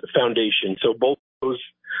Foundation. So both of those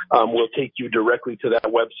will take you directly to that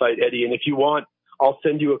website, Eddie. And if you want, I'll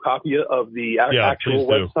send you a copy of the actual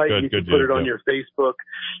website. You can put it on your Facebook.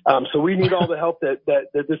 So we need all the help that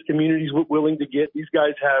this community is willing to get. These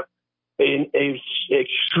guys have an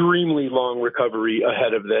extremely long recovery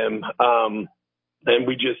ahead of them. And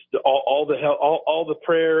we just, all the help, all the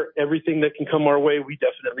prayer, everything that can come our way, we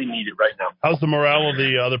definitely need it right now. How's the morale of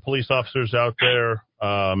the other police officers out there?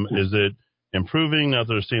 Is it improving now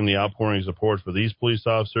that they're seeing the outpouring support for these police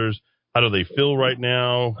officers? How do they feel right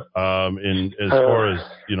now in as far as,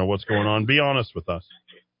 what's going on? Be honest with us.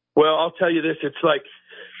 Well, I'll tell you this. It's like,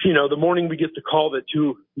 the morning we get the call that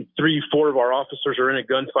 2, 3, 4 of our officers are in a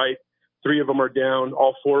gunfight. 3 of them are down.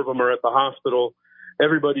 All 4 of them are at the hospital.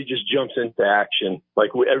 Everybody just jumps into action.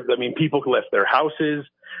 People left their houses.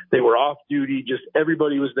 They were off duty. Just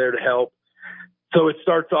everybody was there to help. So it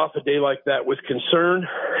starts off a day like that with concern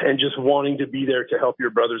and just wanting to be there to help your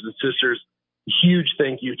brothers and sisters. Huge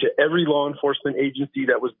thank you to every law enforcement agency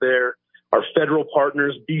that was there, our federal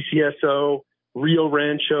partners, BCSO, Rio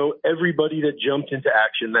Rancho, everybody that jumped into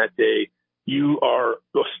action that day. You are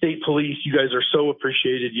state police. You guys are so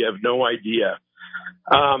appreciated. You have no idea.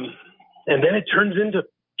 And then it turns into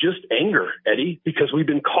just anger, Eddie, because we've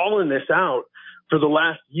been calling this out for the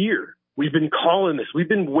last year. We've been calling this. We've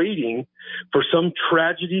been waiting for some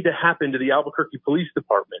tragedy to happen to the Albuquerque Police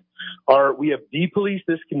Department. We have depoliced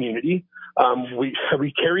this community.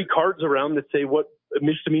 We carry cards around that say what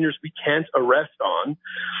misdemeanors we can't arrest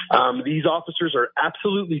on. These officers are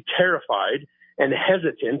absolutely terrified and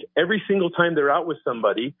hesitant every single time they're out with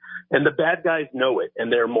somebody, and the bad guys know it,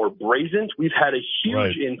 and they're more brazen. We've had a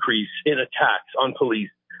huge increase in attacks on police.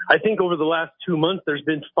 I think over the last 2 months, there's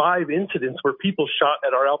been 5 incidents where people shot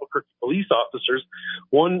at our Albuquerque police officers,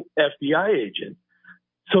 1 FBI agent.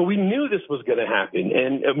 So we knew this was going to happen.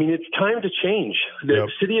 And it's time to change. The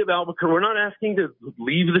city of Albuquerque, we're not asking to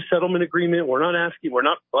leave the settlement agreement. We're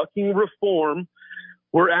not bucking reform.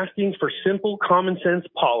 We're asking for simple common sense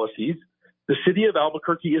policies. The city of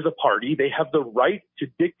Albuquerque is a party. They have the right to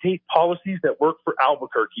dictate policies that work for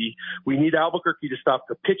Albuquerque. We need Albuquerque to stop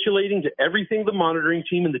capitulating to everything the monitoring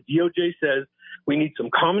team and the DOJ says. We need some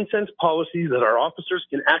common sense policies that our officers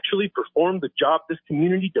can actually perform the job this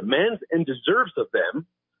community demands and deserves of them.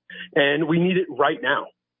 And we need it right now.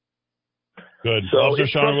 Good. So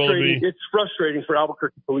it's frustrating for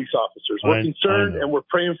Albuquerque police officers. We're concerned and we're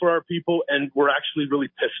praying for our people, and we're actually really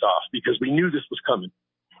pissed off because we knew this was coming.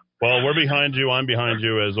 Well, we're behind you. I'm behind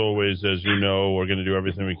you, as always. As you know, we're going to do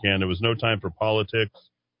everything we can. There was no time for politics.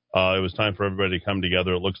 It was time for everybody to come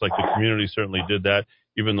together. It looks like the community certainly did that,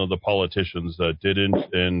 even though the politicians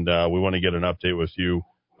didn't. And we want to get an update with you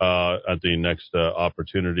at the next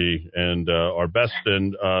opportunity. And our best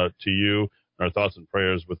to you, our thoughts and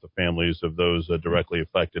prayers with the families of those directly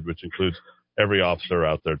affected, which includes every officer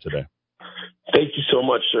out there today. Thank you so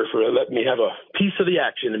much, sir, for letting me have a piece of the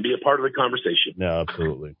action and be a part of the conversation. Yeah,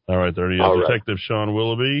 absolutely. All right, there he is, Detective Sean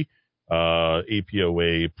Willoughby.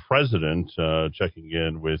 APOA president, checking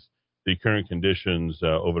in with the current conditions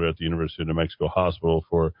over at the University of New Mexico Hospital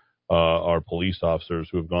for our police officers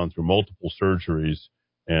who have gone through multiple surgeries,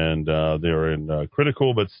 and they're in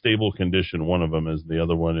critical but stable condition. One of them is, the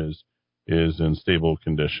other one is in stable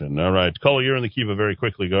condition. All right, caller, you're in the Kiva very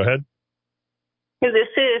quickly. Go ahead. This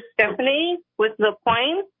is Stephanie with The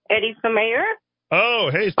Plain, Eddie for mayor. Oh,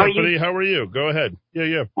 hey, Stephanie, how are you? Go ahead.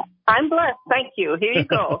 Yeah. I'm blessed, thank you. Here you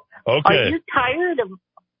go. Okay.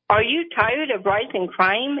 Are you tired of rising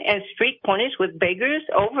crime and street corners with beggars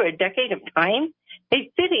over a decade of time?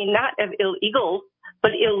 A city not of illegals,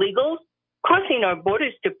 but illegals crossing our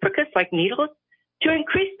borders to prick us like needles? To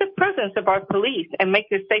increase the presence of our police and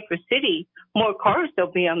make a safer city, more cars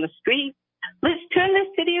will be on the street. Let's turn the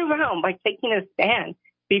city around by taking a stand.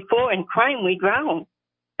 Before in crime we drown.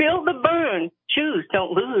 Feel the burn. Choose,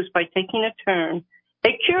 don't lose by taking a turn.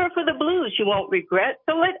 A cure for the blues you won't regret,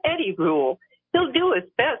 so let Eddie rule. He'll do his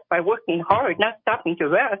best by working hard, not stopping to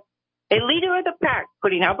rest. A leader of the pack,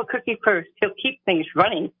 putting Albuquerque first. He'll keep things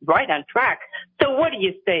running right on track. So what do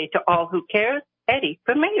you say to all who cares? Eddie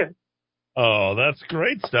for mayor. Oh, that's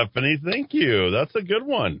great, Stephanie. Thank you. That's a good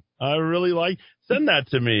one. I really send that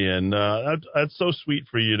to me, and that's so sweet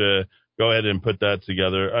for you to go ahead and put that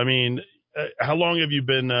together. I mean, how long have you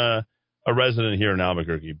been a resident here in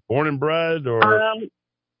Albuquerque? Born and bred, or?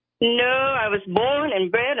 No, I was born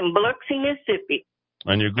and bred in Biloxi, Mississippi.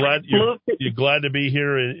 And you're glad to be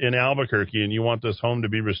here in Albuquerque, and you want this home to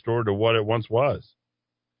be restored to what it once was.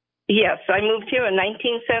 Yes, I moved here in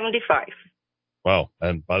 1975. Wow.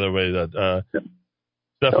 And by the way,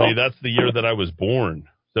 Stephanie, that's the year that I was born.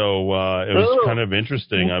 So it was kind of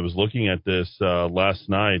interesting. I was looking at this last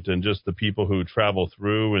night, and just the people who travel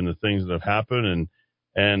through and the things that have happened.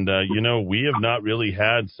 And we have not really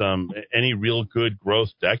had any real good growth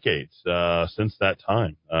decades since that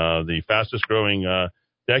time. The fastest growing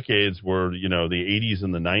decades were, the 80s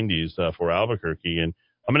and the 90s for Albuquerque. And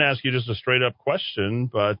I'm going to ask you just a straight up question,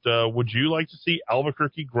 but would you like to see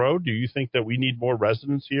Albuquerque grow? Do you think that we need more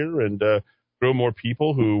residents here and grow more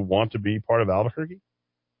people who want to be part of Albuquerque?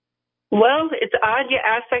 Well, it's odd you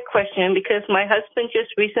ask that question because my husband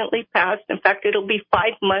just recently passed. In fact, it'll be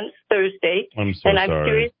 5 months Thursday. I'm so and sorry. I've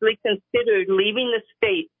seriously considered leaving the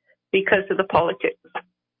state because of the politics.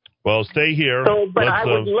 Well, stay here. But I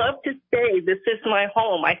would love to stay. This is my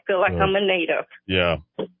home. I feel like I'm a native. Yeah,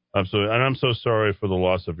 absolutely. And I'm so sorry for the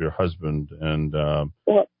loss of your husband. And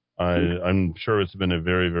I'm sure it's been a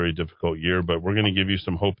very, very difficult year, but we're going to give you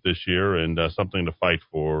some hope this year and something to fight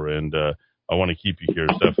for. And I want to keep you here,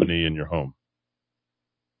 Stephanie, in your home.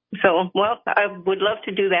 So, I would love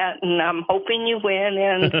to do that, and I'm hoping you win,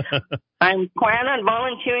 and I'm planning on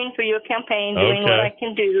volunteering for your campaign, doing what I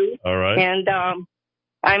can do. All right. And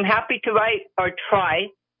I'm happy to write or try,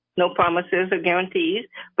 no promises or guarantees,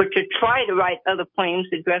 but to try to write other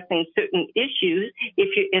poems addressing certain issues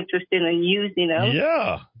if you're interested in using them.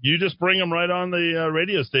 Yeah, you just bring them right on the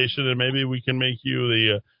radio station, and maybe we can make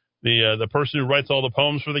you the person who writes all the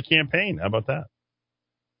poems for the campaign. How about that?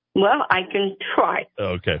 Well, I can try.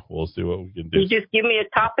 Okay, we'll see what we can do. You just give me a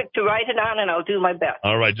topic to write it on, and I'll do my best.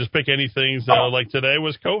 All right, just pick anything like today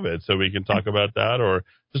was COVID, so we can talk about that, or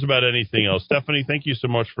just about anything else. Stephanie, thank you so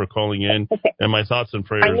much for calling in, and my thoughts and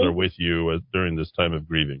prayers are with you during this time of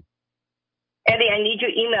grieving. Eddie, I need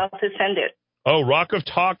your email to send it. Oh,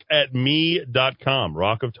 rockoftalk@me.com.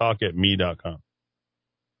 Rockoftalk@me.com.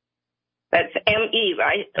 That's M-E,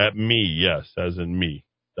 right? At me, yes, as in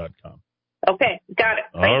me.com. Okay, got it.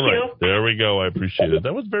 Thank you. There we go. I appreciate it.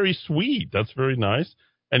 That was very sweet. That's very nice.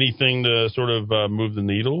 Anything to sort of move the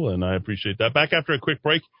needle, and I appreciate that. Back after a quick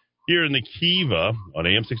break here in the Kiva on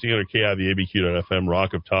AM 1600 KIV, ABQ.FM,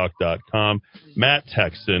 rockoftalk.com. Matt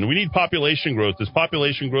Texan. We need population growth. There's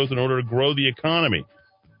population growth in order to grow the economy.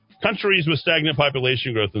 Countries with stagnant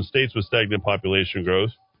population growth and states with stagnant population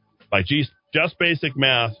growth, by just basic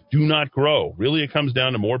math, do not grow. Really, it comes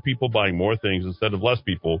down to more people buying more things instead of less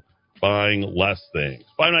people buying less things.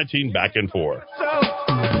 519 back and forth.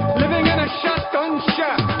 Living in a shotgun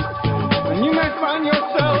shack, and you may find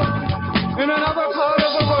yourself in another part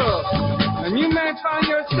of the world, and you may find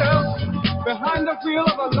yourself behind the wheel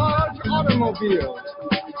of a large automobile,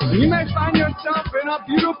 and you may find yourself in a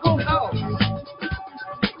beautiful house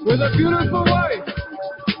with a beautiful wife,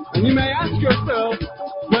 and you may ask yourself,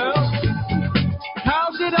 well, how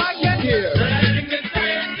did I get here?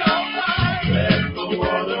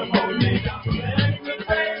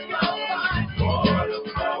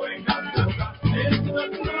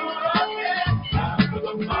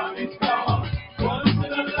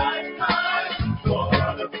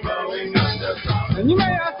 And you may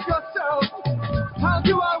ask yourself, how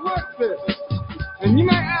do I work this?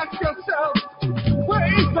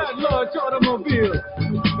 automobile.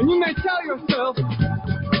 And you may tell yourself,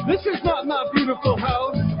 this is not my beautiful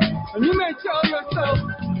house. And you may tell yourself,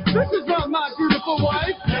 this is not my beautiful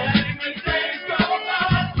wife. Letting the days go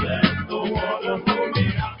by, let the water hold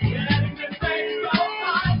me out. Letting the days go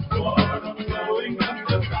by, water flowing up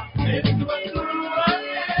the top. It's what through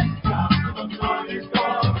again, top of the morning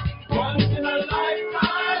storm. Once in a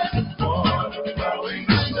lifetime, water flowing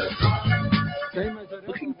up the top.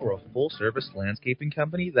 Looking for a full-service landscaping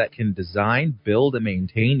company that can design, build, and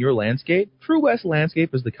maintain your landscape? True West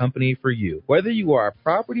Landscape is the company for you. Whether you are a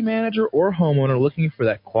property manager or homeowner looking for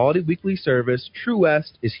that quality weekly service, True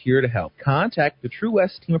West is here to help. Contact the True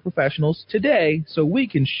West team of professionals today so we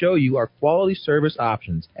can show you our quality service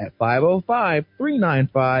options at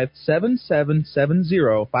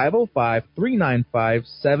 505-395-7770,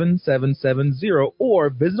 505-395-7770, or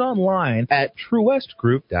visit online at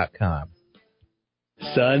truewestgroup.com.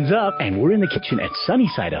 Sun's up, and we're in the kitchen at Sunny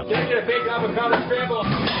Side Up. Get a big avocado scramble. 2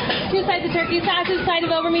 sides of turkey sausage, side of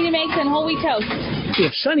over medium eggs, and whole wheat toast.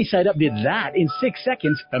 If Sunny Side Up did that in 6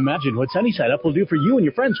 seconds, imagine what Sunny Side Up will do for you and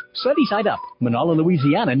your friends. Sunny Side Up, Manala,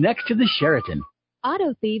 Louisiana, next to the Sheraton.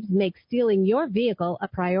 Auto thieves make stealing your vehicle a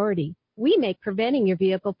priority. We make preventing your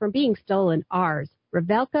vehicle from being stolen ours.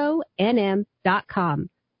 RevelcoNM.com.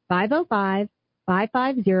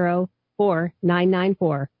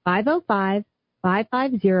 505-550-4994.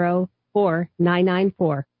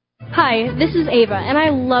 505-550-4994. Hi, this is Ava, and I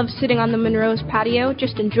love sitting on the Monroe's patio,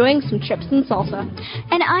 just enjoying some chips and salsa.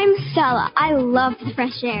 And I'm Stella. I love the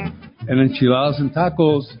fresh air. And enchiladas and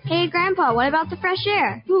tacos. Hey, Grandpa, what about the fresh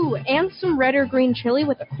air? Ooh, and some red or green chili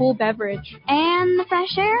with a cool beverage. And the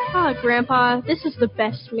fresh air? Oh, Grandpa, this is the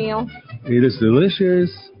best meal. It is delicious.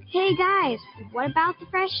 Hey, guys, what about the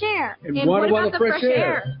fresh air? And what about the fresh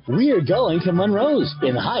air? We are going to Monroe's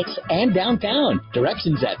in the Heights and downtown.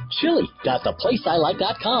 Directions at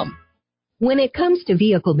chili.theplaceilike.com. When it comes to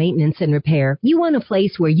vehicle maintenance and repair, you want a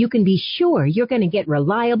place where you can be sure you're going to get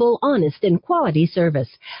reliable, honest, and quality service.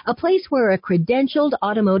 A place where a credentialed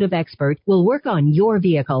automotive expert will work on your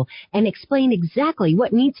vehicle and explain exactly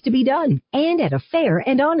what needs to be done, and at a fair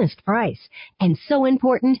and honest price. And so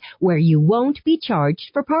important, where you won't be charged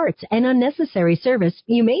for parts and unnecessary service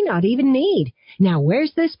you may not even need. Now,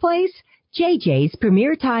 where's this place? JJ's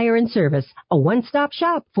Premier Tire and Service, a one-stop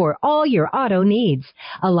shop for all your auto needs.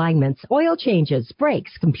 Alignments, oil changes,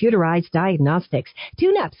 brakes, computerized diagnostics,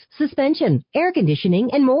 tune-ups, suspension, air conditioning,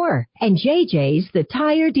 and more. And JJ's the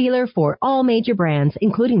tire dealer for all major brands,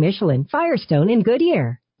 including Michelin, Firestone, and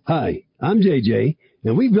Goodyear. Hi, I'm JJ,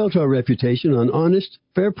 and we've built our reputation on honest,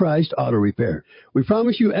 fair-priced auto repair. We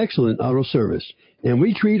promise you excellent auto service, and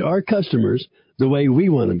we treat our customers the way we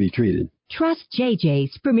want to be treated. Trust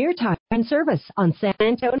JJ's Premier Tire and Service on San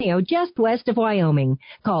Antonio, just west of Wyoming.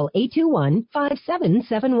 Call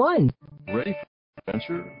 821-5771. Ready for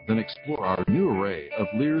adventure? Then explore our new array of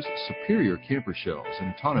Lear's superior camper shells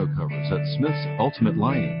and tonneau covers at Smith's Ultimate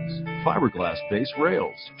Linings. Fiberglass base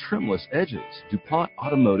rails, trimless edges, DuPont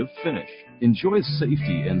automotive finish. Enjoy the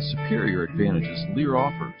safety and superior advantages Lear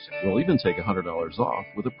offers. We'll even take $100 off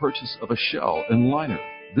with the purchase of a shell and liner.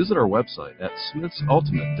 Visit our website at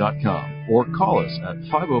smithsultimate.com or call us at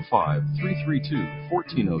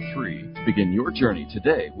 505-332-1403 to begin your journey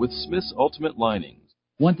today with Smith's Ultimate Linings.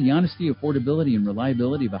 Want the honesty, affordability, and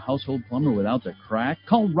reliability of a household plumber without the crack?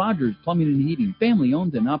 Call Rogers Plumbing and Heating, family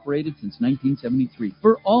owned and operated since 1973,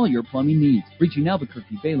 for all your plumbing needs. Reaching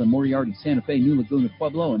Albuquerque, Balen, Moriarty, Santa Fe, New Laguna,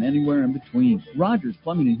 Pueblo, and anywhere in between. Rogers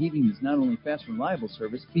Plumbing and Heating is not only fast and reliable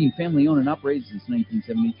service, being family owned and operated since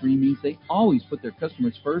 1973 means they always put their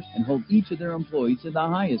customers first and hold each of their employees to the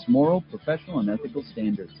highest moral, professional, and ethical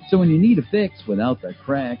standards. So when you need a fix without the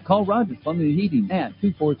crack, call Rogers Plumbing and Heating at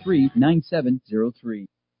 243-9703.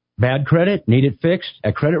 Bad credit? Need it fixed?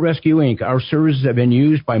 At Credit Rescue Inc., our services have been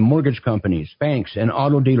used by mortgage companies, banks, and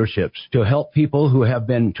auto dealerships to help people who have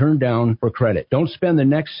been turned down for credit. Don't spend the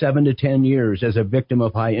next 7 to 10 years as a victim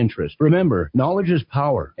of high interest. Remember, knowledge is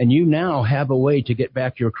power, and you now have a way to get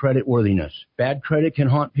back your credit worthiness. Bad credit can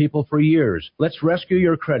haunt people for years. Let's rescue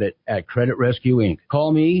your credit at Credit Rescue Inc.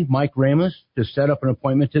 Call me, Mike Ramos, to set up an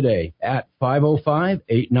appointment today at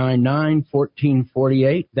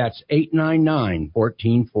 505-899-1448. That's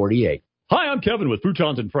 899-1448. Hi, I'm Kevin with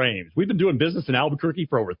Futons and Frames. We've been doing business in Albuquerque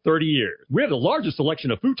for over 30 years. We have the largest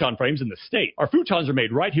selection of futon frames in the state. Our futons are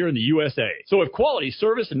made right here in the USA. So if quality,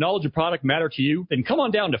 service, and knowledge of product matter to you, then come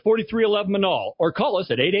on down to 4311 Manal or call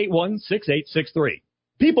us at 881-6863.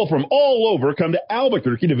 People from all over come to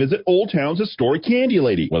Albuquerque to visit Old Town's historic Candy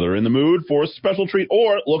Lady. Whether in the mood for a special treat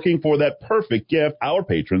or looking for that perfect gift, our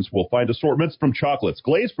patrons will find assortments from chocolates,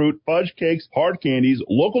 glazed fruit, fudge cakes, hard candies,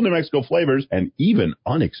 local New Mexico flavors, and even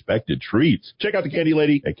unexpected treats. Check out the Candy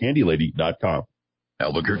Lady at candylady.com.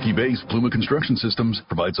 Albuquerque-based Pluma Construction Systems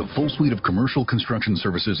provides a full suite of commercial construction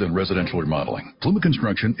services and residential remodeling. Pluma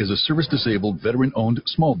Construction is a service-disabled, veteran-owned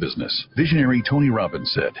small business. Visionary Tony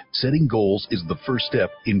Robbins said, "Setting goals is the first step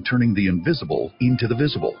in turning the invisible into the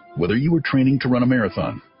visible." Whether you are training to run a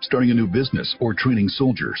marathon, starting a new business, or training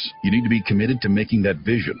soldiers, you need to be committed to making that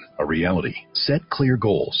vision a reality. Set clear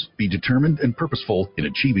goals. Be determined and purposeful in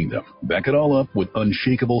achieving them. Back it all up with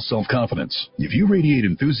unshakable self-confidence. If you radiate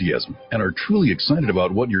enthusiasm and are truly excited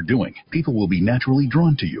about what you're doing, people will be naturally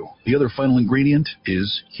drawn to you. The other final ingredient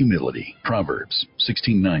is humility. Proverbs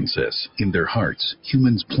 16:9 says, "In their hearts,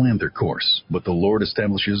 humans plan their course, but the Lord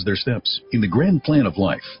establishes their steps." In the grand plan of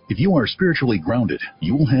life, if you are spiritually grounded,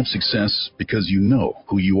 you will have success because you know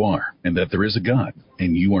who you are and that there is a God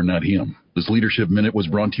and you are not him. This Leadership Minute was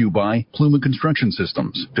brought to you by Pluma Construction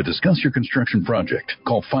Systems. To discuss your construction project,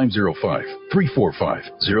 call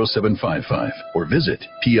 505-345-0755 or visit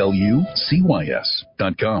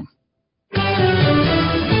plucys.com.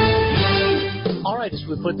 All right, as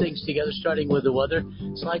we put things together, starting with the weather,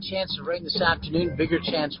 slight chance of rain this afternoon, bigger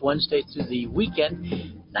chance Wednesday through the weekend,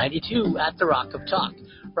 92 at the Rock of Talk.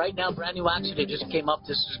 Right now, brand new accident just came up.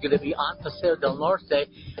 This is going to be on Paseo del Norte,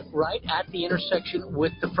 right at the intersection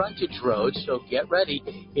with the frontage road. So get ready.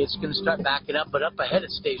 It's going to start backing up, but up ahead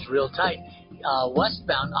it stays real tight.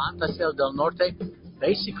 Westbound on Paseo del Norte,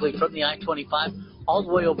 basically from the I-25 all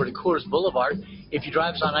the way over to Coors Boulevard. If you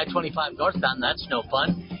drive on I-25 northbound, that's no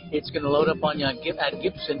fun. It's going to load up on you at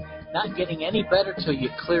Gibson. Not getting any better till you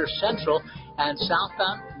clear Central. And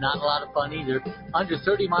southbound, not a lot of fun either. Under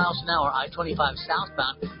 30 miles an hour, I-25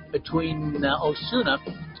 southbound between Osuna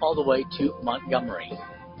all the way to Montgomery.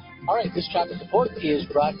 All right, this traffic report is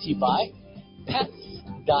brought to you by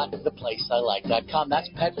pets.theplaceilike.com. That's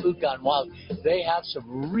Pet Food Gone Wild. They have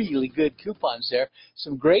some really good coupons there.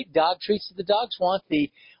 Some great dog treats. The dogs want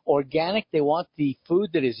the organic. They want the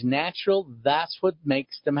food that is natural. That's what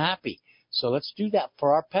makes them happy. So let's do that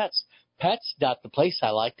for our pets.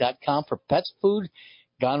 Pets.theplaceilike.com for pets food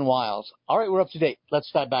gone wild. All right, we're up to date.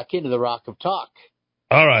 Let's dive back into the Rock of Talk.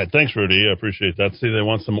 All right, thanks, Rudy. I appreciate that. See, they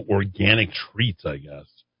want some organic treats, I guess.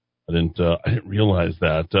 I didn't realize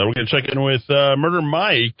that. We're going to check in with Murder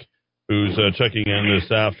Mike, who's checking in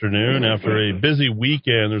this afternoon. After a busy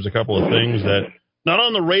weekend, there's a couple of things that not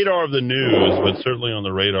on the radar of the news, but certainly on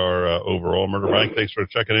the radar overall. Murder Mike, thanks for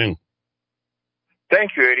checking in.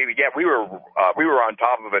 Thank you, Eddie. Yeah, we were on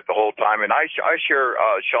top of it the whole time, and I share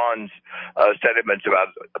Sean's sentiments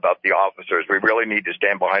about the officers. We really need to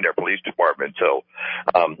stand behind our police department. So,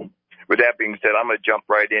 with that being said, I'm going to jump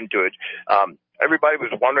right into it. Everybody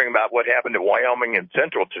was wondering about what happened to Wyoming and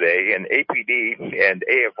Central today, and APD and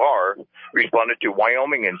AFR responded to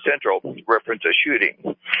Wyoming and Central reference a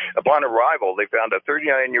shooting. Upon arrival, they found a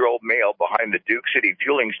 39-year-old male behind the Duke City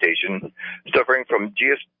fueling station suffering from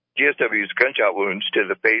GSW's gunshot wounds to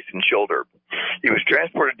the face and shoulder. He was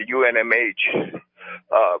transported to UNMH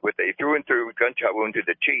with a through-and-through gunshot wound to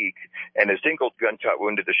the cheek and a single gunshot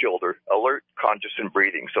wound to the shoulder, alert, conscious, and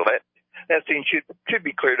breathing. So that scene should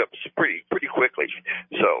be cleared up pretty quickly.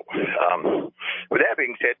 So, with that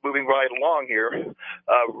being said, moving right along here,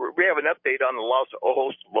 we have an update on the Los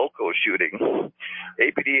Ojos Locos shooting.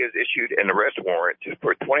 APD has issued an arrest warrant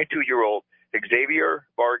for 22-year-old Xavier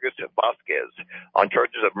Vargas Vasquez on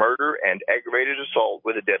charges of murder and aggravated assault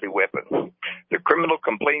with a deadly weapon. The criminal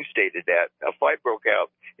complaint stated that a fight broke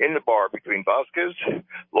out in the bar between Vasquez,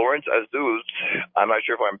 Lawrence Azuz, I'm not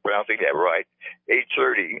sure if I'm pronouncing that right, age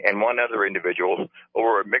 30, and one other individual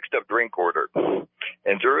over a mixed-up drink order.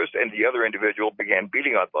 Azurus and the other individual began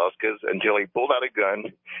beating on Vasquez until he pulled out a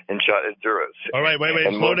gun and shot Azurus. All right, wait,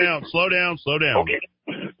 slow down. Okay.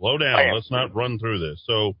 Slow down. Let's not run through this.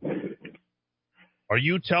 So, are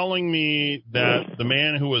you telling me that the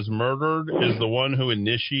man who was murdered is the one who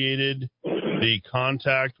initiated the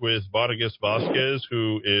contact with Vargas Vasquez,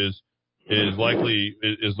 who is likely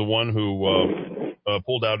the one who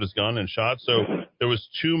pulled out his gun and shot? So there was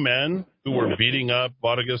two men who were beating up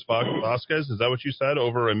Vargas Vasquez. Is that what you said,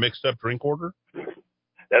 over a mixed-up drink order?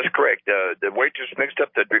 That's correct. The waitress mixed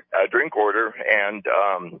up the drink order, and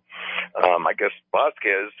I guess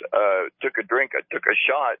Vasquez took a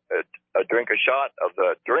shot of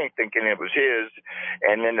the drink, thinking it was his,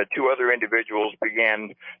 and then the two other individuals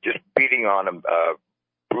began just beating on him,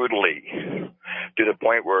 brutally to the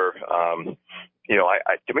point where,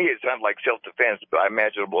 to me, it sounds like self-defense, but I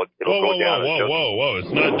imagine it'll go down. Whoa.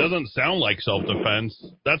 It doesn't sound like self-defense.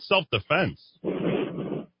 That's self-defense.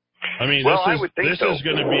 I mean, this is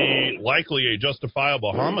going to be likely a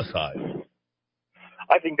justifiable homicide.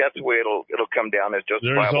 I think that's the way it'll come down as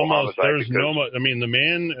justifiable homicide. The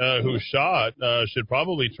man who shot should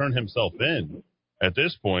probably turn himself in at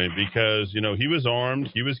this point because, he was armed,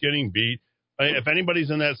 he was getting beat. If anybody's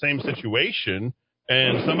in that same situation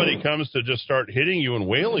and somebody comes to just start hitting you and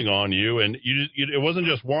wailing on you, and it wasn't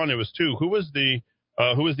just one, it was two. Who was the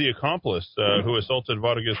accomplice who assaulted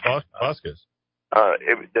Vargas Vasquez?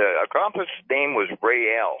 The accomplice's name was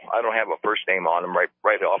Ray L. I don't have a first name on him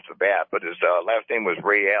right off the bat, but his last name was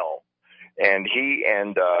Ray L. And he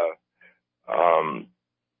and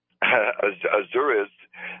Azurez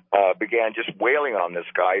began just wailing on this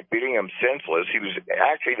guy, beating him senseless. He was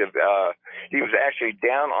actually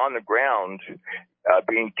down on the ground,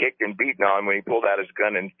 being kicked and beaten on when he pulled out his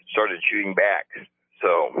gun and started shooting back.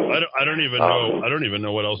 So I don't even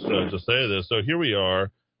know what else to say to this. So here we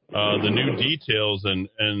are. The new details, and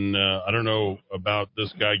I don't know about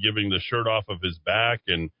this guy giving the shirt off of his back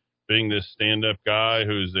and being this stand-up guy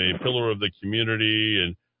who's a pillar of the community,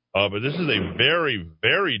 and but this is a very,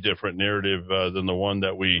 very different narrative than the one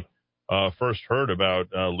that we first heard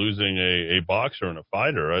about losing a boxer and a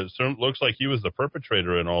fighter. It looks like he was the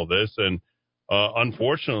perpetrator in all this, and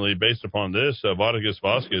unfortunately, based upon this, Vargas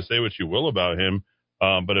Vasquez, say what you will about him,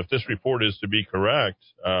 but if this report is to be correct,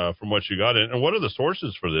 from what you got in, and what are the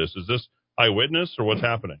sources for this? Is this eyewitness or what's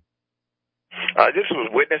happening? This was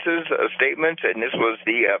witnesses' statements, and this was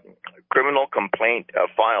the criminal complaint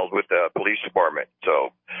filed with the police department.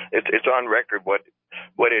 So it's on record what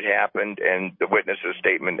had happened, and the witnesses'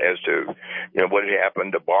 statement as to what had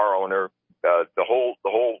happened, the bar owner, the whole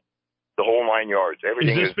 9 yards.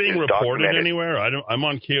 Everything is this being reported documented anywhere? I'm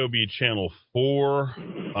on KOB Channel 4.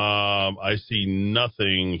 I see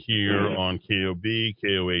nothing here on KOB,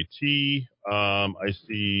 KOAT. I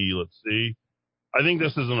see, let's see. I think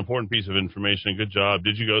this is an important piece of information. Good job.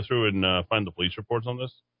 Did you go through and find the police reports on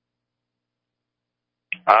this?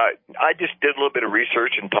 I just did a little bit of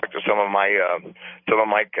research and talked to some of my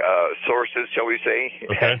sources, shall we say.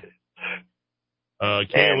 Okay.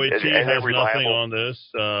 KOAT has nothing on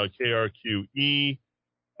this. KRQE.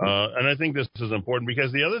 And I think this is important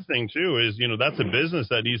because the other thing, too, is, that's a business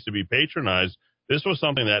that needs to be patronized. This was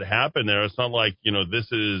something that happened there. It's not like,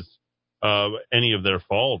 this is any of their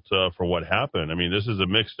fault for what happened. I mean, this is a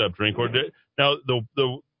mixed-up drink order. Now,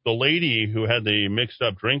 the lady who had the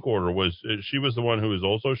mixed-up drink order, she was the one who was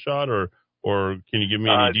also shot, or can you give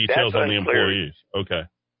me any details on the employees? Okay.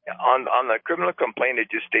 On the criminal complaint, it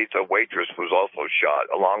just states a waitress was also shot,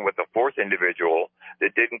 along with a fourth individual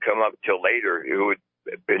that didn't come up till later, who had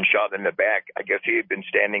been shot in the back. I guess he had been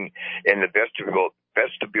standing in the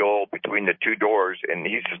vestibule between the two doors, and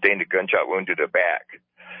he sustained a gunshot wound to the back.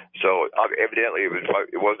 So evidently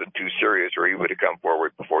it wasn't too serious, or he would have come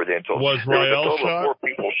forward before then. So was Rael shot? 4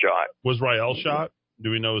 people shot. Was Rael shot? Do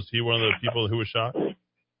we know, is he one of the people who was shot?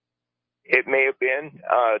 It may have been.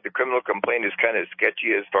 The criminal complaint is kind of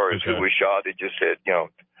sketchy as far as who was shot. It just said,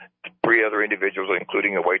 3 other individuals,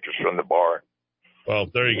 including a waitress from the bar. Well,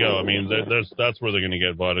 there you go. I mean, that's where they're going to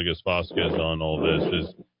get Vargas Vasquez on all this,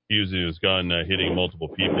 is using his gun, hitting multiple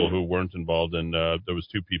people who weren't involved, and there was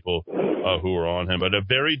 2 people who were on him. But a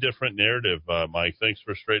very different narrative, Mike. Thanks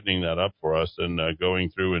for straightening that up for us and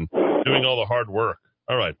going through and doing all the hard work.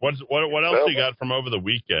 All right. What else you got from over the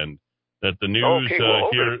weekend that the news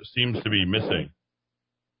here seems to be missing?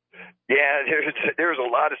 Yeah, there's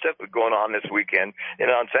a lot of stuff going on this weekend.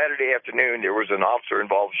 And on Saturday afternoon, there was an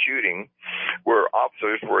officer-involved shooting where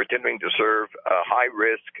officers were attempting to serve a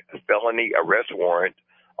high-risk felony arrest warrant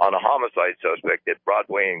on a homicide suspect at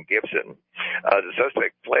Broadway and Gibson. The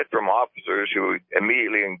suspect fled from officers who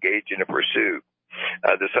immediately engaged in a pursuit.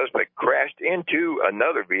 The suspect crashed into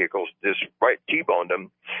another vehicle, just right T-boned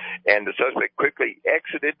him, and the suspect quickly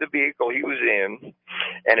exited the vehicle he was in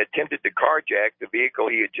and attempted to carjack the vehicle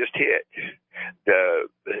he had just hit.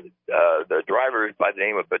 The driver is by the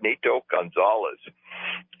name of Benito Gonzalez.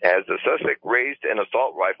 As the suspect raised an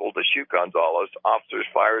assault rifle to shoot Gonzalez, officers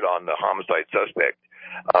fired on the homicide suspect.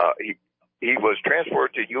 He was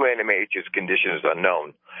transported to UNMH. His condition is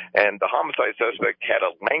unknown. And the homicide suspect had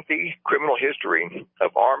a lengthy criminal history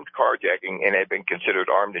of armed carjacking and had been considered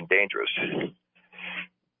armed and dangerous.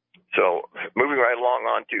 So moving right along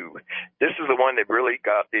on to, this is the one that really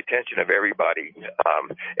got the attention of everybody.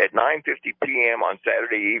 At 9:50 p.m. on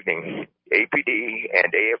Saturday evening, APD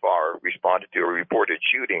and AFR responded to a reported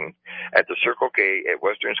shooting at the Circle K at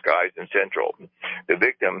Western Skies in Central. The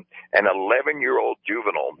victim, an 11-year-old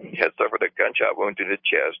juvenile, had suffered a gunshot wound to the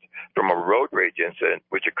chest from a road rage incident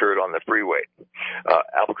which occurred on the freeway.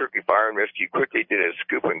 Albuquerque Fire and Rescue quickly did a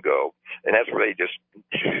scoop and go, and that's where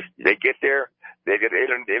they get there. They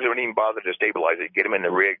don't even bother to stabilize it, get him in the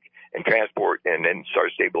rig and transport, and then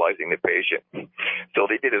start stabilizing the patient. So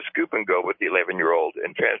they did a scoop and go with the 11-year-old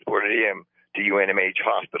and transported him to UNMH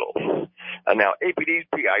Hospital. Now, APD's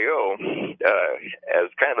PIO, as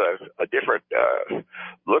kind of a different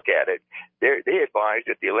look at it, they advised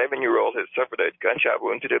that the 11-year-old had suffered a gunshot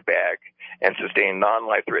wound to the back and sustained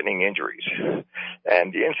non-life-threatening injuries.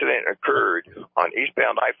 And the incident occurred on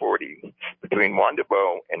eastbound I-40 between Juan de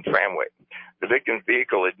Bo and Tramway. The victim's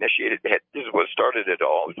vehicle this is what started it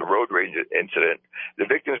all. It was a road rage incident. The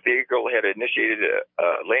victim's vehicle had initiated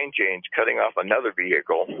a lane change, cutting off another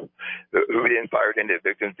vehicle, who then fired into the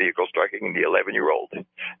victim's vehicle, striking the 11-year-old.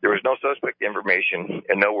 There was no suspect information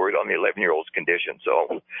and no word on the 11-year-old's condition.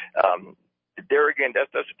 So, there again,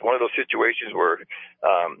 that's one of those situations where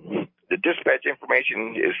the dispatch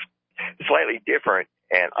information is slightly different.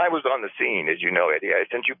 And I was on the scene, as you know, Eddie. I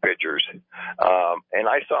sent you pictures, and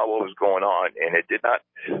I saw what was going on, and it did not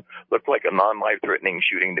look like a non-life-threatening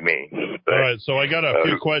shooting to me. But, all right, so I got a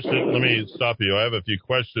few questions. Let me stop you. I have a few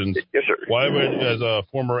questions. Yes, sir. Why would, as a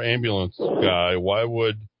former ambulance guy, why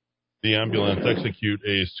would the ambulance execute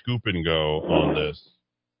a scoop and go on this?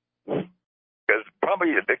 Because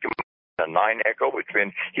probably the victim a 9 echo, which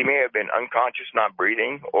meant he may have been unconscious, not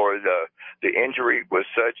breathing, or the injury was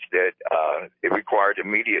such that it required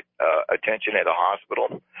immediate attention at a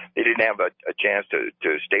hospital. They didn't have a chance to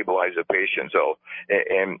stabilize the patient. So,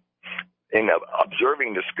 in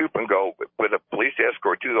observing the scoop and go with a police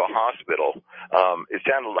escort to the hospital, it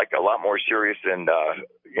sounded like a lot more serious than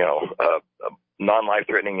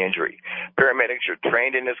non-life-threatening injury. Paramedics are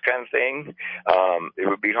trained in this kind of thing. It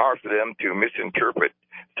would be hard for them to misinterpret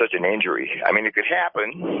such an injury. I mean, it could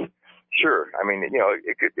happen. Sure. I mean, it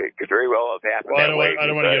could very well have happened. Well, I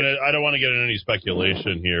don't want to get into any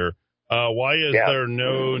speculation here. Why is there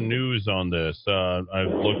no news on this? I've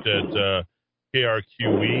looked at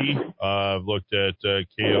KRQE. I've looked at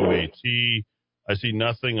KOAT. I see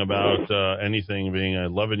nothing about anything being an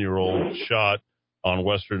 11-year-old shot on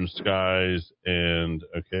Western Skies. And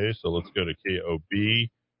okay, so let's go to KOB.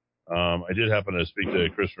 I did happen to speak to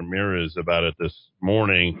Chris Ramirez about it this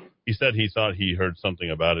morning. He said he thought he heard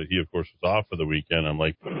something about it. He, of course, was off for the weekend. I'm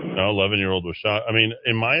like, no, 11-year-old was shot. I mean,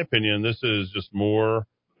 in my opinion, this is just more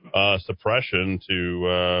suppression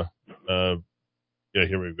to,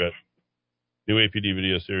 here we've got new APD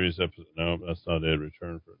video series episode. No, that's not it.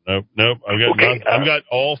 Return for nope. I've got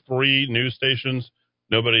all 3 news stations.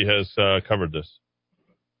 Nobody has covered this.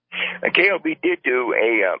 KOB did do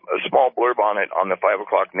a small blurb on it on the 5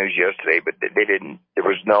 o'clock news yesterday, but they didn't. There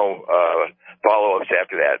was no follow-ups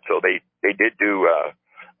after that, so they did do a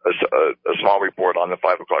small report on the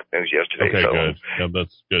 5 o'clock news yesterday. Okay, so, good. Yeah,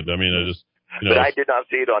 that's good. I mean, I just. But I did not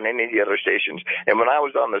see it on any of the other stations. And when I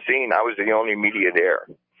was on the scene, I was the only media there.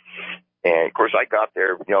 And, of course, I got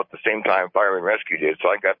there, at the same time Fire and Rescue did, so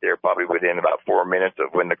I got there probably within about 4 minutes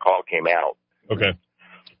of when the call came out. Okay.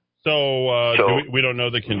 So we don't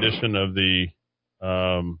know the condition of the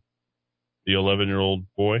 11-year-old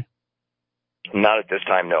boy? Not at this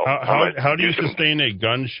time, no. How do you sustain a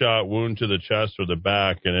gunshot wound to the chest or the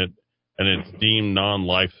back and it's deemed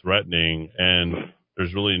non-life-threatening and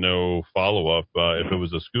there's really no follow-up? If it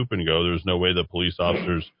was a scoop and go, there's no way the police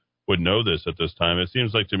officers would know this at this time. It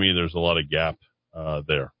seems like to me there's a lot of gap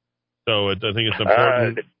there. So I think it's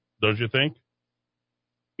important, don't you think?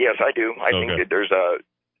 Yes, I do. I think that there's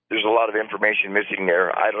a lot of information missing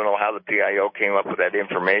there. I don't know how the PIO came up with that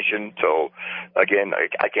information. So, again,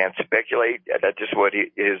 I can't speculate. That's just what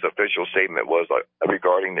his official statement was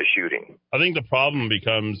regarding the shooting. I think the problem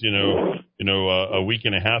becomes, a week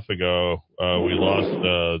and a half ago, we lost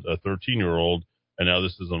a 13-year-old, and now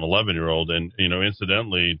this is an 11-year-old. And,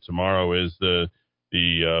 incidentally, tomorrow is the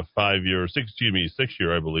 5 or 6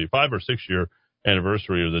 year, I believe, 5 or 6 year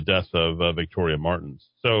anniversary of the death of Victoria Martins.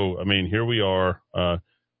 So, I mean, here we are.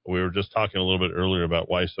 We were just talking a little bit earlier about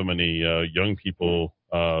why so many young people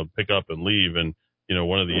pick up and leave. And,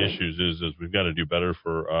 one of the issues is we've got to do better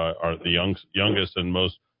for the youngest and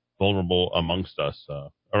most vulnerable amongst us.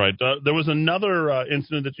 All right. There was another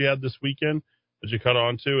incident that you had this weekend that you cut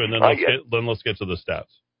on to, and then let's get to the stats.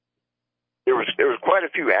 There was quite a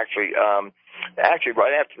few, actually. Actually,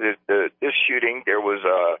 right after this shooting, there was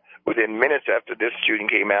within minutes after this shooting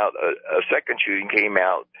came out, a second shooting came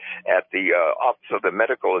out at the office of the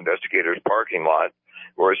medical investigators parking lot,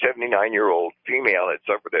 where a 79-year-old female had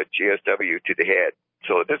suffered a GSW to the head.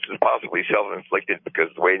 So this is possibly self-inflicted because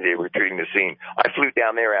of the way they were treating the scene. I flew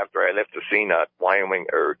down there after I left the scene at Wyoming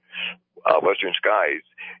or Western Skies,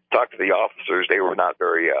 talked to the officers. They were not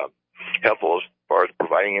very helpful as far as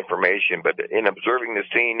providing information, but in observing the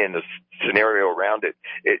scene and the scenario around it,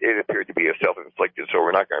 it appeared to be a self-inflicted, so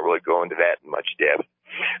we're not going to really go into that in much depth.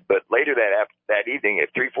 But later that evening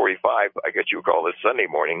at 3:45, I got you a call this Sunday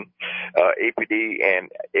morning, APD and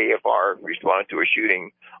AFR responded to a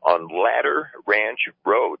shooting on Ladder Ranch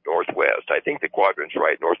Road, Northwest. I think the quadrant's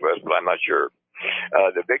right, Northwest, but I'm not sure.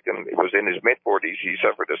 The victim was in his mid-40s. He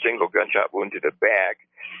suffered a single gunshot wound to the back,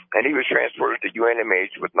 and he was transported to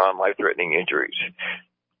UNMH with non-life-threatening injuries.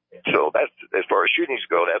 So that's, as far as shootings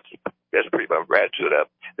go, that's pretty much wraps it up.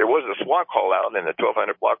 There was a SWAT call out in the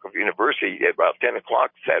 1200 block of University at about 10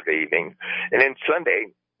 o'clock Saturday evening. And then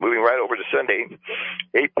Sunday, moving right over to Sunday,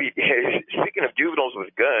 APD, speaking of juveniles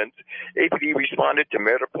with guns, APD responded to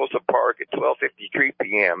Mariposa Park at 12:53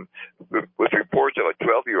 p.m. with reports of a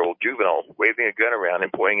 12-year-old juvenile waving a gun around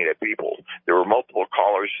and pointing it at people. There were multiple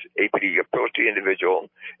callers. APD approached the individual,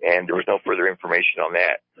 and there was no further information on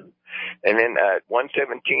that. And then at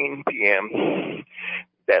 1:17 p.m.,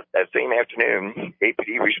 that same afternoon,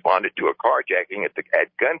 APD responded to a carjacking at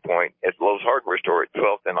gunpoint at Lowe's hardware store at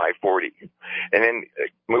 12th and I-40. And then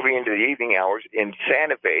moving into the evening hours in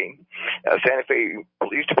Santa Fe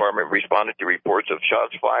Police Department responded to reports of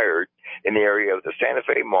shots fired in the area of the Santa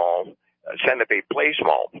Fe Place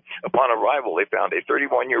Mall. Upon arrival, they found a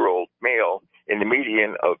 31-year-old male in the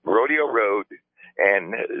median of Rodeo Road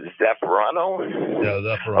and Zaffarano. Yeah,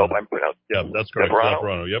 Zaffarano. I hope I'm pronounced. Yeah, that's correct.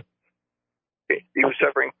 Zaffarano, yep. He was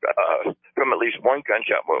suffering from at least one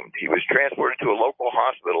gunshot wound. He was transported to a local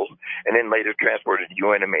hospital and then later transported to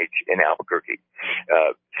UNMH in Albuquerque.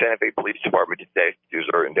 Santa Fe Police Department detectives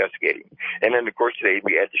are investigating. And then, of course, today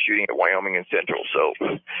we had the shooting at Wyoming and Central. So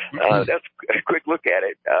that's a quick look at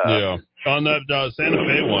it. Yeah. On that Santa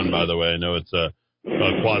Fe one, by the way, I know it's a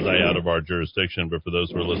quasi out of our jurisdiction, but for those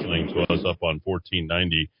who are listening to us up on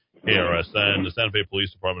 1490 KRSN, the Santa Fe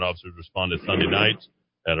Police Department officers responded Sunday night.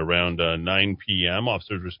 At around 9 p.m.,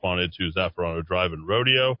 officers responded to Zaffarano Drive and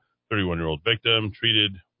Rodeo. 31-year-old victim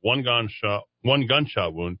treated one gunshot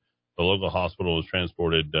wound. The local hospital was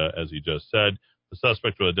transported, as he just said. The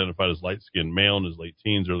suspect was identified as light-skinned male in his late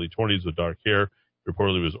teens, early 20s with dark hair.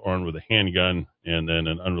 Reportedly was armed with a handgun, and then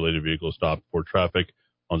an unrelated vehicle stopped for traffic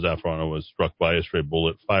on Zaffarano was struck by a stray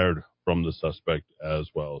bullet fired from the suspect as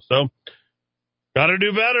well. So, got to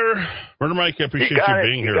do better. Murder Mike, I appreciate you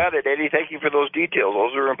being here. You got it, Eddie. Thank you for those details.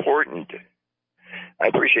 Those are important. I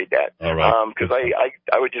appreciate that. All right. Because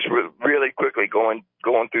I would just really quickly going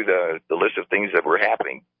through the list of things that were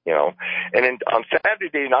happening, you know. And then on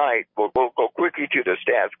Saturday night, we'll go quickly to the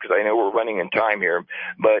stats because I know we're running in time here.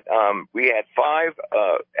 But we had 5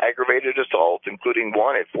 aggravated assaults, including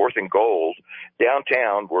one at 4th and Gold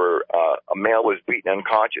downtown where a male was beaten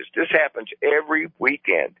unconscious. This happens every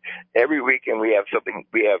weekend. Every weekend we have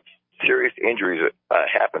serious injuries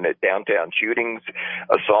happen at downtown, shootings,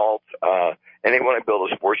 assaults, and they want to build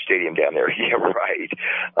a sports stadium down there. Yeah, right.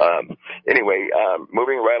 Anyway,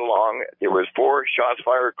 moving right along, there was 4 shots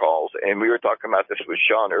fired calls, and we were talking about this with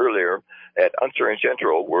Sean earlier at Unser and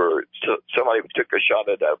Central, where somebody took a shot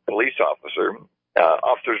at a police officer.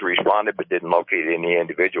 Officers responded but didn't locate any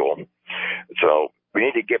individual. So we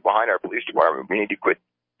need to get behind our police department. We need to quit.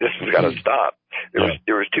 This has got to stop.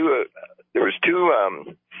 There was two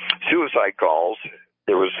suicide calls.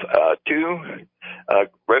 There was 2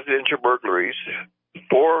 residential burglaries,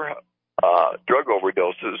 4 drug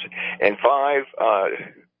overdoses, and 5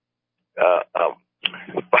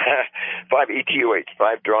 ETOH,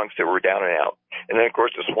 5 drunks that were down and out. And then, of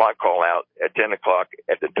course, the SWAT call out at 10 o'clock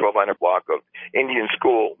at the 1200 block of Indian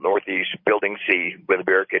School, Northeast, Building C, with a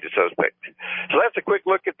barricaded suspect. So that's a quick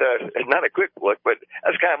look at not a quick look, but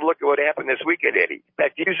that's kind of a look at what happened this weekend, Eddie.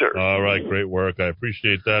 Back to you, sir. All right, great work. I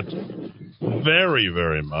appreciate that very,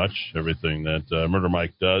 very much, everything that Murder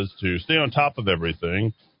Mike does to stay on top of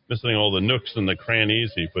everything, missing all the nooks and the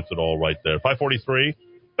crannies. He puts it all right there. 5:43.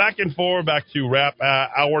 Back and forth, back to wrap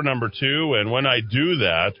hour number 2. And when I do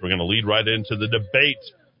that, we're going to lead right into the debate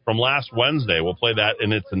from last Wednesday. We'll play that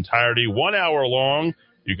in its entirety, 1 hour long.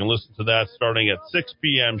 You can listen to that starting at 6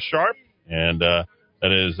 p.m. sharp. And that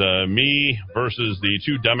is me versus the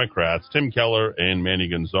 2 Democrats, Tim Keller and Manny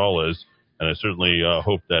Gonzalez. And I certainly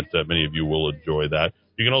hope that many of you will enjoy that.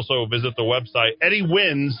 You can also visit the website,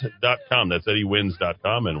 eddiewins.com. That's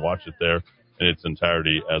eddiewins.com, and watch it there. in its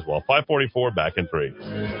entirety as well. 544, back in 3.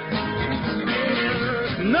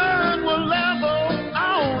 None will ever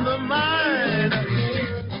own the mind.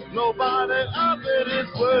 Nobody up in this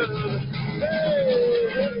world.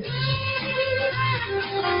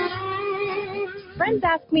 Friends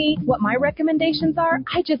ask me what my recommendations are.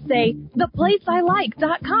 I just say,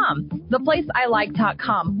 theplaceilike.com.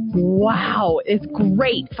 Theplaceilike.com. Wow, it's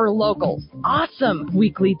great for locals. Awesome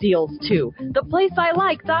weekly deals, too.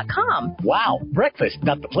 Theplaceilike.com. Wow,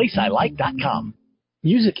 breakfast.theplaceilike.com.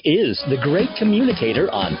 Music is the great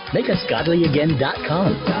communicator on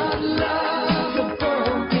MakeUsGodlyAgain.com.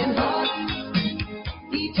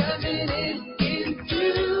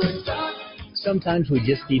 Sometimes we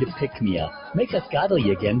just need a pick-me-up.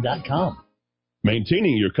 MakeUsGodlyAgain.com.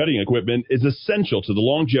 Maintaining your cutting equipment is essential to the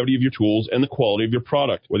longevity of your tools and the quality of your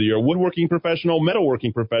product. Whether you're a woodworking professional,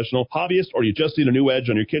 metalworking professional, hobbyist, or you just need a new edge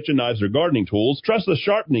on your kitchen knives or gardening tools, trust the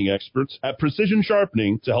sharpening experts at Precision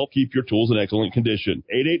Sharpening to help keep your tools in excellent condition.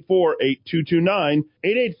 884-8229,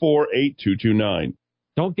 884-8229.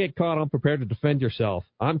 Don't get caught unprepared to defend yourself.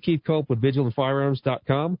 I'm Keith Cope with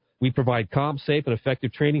VigilantFirearms.com. We provide calm, safe, and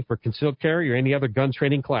effective training for concealed carry or any other gun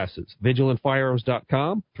training classes.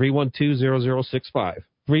 VigilantFirearms.com, 312-0065.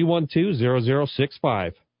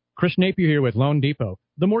 312-0065. Chris Napier here with Loan Depot,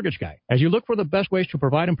 the mortgage guy. As you look for the best ways to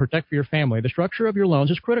provide and protect for your family, the structure of your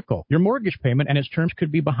loans is critical. Your mortgage payment and its terms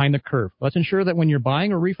could be behind the curve. Let's ensure that when you're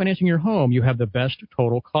buying or refinancing your home, you have the best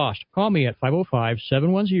total cost. Call me at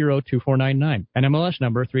 505-710-2499. NMLS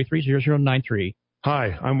number 330093.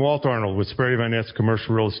 Hi, I'm Walt Arnold with Sperry Van Ness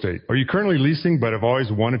Commercial Real Estate. Are you currently leasing but have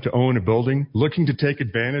always wanted to own a building? Looking to take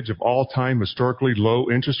advantage of all-time historically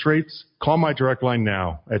low interest rates? Call my direct line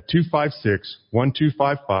now at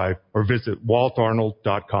 256-1255 or visit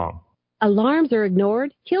waltarnold.com. Alarms are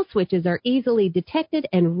ignored, kill switches are easily detected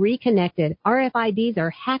and reconnected. RFIDs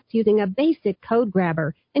are hacked using a basic code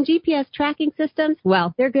grabber. And GPS tracking systems,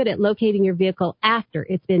 well, they're good at locating your vehicle after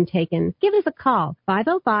it's been taken. Give us a call,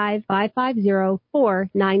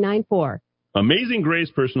 505-550-4994. Amazing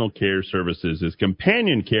Grace Personal Care Services is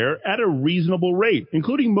companion care at a reasonable rate,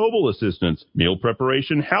 including mobile assistance, meal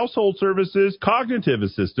preparation, household services, cognitive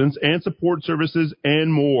assistance, and support services,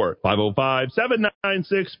 and more.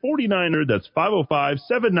 505-796-4900. That's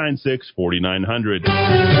 505-796-4900.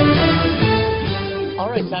 All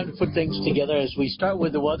right, time to put things together as we start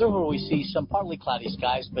with the weather, where we see some partly cloudy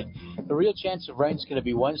skies, but the real chance of rain is going to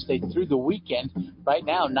be Wednesday through the weekend. Right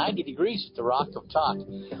now, 90 degrees at the Rock of Talk.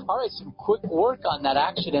 All right, some quick work on that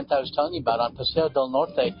accident I was telling you about on Paseo del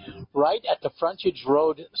Norte, right at the Frontage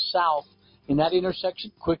Road South. In that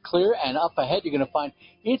intersection, quick clear, and up ahead you're going to find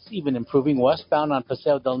it's even improving westbound on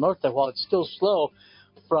Paseo del Norte. While it's still slow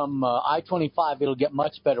from I-25, it'll get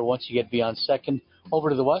much better once you get beyond 2nd over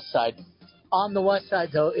to the west side. On the west side,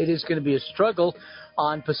 though, it is going to be a struggle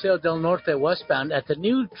on Paseo del Norte westbound at the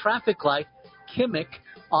new traffic light, Kimmick,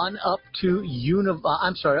 on up to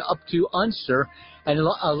Unser. And it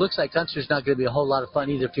looks like Unser's not going to be a whole lot of fun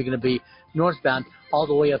either if you're going to be northbound all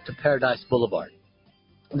the way up to Paradise Boulevard.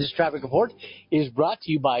 This traffic report is brought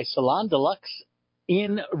to you by Salon Deluxe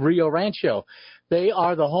in Rio Rancho. They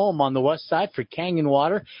are the home on the west side for Kangen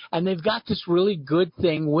Water, and they've got this really good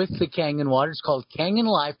thing with the Kangen Water. It's called Kangen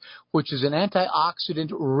Life, which is an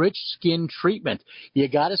antioxidant-rich skin treatment. You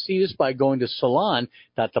got to see this by going to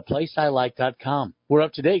salon.theplaceilike.com. We're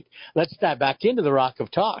up to date. Let's dive back into the Rock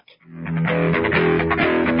of Talk.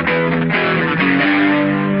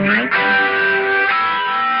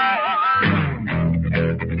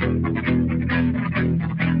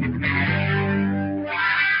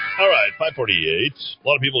 All right, 548. A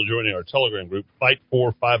lot of people joining our Telegram group, Fight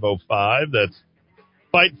for 505. That's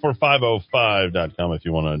fightfor505.com if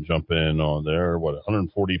you want to jump in on there.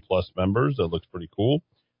 140-plus members. That looks pretty cool.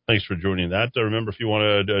 Thanks for joining that. Remember, if you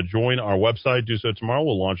want to join our website, do so tomorrow.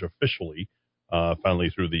 We'll launch officially,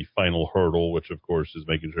 finally through the final hurdle, which, of course, is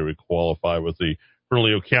making sure we qualify with the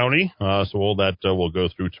Bernalillo County. So all that will go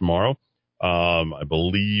through tomorrow. I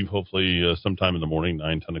believe, hopefully, sometime in the morning,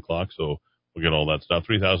 9, 10 o'clock. So we'll get all that stuff.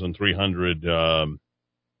 3,300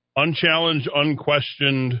 unchallenged,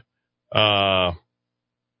 unquestioned ballots.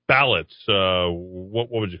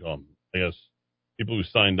 What would you call them? I guess people who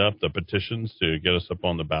signed up, the petitions to get us up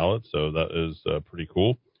on the ballot. So that is pretty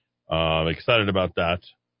cool. Excited about that.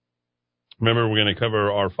 Remember, we're going to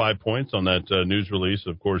cover our 5 points on that news release.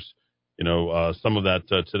 Of course, some of that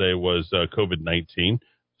today was COVID-19.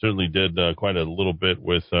 Certainly did quite a little bit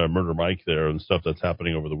with Murder Mike there and stuff that's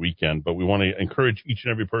happening over the weekend. But we want to encourage each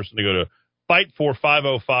and every person to go to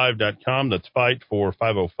fightfor505.com. That's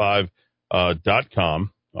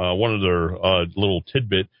fightfor505.com. One other little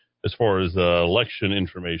tidbit. as far as election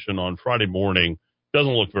information on Friday morning.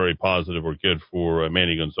 Doesn't look very positive or good for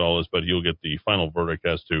Manny Gonzalez, but you'll get the final verdict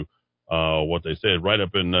as to what they said. Right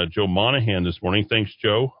up in Joe Monahan this morning. Thanks,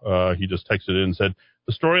 Joe. He just texted in and said,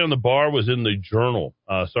 the story on the bar was in the Journal.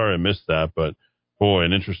 Sorry I missed that, but boy,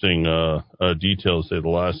 an interesting detail, say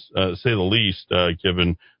the least,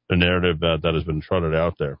 given the narrative that has been trotted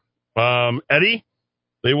out there. Eddie,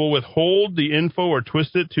 they will withhold the info or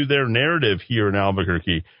twist it to their narrative here in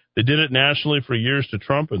Albuquerque. They did it nationally for years to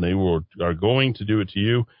Trump, and they are going to do it to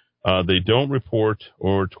you. They don't report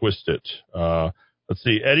or twist it. Let's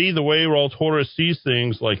see. Eddie, the way Raul Torres sees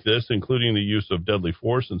things like this, including the use of deadly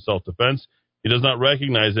force and self-defense, he does not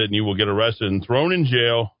recognize it, and you will get arrested and thrown in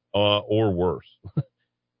jail or worse.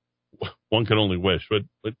 One can only wish.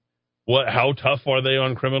 But how tough are they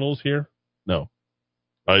on criminals here? No,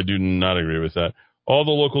 I do not agree with that. All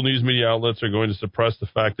the local news media outlets are going to suppress the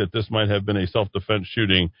fact that this might have been a self-defense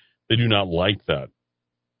shooting. They do not like that.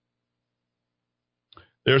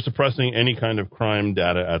 They're suppressing any kind of crime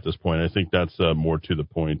data at this point. I think that's more to the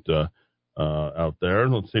point out there.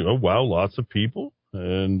 Let's see. Oh, wow, lots of people,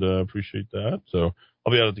 and appreciate that. So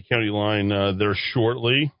I'll be out at the county line there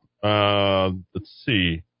shortly. Let's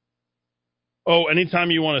see. Oh,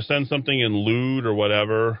 anytime you want to send something in lewd or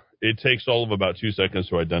whatever, it takes all of about 2 seconds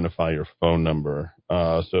to identify your phone number.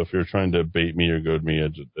 So if you're trying to bait me or goad me,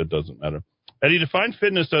 it doesn't matter. Eddie, Define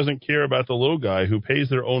Fitness doesn't care about the little guy who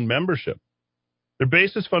pays their own membership. Their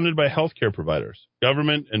base is funded by healthcare providers,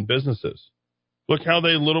 government, and businesses. Look how they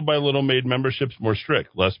little by little made memberships more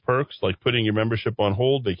strict, less perks, like putting your membership on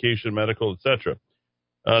hold, vacation, medical, etc.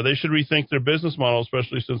 They should rethink their business model,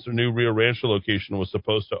 especially since their new Rio Rancho location was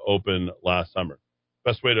supposed to open last summer.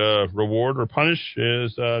 Best way to reward or punish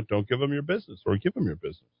is don't give them your business or give them your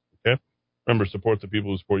business. Okay? Remember, support the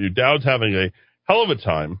people who support you. Dowd's having a hell of a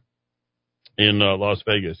time in Las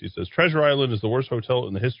Vegas. He says, Treasure Island is the worst hotel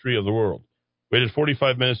in the history of the world. Waited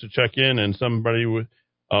 45 minutes to check in, and somebody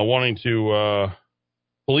wanting to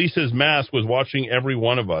police his mask was watching every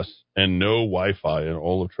one of us, and no Wi-Fi in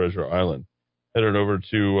all of Treasure Island. Headed over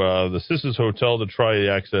to the Sis's Hotel to try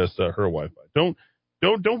to access her Wi-Fi. Don't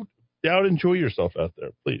Dowd, enjoy yourself out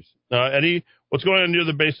there, please. Eddie, what's going on near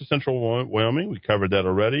the base of Central Wyoming? We covered that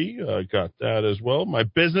already. Got that as well. My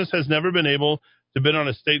business has never been able to bid on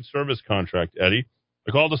a state service contract, Eddie.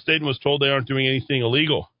 I called the state and was told they aren't doing anything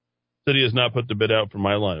illegal. City has not put the bid out for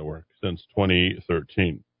my line of work since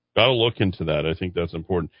 2013. Got to look into that. I think that's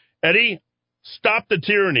important. Eddie, stop the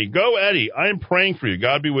tyranny. Go, Eddie. I am praying for you.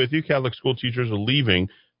 God be with you. Catholic school teachers are leaving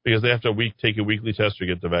because they have to take a weekly test to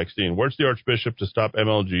get the vaccine. Where's the Archbishop to stop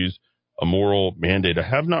MLG's moral mandate? I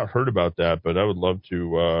have not heard about that, but I would love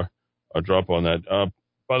to drop on that.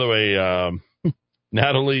 By the way,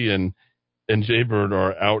 Natalie and Jaybird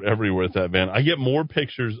are out everywhere with that van. I get more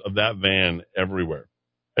pictures of that van everywhere.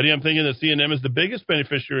 Eddie, I'm thinking that C&M is the biggest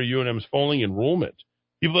beneficiary of UNM's falling enrollment.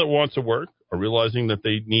 People that want to work are realizing that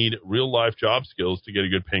they need real-life job skills to get a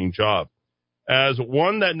good-paying job. As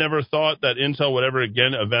one that never thought that Intel would ever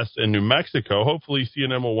again invest in New Mexico, hopefully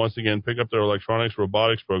C&M will once again pick up their electronics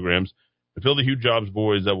robotics programs and fill the huge jobs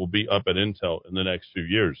voids that will be up at Intel in the next few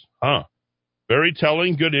years. Very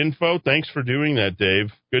telling. Good info. Thanks for doing that,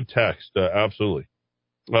 Dave. Good text. Absolutely.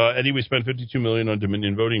 Eddie, we spent $52 million on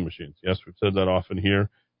Dominion voting machines. Yes, we've said that often here.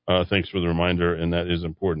 Thanks for the reminder, and that is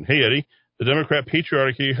important. Hey, Eddie, the Democrat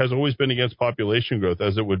patriarchy has always been against population growth,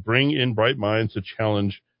 as it would bring in bright minds to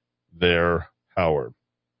challenge their power.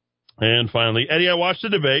 And finally, Eddie, I watched the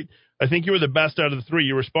debate. I think you were the best out of the three.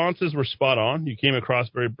 Your responses were spot on. You came across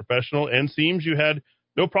very professional, and seems you had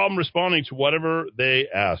no problem responding to whatever they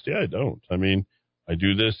asked. Yeah, I don't. I mean, I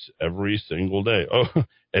do this every single day. Oh,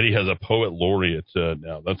 Eddie has a poet laureate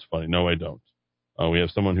now. That's funny. No, I don't. We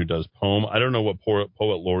have someone who does poem. I don't know what poet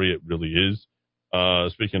laureate really is.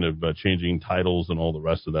 Speaking of changing titles and all the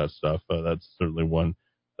rest of that stuff, that's certainly one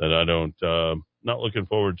that I don't, not looking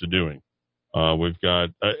forward to doing. We've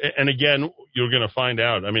got, and again, you're going to find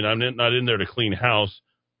out. I mean, I'm not in there to clean house.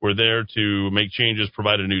 We're there to make changes,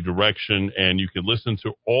 provide a new direction, and you can listen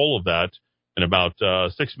to all of that in about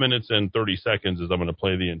 6 minutes and 30 seconds as I'm going to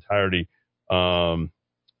play the entirety. Oh,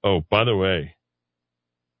 by the way,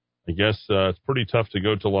 I guess it's pretty tough to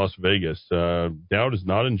go to Las Vegas. Dowd is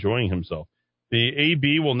not enjoying himself. The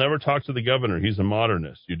AB will never talk to the governor. He's a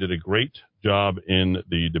modernist. You did a great job in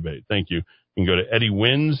the debate. Thank you. You can go to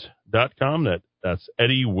eddiewins.com. That's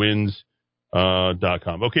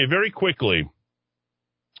eddiewins.com. Okay, very quickly.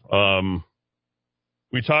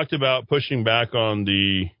 We talked about pushing back on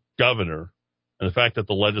the governor and the fact that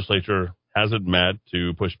the legislature hasn't met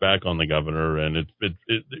to push back on the governor, and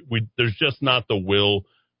there's just not the will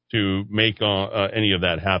to make any of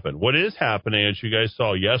that happen. What is happening, as you guys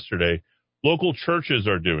saw yesterday, local churches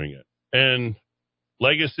are doing it. And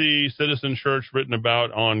Legacy Citizen Church, written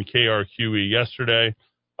about on KRQE yesterday.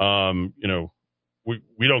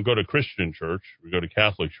 We don't go to Christian church. We go to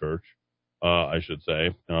Catholic church, I should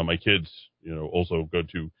say. My kids, also go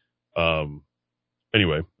to,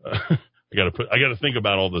 anyway, I got to think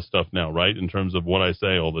about all this stuff now, right? In terms of what I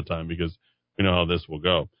say all the time, because we know how this will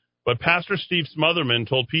go. But Pastor Steve Smotherman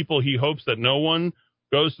told people he hopes that no one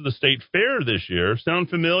goes to the state fair this year. Sound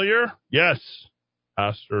familiar? Yes.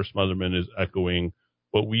 Pastor Smotherman is echoing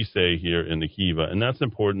what we say here in the Kiva, and that's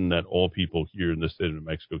important that all people here in the state of New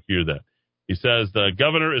Mexico hear that. He says the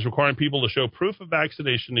governor is requiring people to show proof of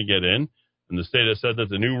vaccination to get in, and the state has said that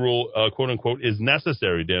the new rule, quote unquote, is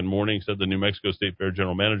necessary. Dan Morning said the New Mexico State Fair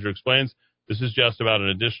general manager explains this is just about an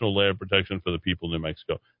additional layer of protection for the people of New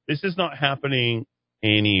Mexico. This is not happening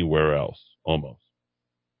anywhere else, almost.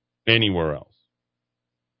 Anywhere else.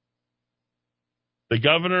 The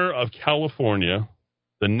governor of California,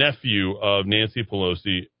 the nephew of Nancy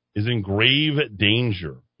Pelosi, is in grave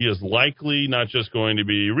danger. He is likely not just going to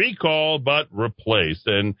be recalled, but replaced.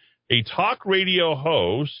 And a talk radio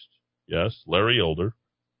host, yes, Larry Elder,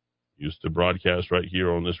 used to broadcast right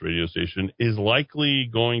here on this radio station, is likely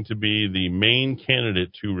going to be the main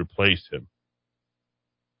candidate to replace him.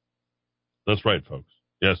 That's right, folks.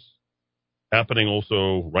 Yes. Happening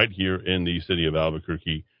also right here in the city of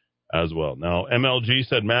Albuquerque as well. Now, MLG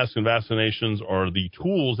said masks and vaccinations are the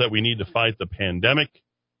tools that we need to fight the pandemic.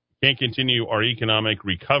 We can't continue our economic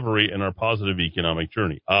recovery and our positive economic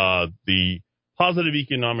journey. The positive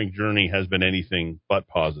economic journey has been anything but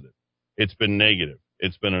positive. It's been negative.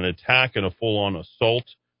 It's been an attack and a full-on assault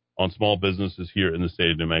on small businesses here in the state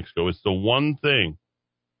of New Mexico. It's the one thing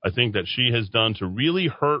I think that she has done to really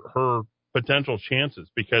hurt her potential chances,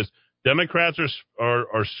 because Democrats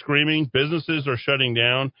are screaming, businesses are shutting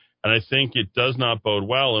down, and I think it does not bode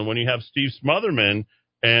well. And when you have Steve Smotherman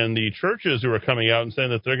and the churches who are coming out and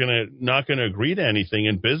saying that they're not going to agree to anything,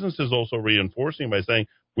 and businesses also reinforcing by saying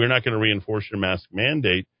we're not going to reinforce your mask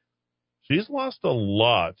mandate, she's lost a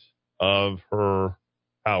lot of her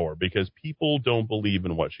power because people don't believe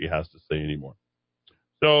in what she has to say anymore.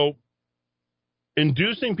 So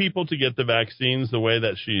inducing people to get the vaccines the way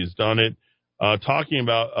that she's done it, talking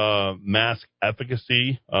about mask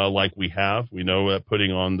efficacy like we have. We know that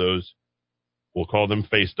putting on those, we'll call them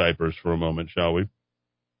face diapers for a moment, shall we?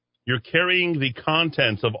 You're carrying the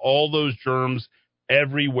contents of all those germs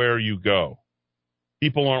everywhere you go.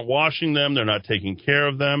 People aren't washing them. They're not taking care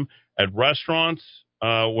of them. At restaurants,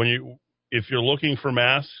 if you're looking for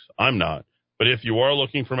masks, I'm not. But if you are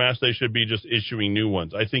looking for masks, they should be just issuing new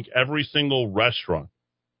ones. I think every single restaurant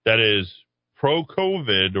that is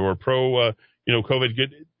pro-COVID or COVID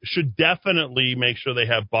should definitely make sure they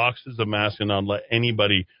have boxes of masks and not let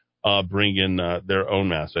anybody bring in their own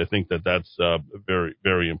masks. I think that that's very,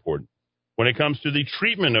 very important. When it comes to the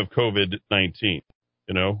treatment of COVID-19,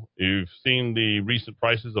 you've seen the recent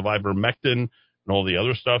prices of ivermectin and all the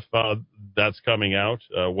other stuff that's coming out,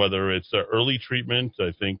 whether it's early treatment.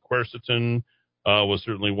 I think quercetin was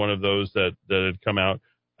certainly one of those that had come out.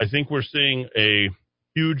 I think we're seeing a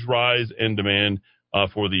huge rise in demand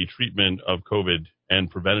for the treatment of COVID and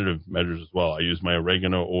preventative measures as well. I use my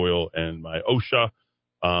oregano oil and my OSHA.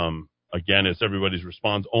 Again, it's everybody's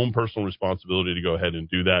own personal responsibility to go ahead and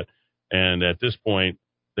do that. And at this point,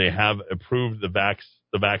 they have approved the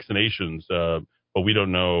vaccinations, but we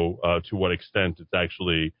don't know to what extent it's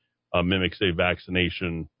actually mimics a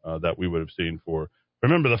vaccination that we would have seen for.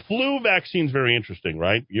 Remember, the flu vaccine is very interesting,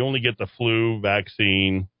 right? You only get the flu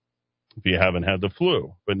vaccine if you haven't had the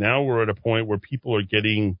flu. But now we're at a point where people are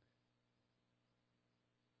getting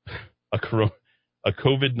a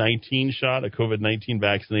COVID-19 shot, a COVID-19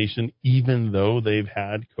 vaccination, even though they've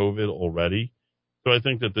had COVID already. So I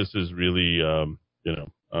think that this is really,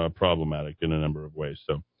 problematic in a number of ways.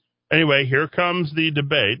 So anyway, here comes the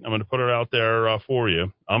debate. I'm going to put it out there for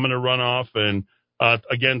you. I'm going to run off. And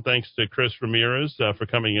again, thanks to Chris Ramirez for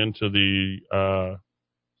coming into the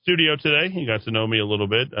studio today. He got to know me a little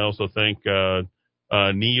bit. I also thank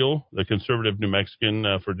Neil, the conservative New Mexican,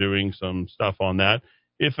 for doing some stuff on that.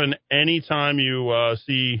 If any time you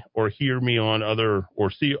see or hear me on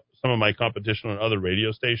or see some of my competition on other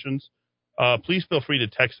radio stations, please feel free to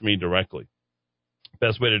text me directly.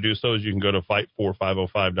 Best way to do so is you can go to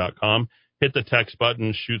fight4505.com, hit the text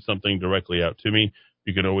button, shoot something directly out to me.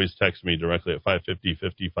 You can always text me directly at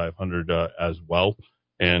 550-5500 as well,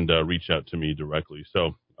 and reach out to me directly.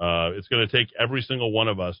 So it's going to take every single one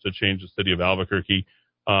of us to change the city of Albuquerque.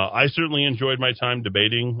 I certainly enjoyed my time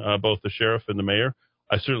debating both the sheriff and the mayor.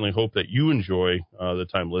 I certainly hope that you enjoy the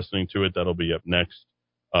time listening to it. That'll be up next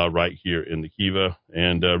right here in the Kiva.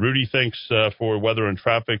 And Rudy, thanks for weather and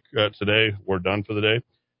traffic today. We're done for the day.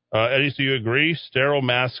 Eddie, do you agree? Sterile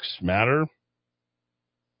masks matter?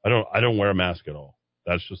 I don't wear a mask at all.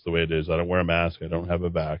 That's just the way it is. I don't wear a mask. I don't have a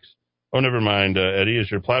vax. Oh, never mind. Eddie,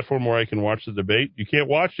 is your platform where I can watch the debate? You can't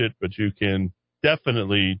watch it, but you can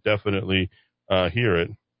definitely hear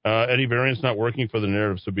it. Eddie, variant's not working for the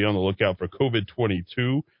narrative, so be on the lookout for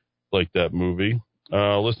COVID-22, like that movie.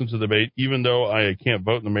 Listen to the debate. Even though I can't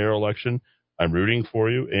vote in the mayoral election, I'm rooting for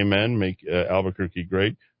you. Amen. Make Albuquerque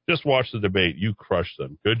great. Just watch the debate. You crushed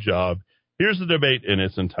them. Good job. Here's the debate in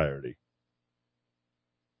its entirety.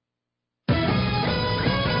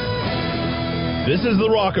 This is the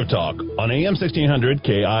Rock of Talk on AM 1600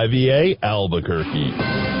 KIVA Albuquerque.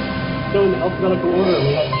 So in alphabetical order,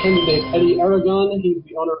 we have candidate Eddie Aragon. He's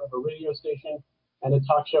the owner of a radio station and a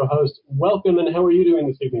talk show host. Welcome, and how are you doing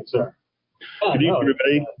this evening, sir? Good evening,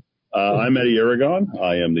 everybody. I'm Eddie Aragon.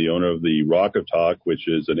 I am the owner of the Rock of Talk, which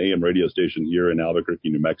is an AM radio station here in Albuquerque,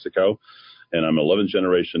 New Mexico. And I'm an 11th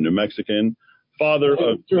generation New Mexican, father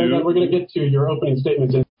of two. We're going to get to your opening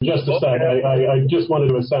statements in just a sec. I just wanted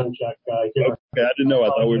to do a sound check here. Okay, I didn't know. I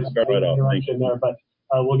thought we would start right off. Thank you. There, but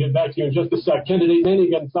we'll get back to you in just a sec. Candidate Manny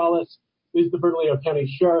Gonzalez is the Bernalillo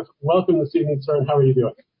County Sheriff. Welcome this evening, sir, and how are you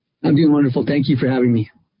doing? I'm doing wonderful. Thank you for having me.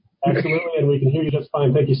 Absolutely, and we can hear you just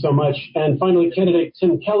fine. Thank you so much. And finally, candidate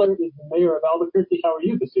Tim Keller is the mayor of Albuquerque. How are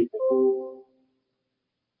you this evening?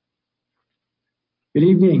 Good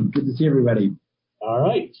evening. Good to see everybody. All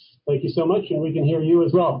right. Thank you so much, and we can hear you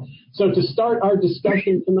as well. So to start our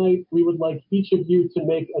discussion tonight, we would like each of you to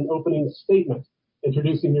make an opening statement,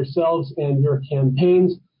 introducing yourselves and your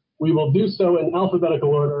campaigns. We will do so in alphabetical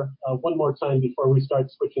order one more time before we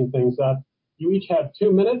start switching things up. You each have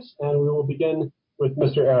 2 minutes, and we will begin with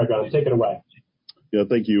Mr. Aragon. Take it away. Yeah,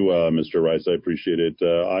 thank you, Mr. Rice. I appreciate it.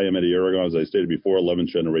 I am Eddie Aragon, as I stated before, 11th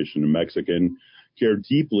generation New Mexican. Care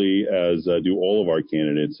deeply, as do all of our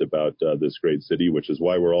candidates, about this great city, which is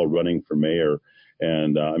why we're all running for mayor.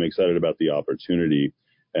 And I'm excited about the opportunity.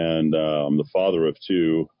 And I'm the father of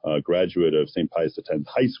two, graduate of St. Pius X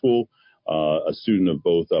High School, a student of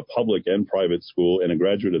both public and private school, and a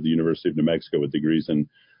graduate of the University of New Mexico with degrees in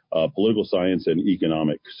political science and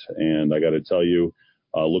economics. And I got to tell you,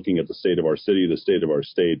 looking at the state of our city, the state of our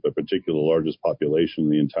state, but particularly the largest population in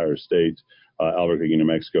the entire state, Albuquerque, New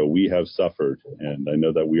Mexico, we have suffered. And I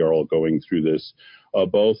know that we are all going through this,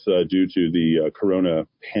 both due to the corona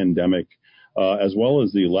pandemic, as well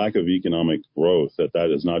as the lack of economic growth that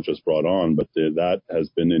has not just brought on, but that has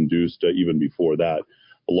been induced even before that,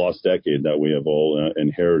 the lost decade that we have all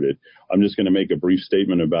inherited. I'm just going to make a brief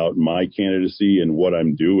statement about my candidacy and what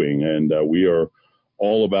I'm doing. And we are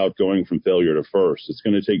all about going from failure to first. It's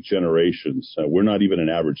going to take generations. We're not even an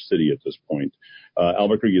average city at this point.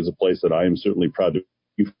 Albuquerque is a place that I am certainly proud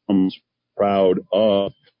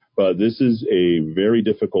of, but this is a very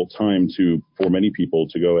difficult time for many people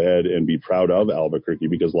to go ahead and be proud of Albuquerque,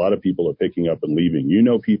 because a lot of people are picking up and leaving. You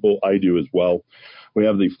know people, I do as well. We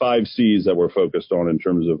have the 5 C's that we're focused on in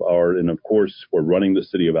terms of and of course, we're running the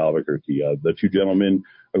city of Albuquerque. The two gentlemen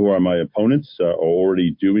who are my opponents are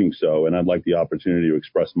already doing so, and I'd like the opportunity to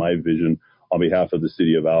express my vision on behalf of the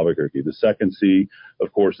city of Albuquerque. The second C,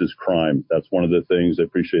 of course, is crime. That's one of the things, I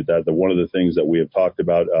appreciate that. One of the things that we have talked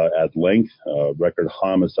about at length, record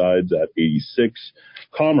homicides at 86.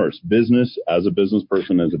 Commerce, business, as a business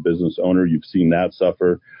person, as a business owner, you've seen that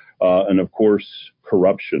suffer. And of course,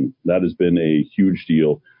 corruption. That has been a huge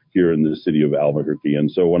deal here in the city of Albuquerque.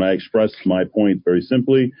 And so when I express my point very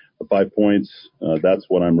simply, the 5 points, that's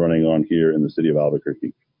what I'm running on here in the city of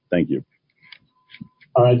Albuquerque. Thank you.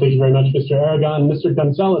 All right. Thank you very much, Mr. Aragon. Mr.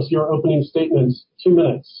 Gonzalez, your opening statements, 2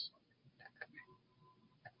 minutes.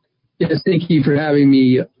 Yes, thank you for having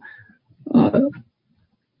me.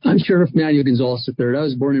 I'm Sheriff Manuel Gonzalez III. I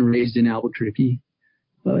was born and raised in Albuquerque.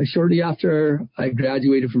 Shortly after I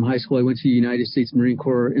graduated from high school, I went to the United States Marine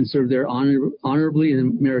Corps and served there honorably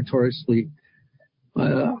and meritoriously.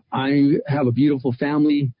 I have a beautiful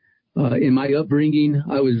family. In my upbringing,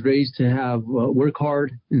 I was raised to have work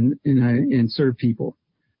hard and serve people.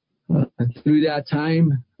 Through that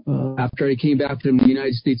time, after I came back from the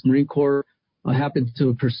United States Marine Corps, I happened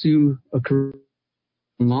to pursue a career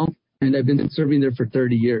in law, and I've been serving there for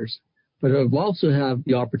 30 years. But I've also had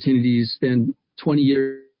the opportunity to spend 20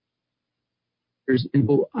 years, and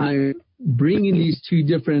I'm bringing these two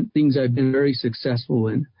different things I've been very successful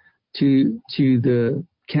in to the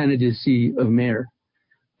candidacy of mayor.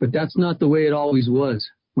 But that's not the way it always was.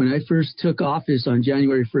 When I first took office on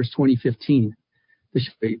January 1st, 2015,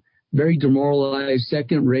 the very demoralized,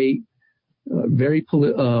 second-rate, very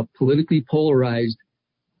politically polarized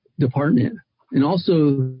department. And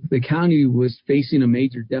also the county was facing a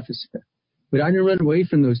major deficit. But I didn't run away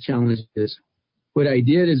from those challenges. What I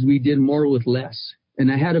did is we did more with less.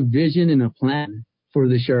 And I had a vision and a plan for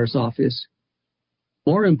the sheriff's office.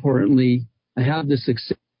 More importantly, I have the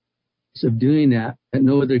success of doing that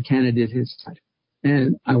no other candidate has had.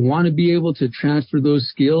 And I want to be able to transfer those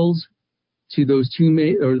skills to those three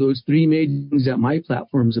major things that my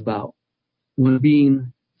platform's about. One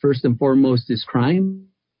being, first and foremost, is crime,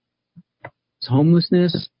 it's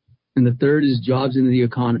homelessness, and the third is jobs in the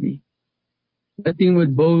economy. I think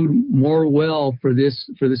would bode more well for the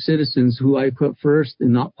citizens who I put first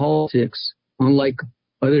and not politics, unlike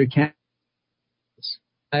other candidates.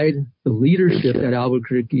 The leadership that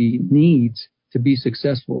Albuquerque needs to be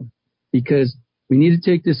successful, because we need to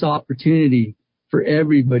take this opportunity for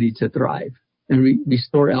everybody to thrive and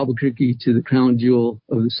restore Albuquerque to the crown jewel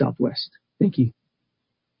of the Southwest. Thank you.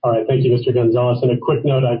 All right. Thank you, Mr. Gonzalez. And a quick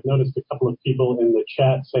note, I've noticed a couple of people in the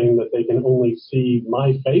chat saying that they can only see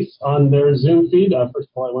my face on their Zoom feed. First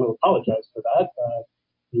of all, I want to apologize for that.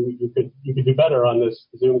 You could do better on this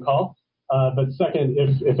Zoom call. But second,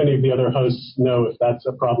 if any of the other hosts know if that's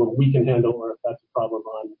a problem we can handle or if that's a problem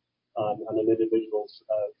on an individual's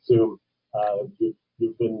Zoom,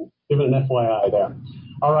 you've been given an FYI there.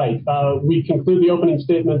 All right. We conclude the opening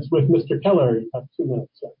statements with Mr. Keller. You have 2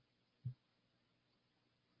 minutes, sir.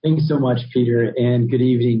 Thanks so much, Peter, and good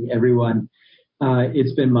evening, everyone.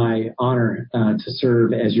 It's been my honor to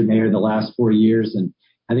serve as your mayor the last 4 years, and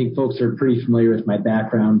I think folks are pretty familiar with my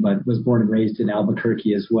background, but was born and raised in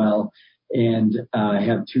Albuquerque as well, and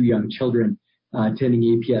have 2 young children attending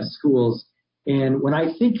APS schools. And when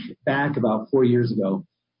I think back about 4 years ago,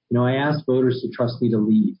 I asked voters to trust me to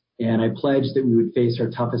lead, and I pledged that we would face our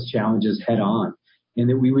toughest challenges head on, and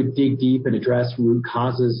that we would dig deep and address root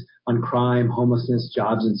causes on crime, homelessness,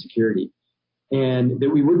 jobs, and security, and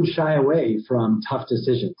that we wouldn't shy away from tough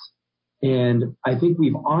decisions. And I think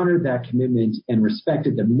we've honored that commitment and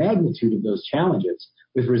respected the magnitude of those challenges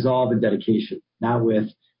with resolve and dedication, not with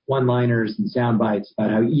one-liners and sound bites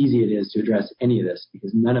about how easy it is to address any of this,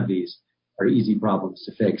 because none of these are easy problems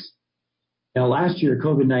to fix. Now, last year,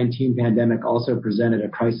 COVID-19 pandemic also presented a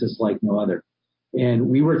crisis like no other. And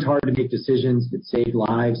we worked hard to make decisions that saved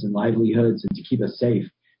lives and livelihoods and to keep us safe.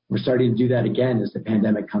 We're starting to do that again as the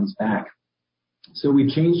pandemic comes back. So we've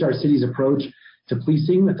changed our city's approach to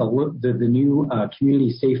policing with the new community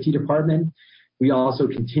safety department. We also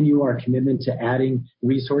continue our commitment to adding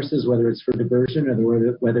resources, whether it's for diversion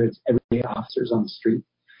or whether it's everyday officers on the street.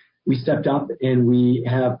 We stepped up and we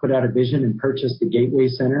have put out a vision and purchased the Gateway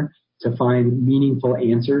Center to find meaningful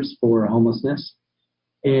answers for homelessness.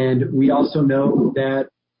 And we also know that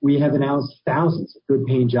we have announced thousands of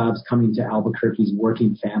good-paying jobs coming to Albuquerque's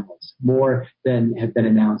working families, more than have been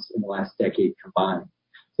announced in the last decade combined.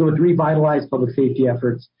 So with revitalized public safety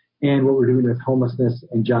efforts and what we're doing with homelessness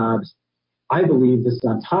and jobs, I believe this is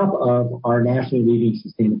on top of our nationally leading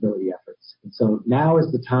sustainability efforts. And so now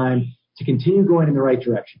is the time to continue going in the right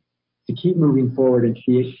direction, to keep moving forward and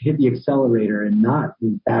to hit the accelerator and not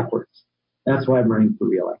move backwards. That's why I'm running for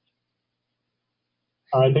re-election.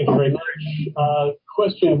 All right, thank you very much.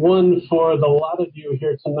 Question 1 for the lot of you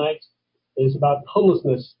here tonight is about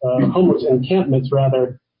homelessness, homeless encampments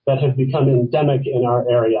rather, that have become endemic in our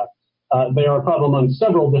area. They are a problem on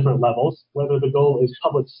several different levels, whether the goal is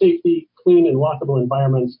public safety, clean and walkable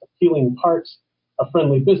environments, appealing parks, a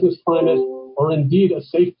friendly business climate, or indeed a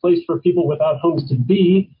safe place for people without homes to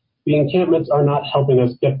be. The encampments are not helping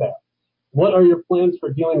us get there. What are your plans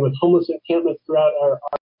for dealing with homeless encampments throughout our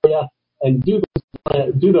area, and do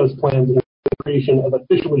those plans in the creation of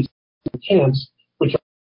officially camps, which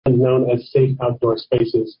are known as safe outdoor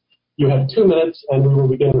spaces? You have 2 minutes, and we will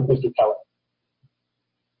begin with Mr. Keller.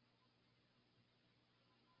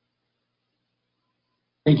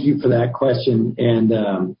 Thank you for that question, and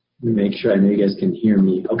let me make sure I know you guys can hear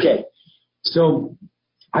me. Okay, so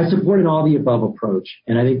I support an all-the-above approach,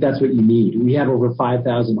 and I think that's what you need. We have over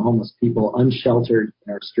 5,000 homeless people unsheltered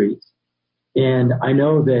in our streets, and I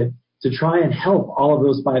know that to try and help all of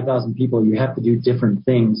those 5,000 people, you have to do different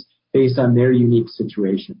things based on their unique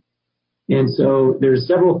situation. And so there's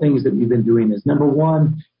several things that we've been doing. Is number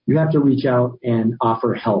one, you have to reach out and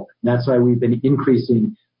offer help. And that's why we've been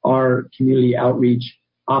increasing our community outreach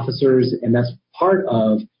officers, and that's part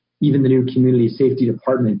of even the new community safety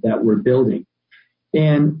department that we're building.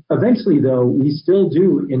 And eventually, though, we still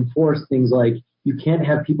do enforce things like you can't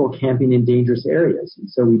have people camping in dangerous areas. And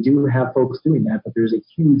so we do have folks doing that, but there's a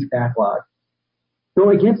huge backlog. So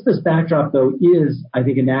against this backdrop, though, is, I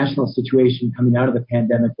think, a national situation coming out of the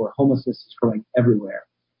pandemic where homelessness is growing everywhere.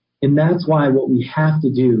 And that's why what we have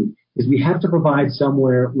to do is we have to provide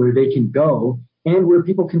somewhere where they can go and where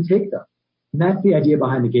people can take them. And that's the idea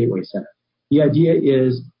behind the Gateway Center. The idea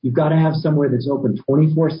is you've got to have somewhere that's open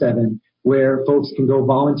 24/7 where folks can go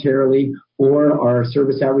voluntarily, or our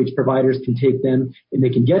service outreach providers can take them and they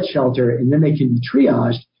can get shelter, and then they can be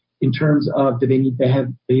triaged in terms of, do they need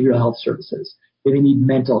behavioral health services? Do they need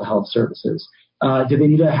mental health services? Do they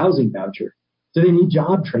need a housing voucher? Do they need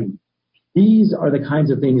job training? These are the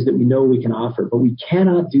kinds of things that we know we can offer, but we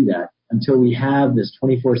cannot do that until we have this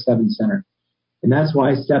 24/7 center. And that's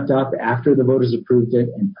why I stepped up after the voters approved it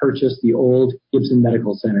and purchased the old Gibson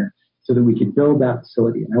Medical Center so that we could build that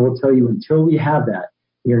facility. And I will tell you, until we have that,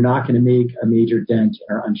 we are not going to make a major dent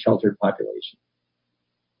in our unsheltered population.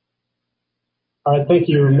 All right, thank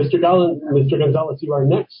you. Mr. Gonzalez, you are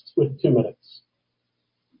next with 2 minutes.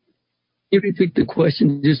 Can you repeat the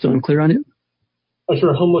question just so I'm clear on it? Oh,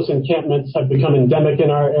 sure. Homeless encampments have become endemic in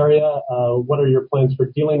our area. What are your plans for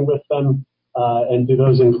dealing with them? And do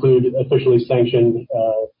those include officially sanctioned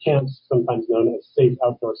camps, sometimes known as safe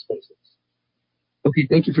outdoor spaces? Okay,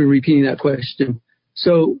 thank you for repeating that question.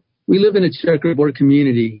 So we live in a checkerboard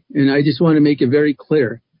community, and I just want to make it very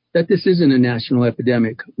clear that this isn't a national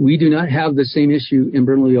epidemic. We do not have the same issue in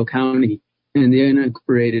Bernalillo County and the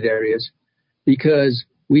unincorporated areas because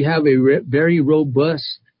we have a very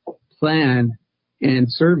robust plan and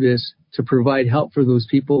service to provide help for those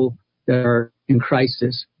people that are in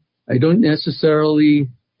crisis. I don't necessarily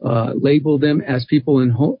label them as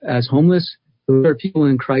people as homeless. Those are people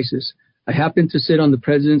in crisis. I happen to sit on the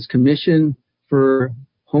President's Commission for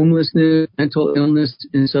Homelessness, Mental Illness,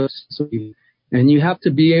 and Substance Abuse. And you have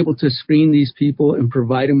to be able to screen these people and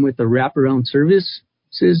provide them with the wraparound services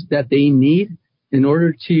that they need in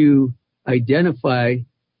order to identify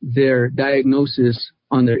their diagnosis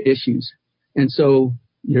on their issues. And so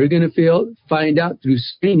you're going to find out through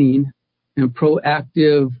screening and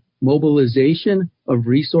proactive mobilization of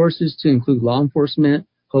resources to include law enforcement,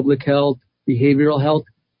 public health, behavioral health,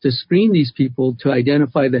 to screen these people to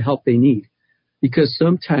identify the help they need. Because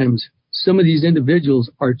sometimes some of these individuals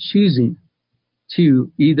are choosing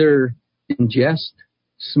to either ingest,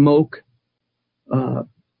 smoke,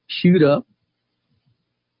 shoot up,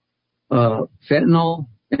 fentanyl,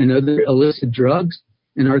 and other illicit drugs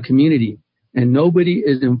in our community. And nobody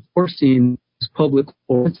is enforcing public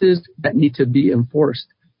ordinances that need to be enforced.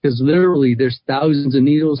 Because literally there's thousands of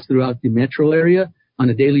needles throughout the metro area on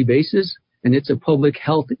a daily basis. And it's a public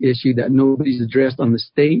health issue that nobody's addressed on the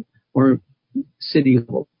state or city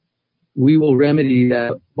level. We will remedy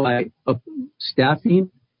that by staffing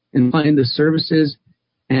and find the services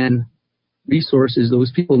and resources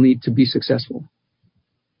those people need to be successful.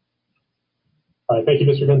 All right, thank you,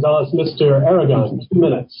 Mr. Gonzalez. Mr. Aragon, 2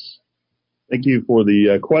 minutes. Thank you for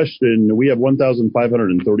the question. We have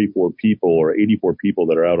 1,534 people, or 84 people,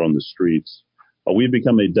 that are out on the streets. We've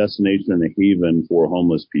become a destination and a haven for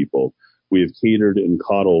homeless people. We have catered and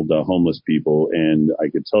coddled homeless people, and I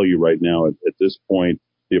could tell you right now, at this point,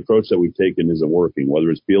 the approach that we've taken isn't working. Whether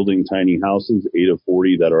it's building tiny houses, 8 of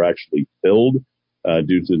 40 that are actually filled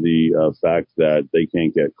due to the fact that they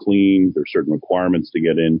can't get clean, there's certain requirements to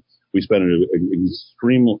get in. We spend an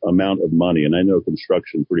extreme amount of money, and I know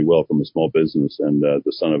construction pretty well from a small business and the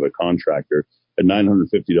son of a contractor, at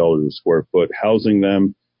 $950 a square foot. Housing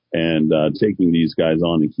them and taking these guys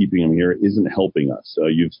on and keeping them here isn't helping us.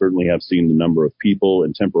 You certainly have seen the number of people,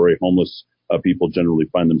 and temporary homeless people generally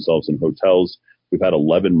find themselves in hotels. We've had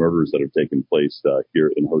 11 murders that have taken place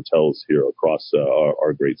here in hotels here across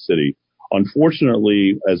our great city.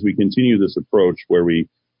 Unfortunately, as we continue this approach where we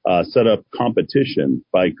set up competition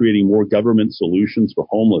by creating more government solutions for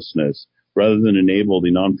homelessness rather than enable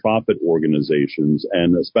the nonprofit organizations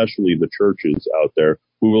and especially the churches out there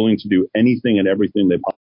who are willing to do anything and everything they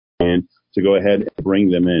possibly can to go ahead and bring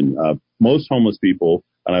them in. Most homeless people,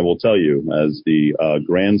 and I will tell you, as the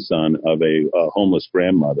grandson of a homeless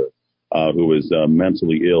grandmother who is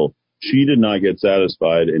mentally ill, she did not get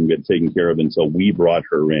satisfied and get taken care of until we brought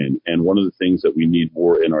her in. And one of the things that we need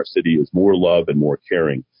more in our city is more love and more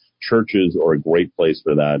caring. Churches are a great place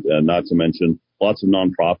for that, not to mention lots of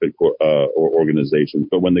nonprofit organizations.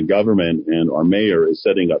 But when the government and our mayor is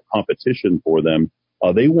setting up competition for them,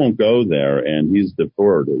 they won't go there, and he's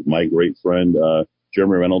deferred. My great friend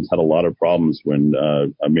Jeremy Reynolds had a lot of problems when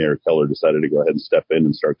Mayor Keller decided to go ahead and step in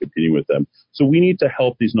and start competing with them. So we need to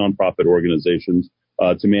help these nonprofit organizations.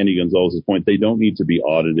 To Mandy Gonzalez's point, they don't need to be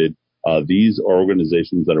audited. These are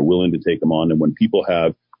organizations that are willing to take them on, and when people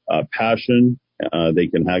have passion, they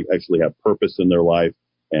can actually have purpose in their life.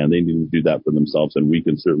 and they need to do that for themselves, and we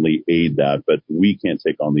can certainly aid that, but we can't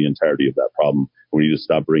take on the entirety of that problem. We need to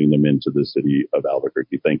stop bringing them into the city of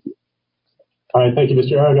Albuquerque. Thank you. All right, thank you,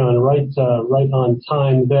 Mr. Aragon. Right on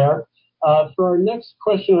time there. For our next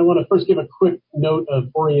question, I want to first give a quick note of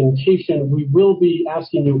orientation. We will be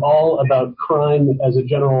asking you all about crime as a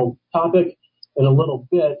general topic in a little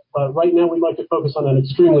bit, but right now we'd like to focus on an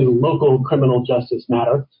extremely local criminal justice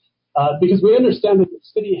matter, because we understand that the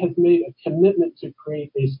city has made a commitment to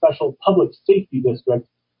create a special public safety district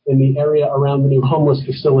in the area around the new homeless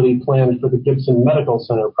facility planned for the Gibson Medical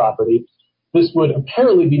Center property. This would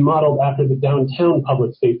apparently be modeled after the downtown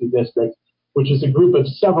public safety district, which is a group of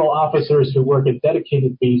several officers who work a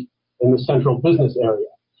dedicated beat in the central business area.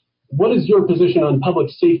 What is your position on public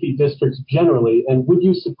safety districts generally, and would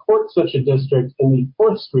you support such a district in the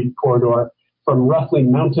 4th Street corridor from roughly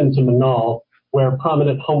Mountain to Menaul, where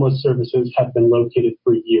prominent homeless services have been located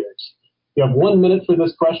for years? You have 1 minute for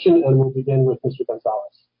this question, and we'll begin with Mr.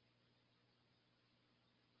 Gonzalez.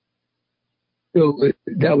 So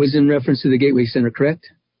that was in reference to the Gateway Center, correct?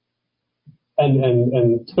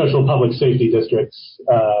 And special public safety districts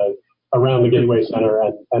around the Gateway Center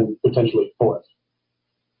and potentially 4th.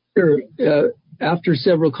 Sure. After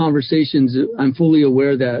several conversations, I'm fully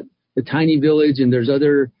aware that the tiny village and there's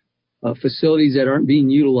other facilities that aren't being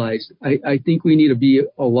utilized. I think we need to be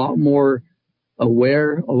a lot more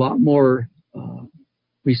aware, a lot more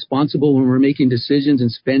responsible when we're making decisions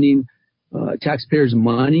and spending taxpayers'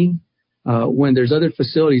 money when there's other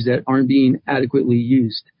facilities that aren't being adequately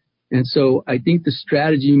used. And so I think the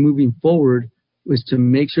strategy moving forward was to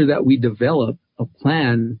make sure that we develop a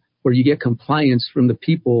plan where you get compliance from the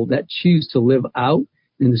people that choose to live out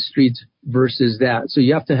in the streets versus that. So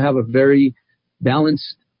you have to have a very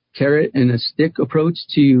balanced carrot and a stick approach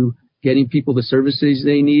to getting people the services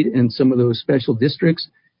they need in some of those special districts,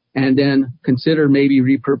 and then consider maybe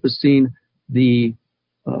repurposing the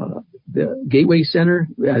Gateway Center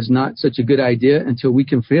as not such a good idea until we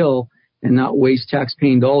can fill and not waste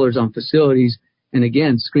tax-paying dollars on facilities, and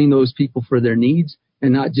again, screen those people for their needs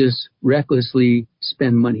and not just recklessly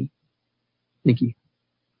spend money. Thank you.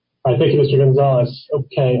 All right, thank you, Mr. Gonzalez.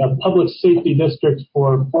 Okay, a public safety district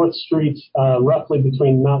for 4th Street, roughly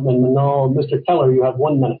between Mountain and Menaul. Mr. Keller, you have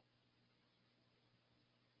 1 minute.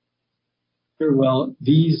 Sure. Well,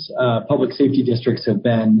 these public safety districts have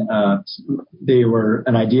been, they were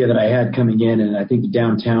an idea that I had coming in, and I think the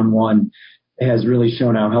downtown one has really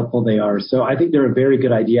shown how helpful they are. So I think they're a very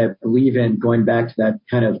good idea. I believe in going back to that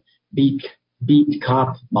kind of beat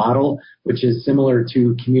cop model, which is similar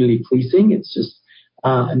to community policing. It's just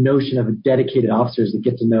a notion of dedicated officers that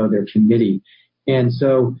get to know their committee, and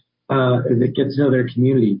so that get to know their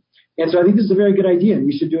community. And so I think this is a very good idea, and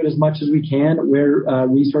we should do it as much as we can where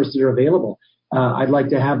resources are available. I'd like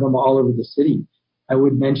to have them all over the city. I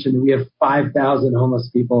would mention we have 5,000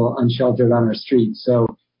 homeless people unsheltered on our streets, so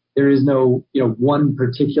there is no, one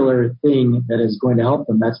particular thing that is going to help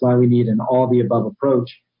them. That's why we need an all-the-above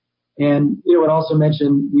approach. And, I'd also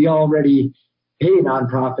mention we already pay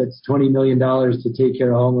nonprofits $20 million to take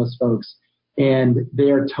care of homeless folks, and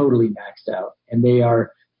they are totally maxed out, and they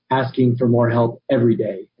are asking for more help every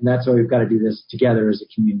day. And that's why we've got to do this together as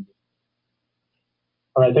a community.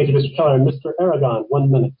 All right, thank you, Mr. Keller. Mr. Aragon,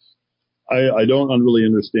 1 minute. I don't really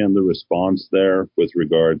understand the response there with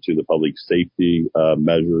regard to the public safety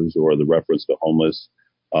measures or the reference to homeless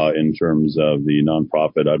in terms of the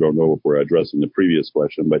nonprofit. I don't know if we're addressing the previous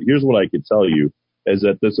question, but here's what I could tell you is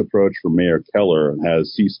that this approach from Mayor Keller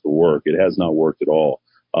has ceased to work. It has not worked at all.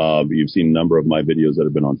 You've seen a number of my videos that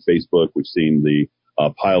have been on Facebook. We've seen the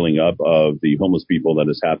piling up of the homeless people that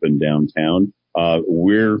has happened downtown.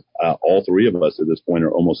 We're all three of us at this point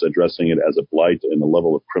are almost addressing it as a blight and a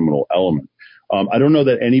level of criminal element. I don't know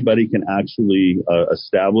that anybody can actually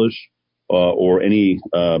establish or any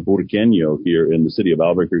Burqueño here in the city of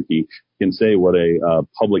Albuquerque can say what a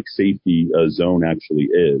public safety zone actually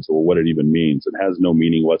is or what it even means. It has no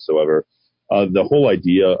meaning whatsoever. The whole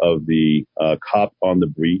idea of the cop on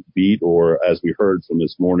the beat, or as we heard from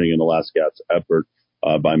this morning in the last gasp effort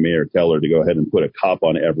by Mayor Keller to go ahead and put a cop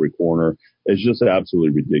on every corner, is just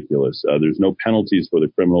absolutely ridiculous. There's no penalties for the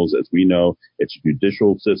criminals. As we know, it's a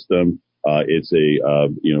judicial system. It's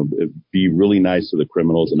be really nice to the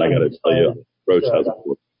criminals. And I got to tell you, approach hasn't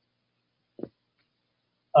worked.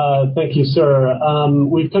 Thank you, sir.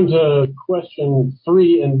 We've come to question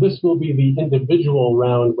 3, and this will be the individual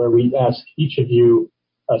round where we ask each of you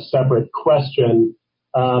a separate question.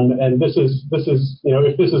 And this is,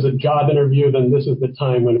 if this is a job interview, then this is the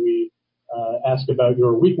time when we ask about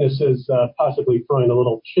your weaknesses, possibly throwing a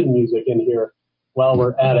little chin music in here while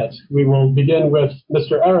we're at it. We will begin with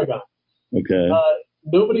Mr. Aragon. Okay.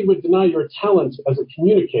 Nobody would deny your talent as a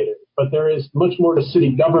communicator, but there is much more to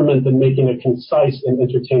city government than making a concise and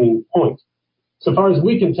entertaining point. So far as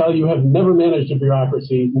we can tell, you have never managed a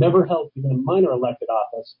bureaucracy, never held even a minor elected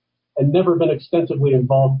office, and never been extensively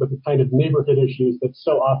involved with the kind of neighborhood issues that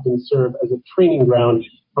so often serve as a training ground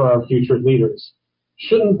for our future leaders.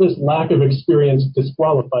 Shouldn't this lack of experience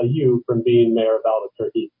disqualify you from being mayor of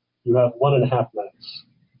Albuquerque? You have 1.5 minutes.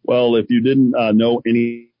 Well, if you didn't know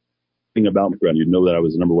anything about my background, you'd know that I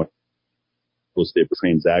was the number one real estate for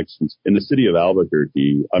transactions in the city of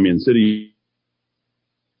Albuquerque.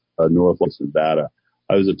 Northwest Nevada.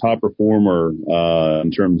 I was a top performer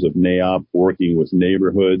in terms of NAIOP, working with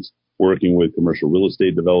neighborhoods, working with commercial real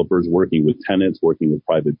estate developers, working with tenants, working with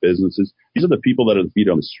private businesses. These are the people that are the feet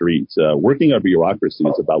on the streets. Working our bureaucracy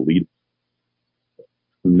is about lead.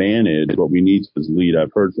 Manage what we need to lead.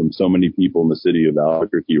 I've heard from so many people in the city of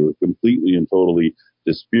Albuquerque who are completely and totally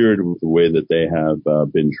dispirited with the way that they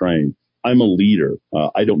have been trained. I'm a leader.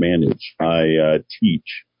 I don't manage. I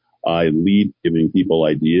teach. I lead, giving people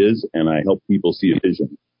ideas, and I help people see a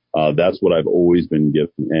vision. That's what I've always been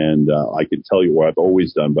given, and I can tell you what I've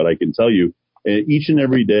always done, but I can tell you each and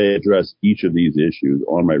every day I address each of these issues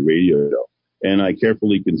on my radio show, and I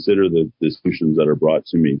carefully consider the solutions that are brought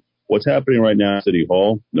to me. What's happening right now at City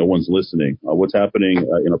Hall? No one's listening. What's happening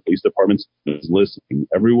in our police departments? No one's listening.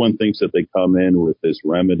 Everyone thinks that they come in with this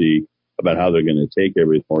remedy about how they're going to take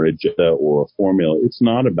everything or agenda or a formula. It's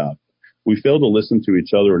not about it. We fail to listen to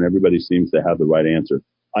each other, and everybody seems to have the right answer.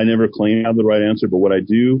 I never claim to have the right answer, but what I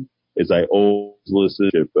do is I always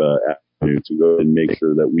listen to go and make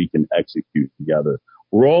sure that we can execute together.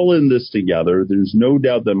 We're all in this together. There's no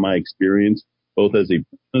doubt that my experience, both as a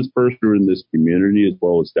business person in this community, is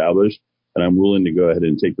well established, and I'm willing to go ahead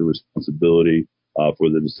and take the responsibility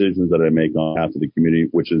for the decisions that I make on behalf of the community,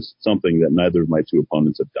 which is something that neither of my two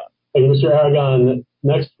opponents have done. Thank you, Mr. Aragon.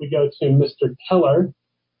 Next, we go to Mr. Keller.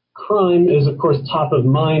 Crime is, of course, top of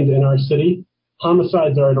mind in our city.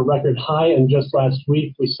 Homicides are at a record high, and just last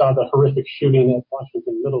week we saw the horrific shooting at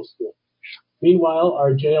Washington Middle School. Meanwhile,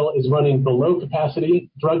 our jail is running below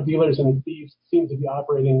capacity. Drug dealers and thieves seem to be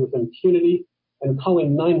operating with impunity, and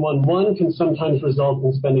calling 911 can sometimes result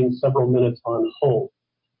in spending several minutes on hold.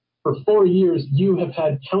 For 4 years, you have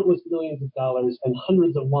had countless millions of dollars and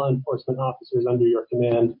hundreds of law enforcement officers under your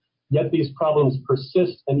command, yet these problems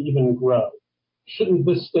persist and even grow. Shouldn't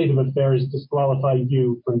this state of affairs disqualify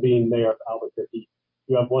you from being mayor of Albuquerque?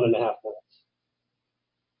 You have 1.5 minutes.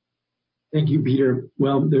 Thank you, Peter.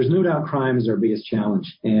 Well, there's no doubt crime is our biggest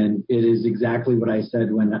challenge, and it is exactly what I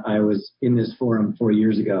said when I was in this forum 4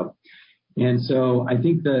 years ago. And so I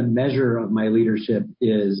think the measure of my leadership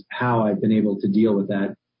is how I've been able to deal with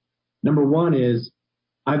that. Number one is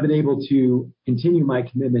I've been able to continue my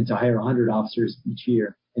commitment to hire 100 officers each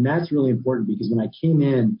year. And that's really important because when I came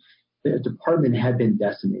in, the department had been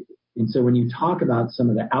decimated. And so when you talk about some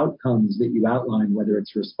of the outcomes that you outlined, whether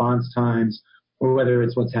it's response times or whether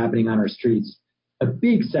it's what's happening on our streets, a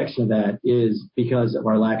big section of that is because of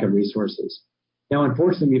our lack of resources. Now,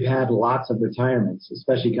 unfortunately, we've had lots of retirements,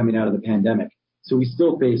 especially coming out of the pandemic. So we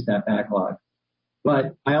still face that backlog.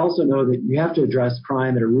 But I also know that you have to address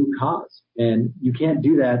crime at a root cause. And you can't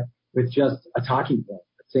do that with just a talking point,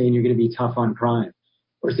 saying you're going to be tough on crime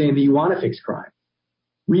or saying that you want to fix crime.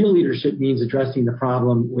 Real leadership means addressing the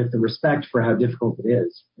problem with the respect for how difficult it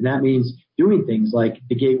is. And that means doing things like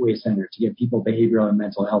the Gateway Center to get people behavioral and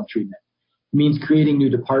mental health treatment. It means creating new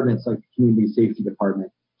departments like the Community Safety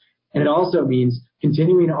Department. And it also means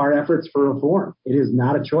continuing our efforts for reform. It is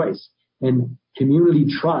not a choice. And community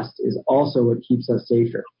trust is also what keeps us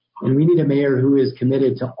safer. And we need a mayor who is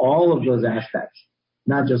committed to all of those aspects,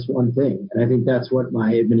 not just one thing. And I think that's what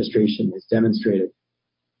my administration has demonstrated.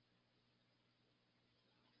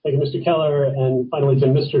 Thank you, Mr. Keller. And finally to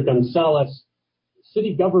Mr. Gonzalez.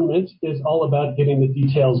 City government is all about getting the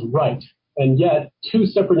details right. And yet, 2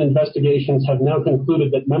 separate investigations have now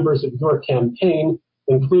concluded that members of your campaign,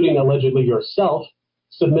 including allegedly yourself,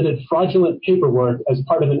 submitted fraudulent paperwork as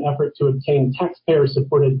part of an effort to obtain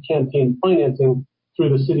taxpayer-supported campaign financing through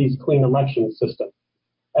the city's clean election system.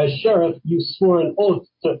 As sheriff, you swore an oath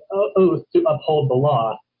to uphold the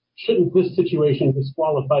law. Shouldn't this situation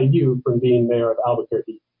disqualify you from being mayor of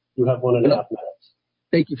Albuquerque? You have 1.5 minutes.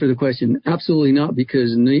 Thank you for the question. Absolutely not,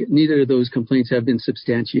 because neither of those complaints have been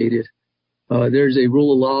substantiated. There's a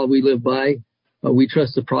rule of law we live by. We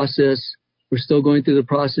trust the process. We're still going through the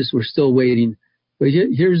process. We're still waiting. But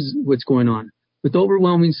here's what's going on. With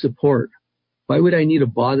overwhelming support, why would I need to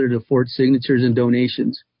bother to forge signatures and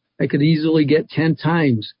donations? I could easily get 10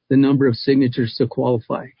 times the number of signatures to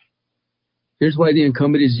qualify. Here's why the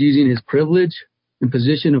incumbent is using his privilege in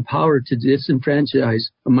position of power to disenfranchise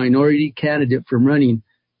a minority candidate from running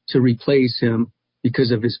to replace him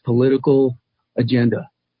because of his political agenda.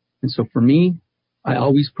 And so for me, I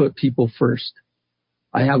always put people first.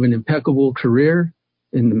 I have an impeccable career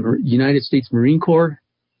in the United States Marine Corps.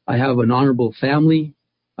 I have an honorable family.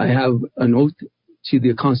 I have an oath to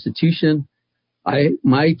the Constitution. I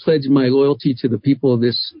pledge my loyalty to the people of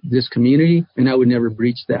this community, and I would never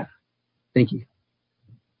breach that. Thank you.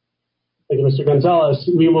 Thank you, Mr. Gonzalez.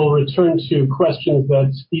 We will return to questions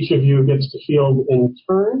that each of you gets to field in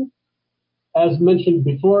turn. As mentioned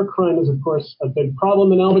before, crime is, of course, a big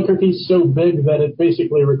problem in Albuquerque, so big that it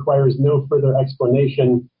basically requires no further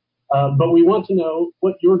explanation. But we want to know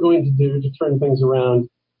what you're going to do to turn things around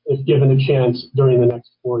if given a chance during the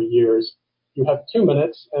next 4 years. You have 2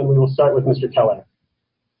 minutes, and we will start with Mr. Keller.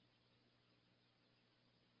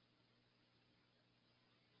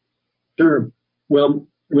 Sure. Well,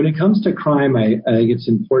 when it comes to crime, I think it's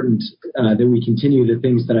important that we continue the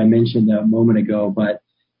things that I mentioned a moment ago. But,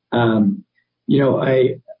 I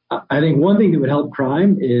think one thing that would help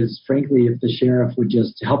crime is, frankly, if the sheriff would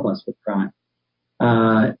just help us with crime.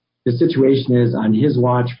 The situation is on his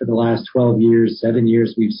watch for the last 12 years, 7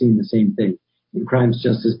 years, we've seen the same thing. And crime's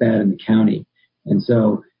just as bad in the county. And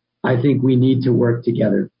so I think we need to work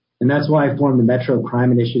together. And that's why I formed the Metro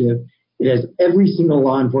Crime Initiative. It has every single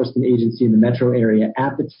law enforcement agency in the metro area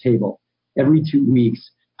at the table every 2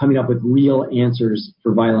 weeks coming up with real answers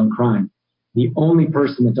for violent crime. The only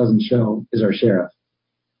person that doesn't show is our sheriff.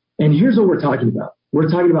 And here's what we're talking about. We're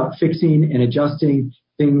talking about fixing and adjusting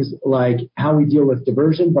things like how we deal with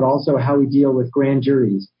diversion, but also how we deal with grand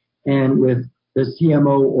juries and with the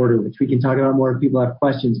CMO order, which we can talk about more if people have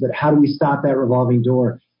questions. But how do we stop that revolving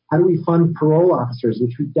door? How do we fund parole officers,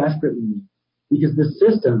 which we desperately need? Because the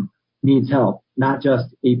system needs help, not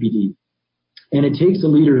just APD. And it takes a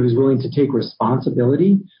leader who's willing to take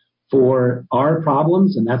responsibility for our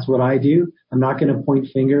problems, and that's what I do. I'm not going to point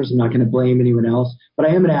fingers. I'm not going to blame anyone else, but I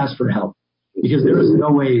am going to ask for help because there is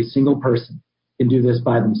no way a single person can do this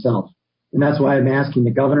by themselves. And that's why I'm asking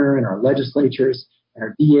the governor and our legislatures and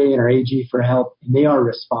our DA and our AG for help, and they are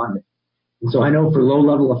responding. And so I know for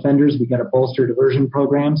low-level offenders, we got to bolster diversion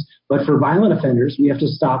programs, but for violent offenders, we have to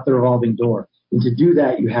stop the revolving door. And to do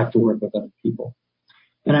that, you have to work with other people.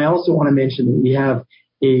 And I also want to mention that we have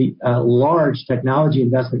a large technology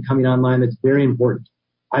investment coming online that's very important.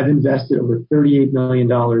 I've invested over $38 million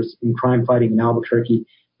in crime fighting in Albuquerque,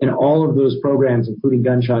 and all of those programs, including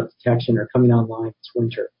gunshot detection, are coming online this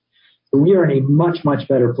winter. So we are in a much, much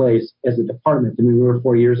better place as a department than we were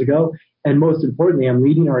 4 years ago. And most importantly, I'm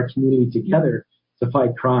leading our community together to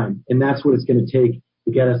fight crime. And that's what it's going to take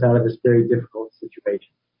to get us out of this very difficult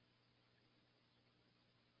situation.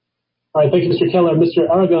 All right, thank you, Mr. Keller. Mr.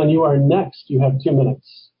 Aragon, you are next. You have 2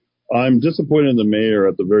 minutes. I'm disappointed in the mayor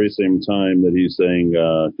at the very same time that he's saying,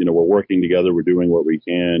 we're working together, we're doing what we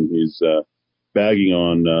can. He's bagging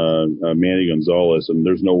on Manny Gonzalez, and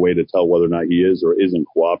there's no way to tell whether or not he is or isn't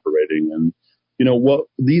cooperating. And, what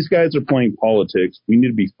these guys are playing politics. We need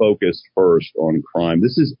to be focused first on crime.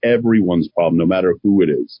 This is everyone's problem, no matter who it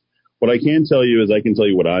is. What I can tell you is I can tell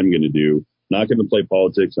you what I'm going to do. Not going to play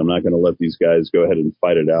politics. I'm not going to let these guys go ahead and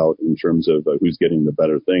fight it out in terms of who's getting the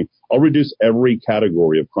better thing. I'll reduce every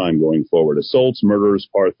category of crime going forward. Assaults, murders,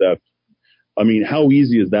 car theft. I mean, how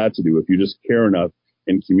easy is that to do if you just care enough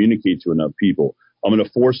and communicate to enough people? I'm going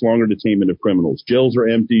to force longer detainment of criminals. Jails are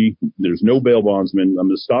empty. There's no bail bondsmen. I'm going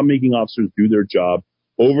to stop making officers do their job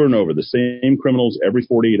over and over. The same criminals every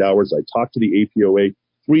 48 hours. I talk to the APOA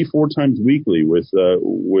 3-4 times weekly with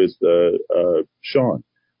Sean.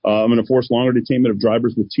 I'm going to force longer detainment of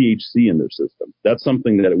drivers with THC in their system. That's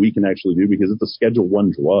something that we can actually do because it's a Schedule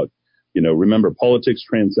I drug. Remember, politics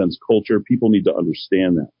transcends culture. People need to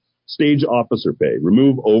understand that. Stage officer pay,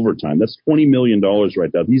 remove overtime. That's $20 million right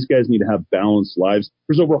now. These guys need to have balanced lives.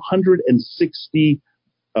 There's over 160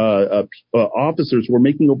 officers who are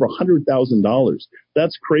making over $100,000.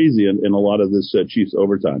 That's crazy in a lot of this chief's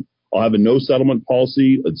overtime. I'll have a no settlement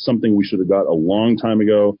policy. It's something we should have got a long time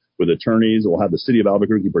ago with attorneys. We'll have the city of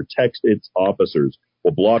Albuquerque protect its officers.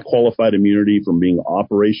 We'll block qualified immunity from being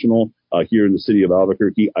operational here in the city of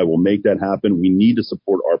Albuquerque. I will make that happen. We need to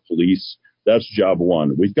support our police. That's job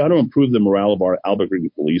one. We've got to improve the morale of our Albuquerque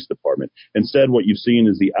Police Department. Instead, what you've seen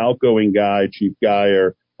is the outgoing guy, Chief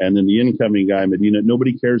Geyer, and then the incoming guy, Medina.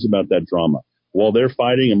 Nobody cares about that drama. While they're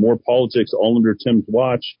fighting and more politics all under Tim's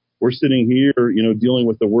watch, we're sitting here, dealing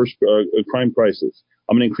with the worst crime crisis.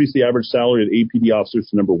 I'm going to increase the average salary of APD officers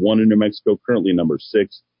to number 1 in New Mexico, currently number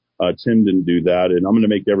 6. Tim didn't do that, and I'm going to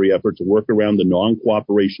make every effort to work around the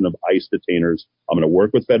non-cooperation of ICE detainers. I'm going to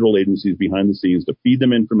work with federal agencies behind the scenes to feed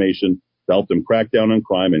them information to help them crack down on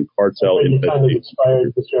crime and cartel Your time has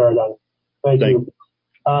expired, Mr. Aragon. Thank you.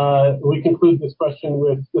 We conclude this question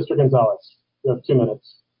with Mr. Gonzalez. You have 2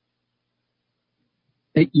 minutes.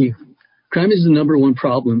 Thank you. Crime is the number one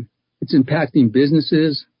problem. It's impacting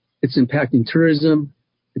businesses. It's impacting tourism.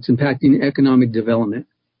 It's impacting economic development.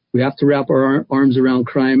 We have to wrap our arms around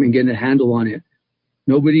crime and get a handle on it.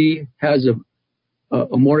 Nobody has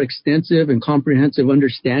a more extensive and comprehensive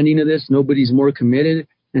understanding of this. Nobody's more committed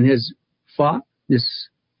and has fought this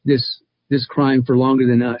crime for longer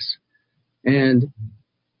than us. And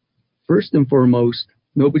first and foremost,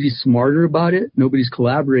 nobody's smarter about it. Nobody's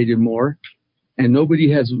collaborated more. And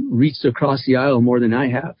nobody has reached across the aisle more than I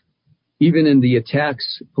have, even in the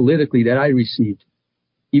attacks politically that I received,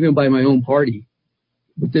 even by my own party.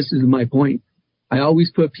 But this is my point. I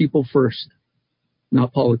always put people first,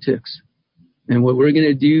 not politics. And what we're going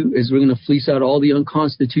to do is we're going to fleece out all the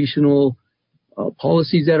unconstitutional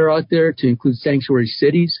policies that are out there to include sanctuary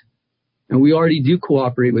cities. And we already do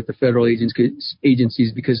cooperate with the federal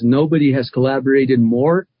agencies because nobody has collaborated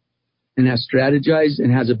more and has strategized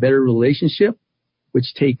and has a better relationship,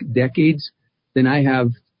 which take decades, than I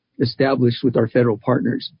have established with our federal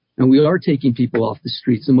partners. And we are taking people off the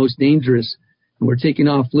streets, the most dangerous. And we're taking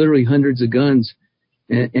off literally hundreds of guns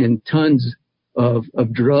and tons of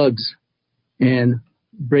drugs and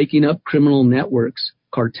breaking up criminal networks,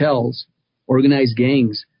 cartels, organized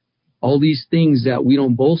gangs, all these things that we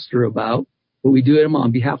don't bolster about, but we do them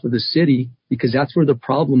on behalf of the city because that's where the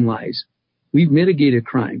problem lies. We've mitigated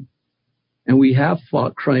crime, and we have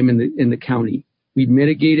fought crime in the county. We've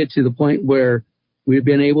mitigated to the point where we've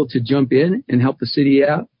been able to jump in and help the city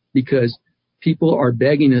out because people are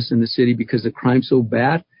begging us in the city because the crime's so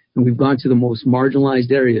bad, and we've gone to the most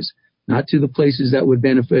marginalized areas, not to the places that would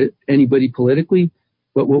benefit anybody politically,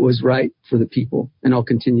 but what was right for the people. And I'll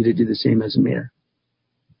continue to do the same as a mayor.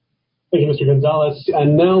 Thank you, Mr. Gonzalez.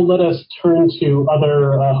 And now let us turn to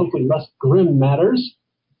other, hopefully less grim matters.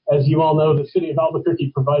 As you all know, the city of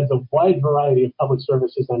Albuquerque provides a wide variety of public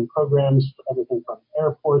services and programs, everything from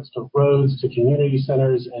airports to roads to community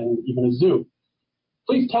centers and even a zoo.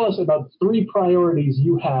 Please tell us about 3 priorities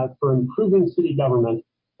you have for improving city government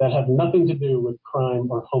that have nothing to do with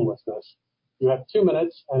crime or homelessness. You have 2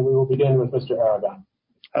 minutes, and we will begin with Mr. Aragon.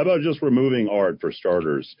 How about just removing art for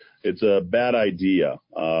starters? It's a bad idea,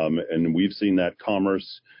 and we've seen that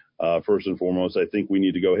commerce. First and foremost, I think we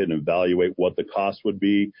need to go ahead and evaluate what the cost would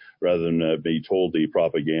be rather than be told the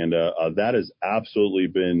propaganda. That has absolutely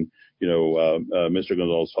been, Mr.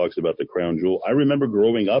 Gonzalez talks about the crown jewel. I remember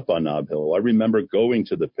growing up on Nob Hill. I remember going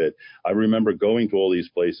to the pit. I remember going to all these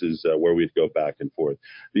places where we'd go back and forth.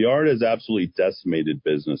 The art has absolutely decimated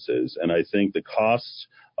businesses, and I think the costs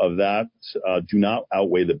of that do not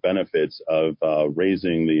outweigh the benefits of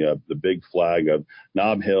raising the big flag of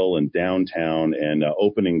Nob Hill and downtown and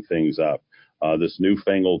opening things up. This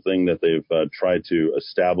newfangled thing that they've tried to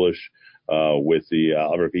establish with the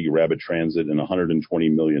Albuquerque Rapid Transit and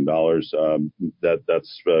 $120 million,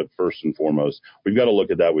 that's first and foremost. We've got to look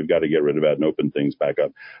at that. We've got to get rid of that and open things back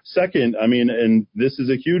up. Second, and this is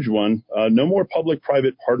a huge one, no more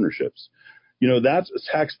public-private partnerships. That's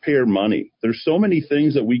taxpayer money. There's so many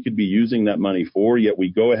things that we could be using that money for, yet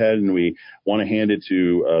we go ahead and we want to hand it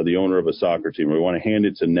to the owner of a soccer team, or we want to hand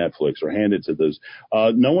it to Netflix or hand it to those.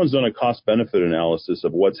 No one's done a cost-benefit analysis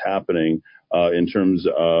of what's happening in terms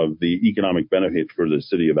of the economic benefit for the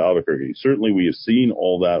city of Albuquerque. Certainly, we have seen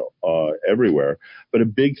all that everywhere. But a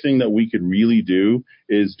big thing that we could really do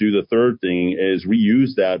is do the third thing, is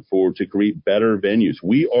reuse that to create better venues.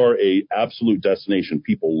 We are a absolute destination.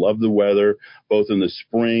 People love the weather, both in the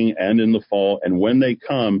spring and in the fall. And when they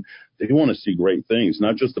come, they want to see great things,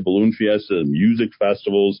 not just the balloon fiesta, the music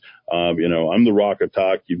festivals. I'm the Rock of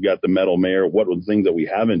Talk. You've got the Metal Mayor. One of the things that we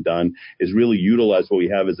haven't done is really utilize what we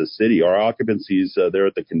have as a city. Our occupancies there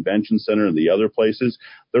at the convention center and the other places,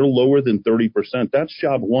 they're lower than 30%. That's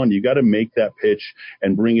job one. You got to make that pitch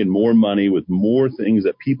and bring in more money with more things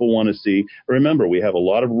that people want to see. Remember, we have a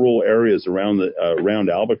lot of rural areas around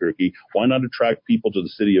Albuquerque. Why not attract people to the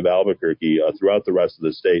city of Albuquerque throughout the rest of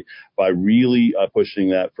the state by really pushing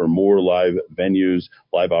that for more live venues,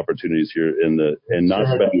 live opportunities here and not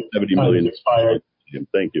spending $70 million. Expired.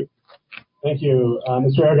 Thank you. Thank you,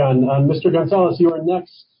 Mr. Aragon. Mr. Gonzalez, you are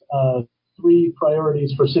next. 3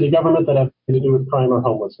 priorities for city government that have to do with crime or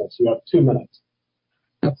homelessness. You have 2 minutes.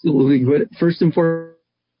 Absolutely. But first and foremost,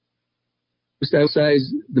 outside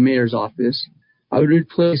the mayor's office, I would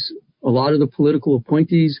replace a lot of the political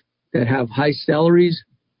appointees that have high salaries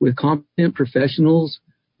with competent professionals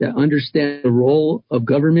that understand the role of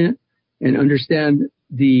government and understand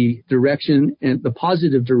the direction and the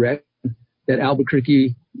positive direction that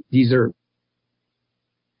Albuquerque deserve.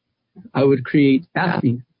 I would create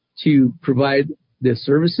staffing to provide the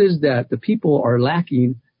services that the people are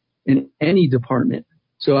lacking in any department.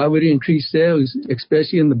 So I would increase sales,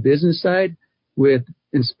 especially in the business side, with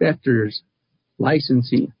inspectors,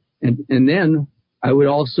 licensing. And then I would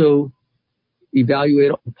also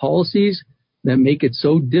evaluate all the policies that make it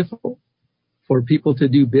so difficult for people to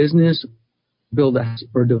do business, build a house,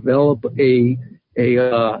 or develop a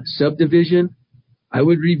subdivision. I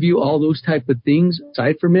would review all those type of things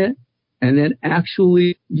aside from it, and then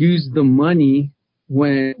actually use the money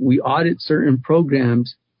when we audit certain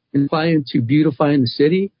programs and apply to beautifying the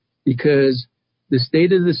city, because the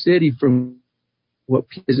state of the city from what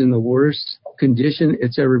is in the worst condition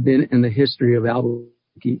it's ever been in the history of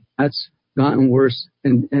Albuquerque. That's gotten worse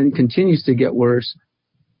and continues to get worse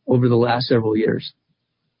over the last several years.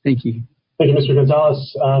 Thank you. Thank you, Mr.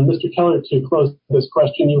 Gonzalez. Mr. Keller, to close this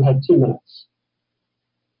question, you have 2 minutes.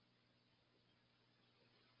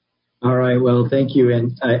 All right. Well, thank you.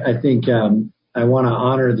 And I think I want to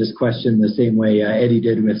honor this question the same way Eddie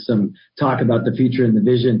did with some talk about the future and the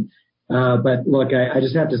vision. But look, I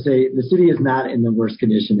just have to say the city is not in the worst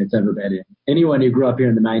condition it's ever been in. Anyone who grew up here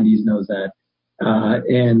in the 90s knows that.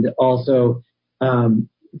 And also,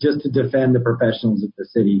 just to defend the professionals of the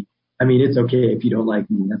city, I mean, it's okay if you don't like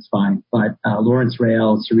me, that's fine. But Lawrence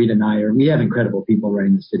Rail, Sarita Nair, we have incredible people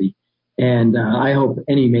running the city. And I hope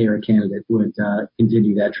any mayor candidate would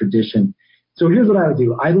continue that tradition. So here's what I would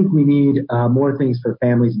do. I think we need more things for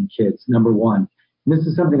families and kids, number one. And this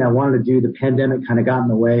is something I wanted to do. The pandemic kind of got in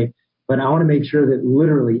the way. But I want to make sure that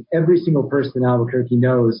literally every single person in Albuquerque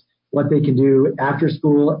knows what they can do after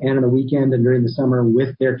school and on the weekend and during the summer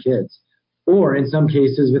with their kids. Or in some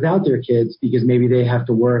cases without their kids because maybe they have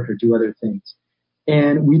to work or do other things.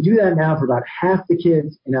 And we do that now for about half the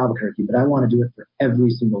kids in Albuquerque, but I want to do it for every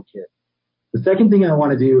single kid. The second thing I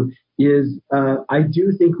want to do is I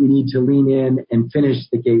do think we need to lean in and finish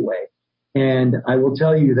the gateway. And I will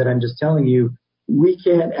tell you that I'm just telling you, we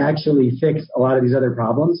can't actually fix a lot of these other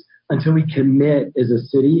problems until we commit as a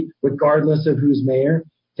city, regardless of who's mayor,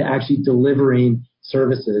 to actually delivering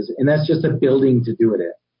services. And that's just a building to do it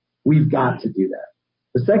in. We've got to do that.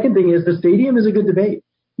 The second thing is the stadium is a good debate.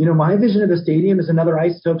 You know, my vision of the stadium is another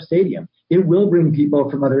Isotope Stadium. It will bring people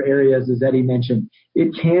from other areas, as Eddie mentioned.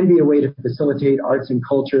 It can be a way to facilitate arts and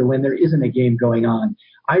culture when there isn't a game going on.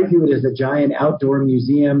 I view it as a giant outdoor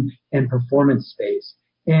museum and performance space.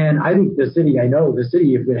 And I think the city, I know the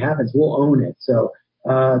city, if it happens, will own it. So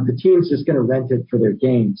the team's just going to rent it for their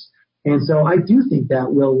games. And so I do think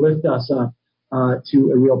that will lift us up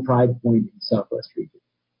to a real pride point in Southwest region.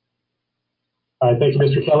 All right, thank you,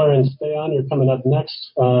 Mr. Keller, and stay on. You're coming up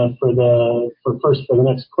next for the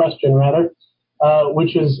next question,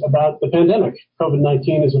 which is about the pandemic.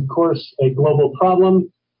 COVID-19 is, of course, a global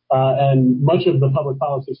problem, and much of the public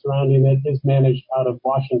policy surrounding it is managed out of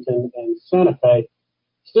Washington and Santa Fe.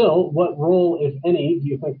 Still, what role, if any, do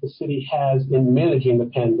you think the city has in managing the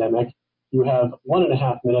pandemic? You have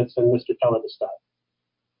 1.5 minutes, and Mr. Keller to start.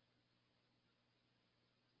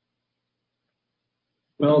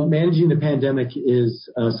 Well, managing the pandemic is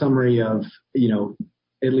a summary of,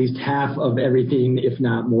 at least half of everything, if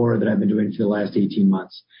not more, that I've been doing for the last 18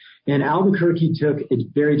 months. And Albuquerque took a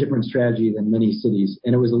very different strategy than many cities,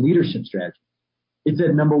 and it was a leadership strategy. It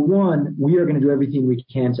said, number one, we are going to do everything we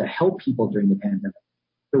can to help people during the pandemic.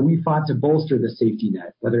 So we fought to bolster the safety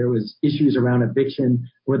net, whether it was issues around eviction,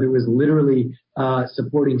 whether it was literally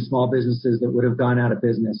supporting small businesses that would have gone out of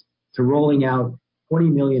business, to rolling out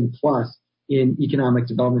 20 million plus in economic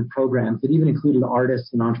development programs that even included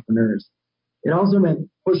artists and entrepreneurs. It also meant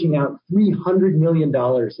pushing out $300 million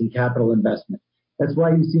in capital investment. That's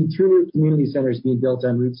why you see 2 new community centers being built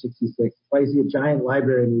on Route 66. It's why you see a giant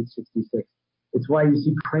library on Route 66. It's why you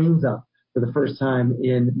see cranes up for the first time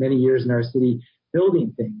in many years in our city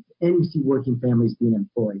building things, and you see working families being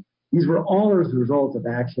employed. These were all as a result of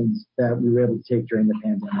actions that we were able to take during the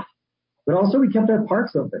pandemic. But also we kept our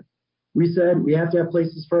parks open. We said we have to have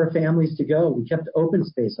places for our families to go. We kept open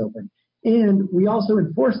space open. And we also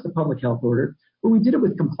enforced the public health order, but we did it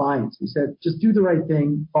with compliance. We said, just do the right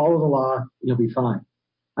thing, follow the law, and you'll be fine.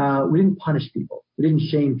 We didn't punish people. We didn't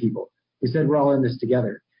shame people. We said we're all in this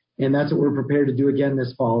together. And that's what we're prepared to do again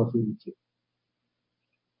this fall if we need to.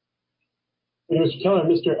 Mr. Keller,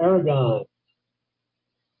 Mr. Aragon.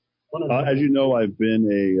 As you know, I've been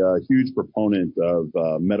a huge proponent of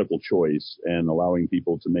medical choice and allowing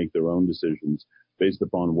people to make their own decisions based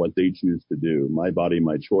upon what they choose to do. My body,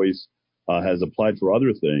 my choice has applied for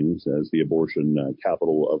other things as the abortion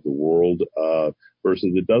capital of the world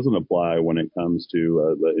versus it doesn't apply when it comes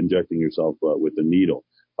to injecting yourself with a needle.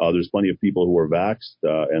 There's plenty of people who are vaxxed,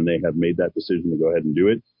 and they have made that decision to go ahead and do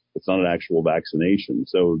it. It's not an actual vaccination.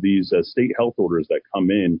 So these state health orders that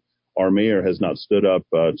come in, our mayor has not stood up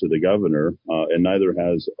to the governor, and neither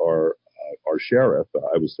has our sheriff.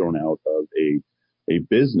 I was thrown out of a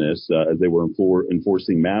business as they were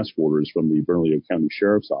enforcing mask orders from the Bernalillo County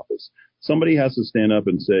Sheriff's Office. Somebody has to stand up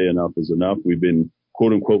and say enough is enough. We've been,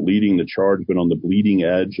 quote unquote, leading the charge, been on the bleeding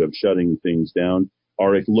edge of shutting things down.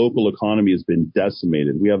 Our local economy has been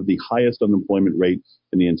decimated. We have the highest unemployment rate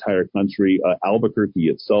in the entire country. Albuquerque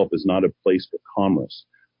itself is not a place for commerce.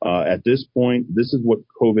 At this point, this is what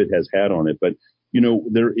COVID has had on it. But,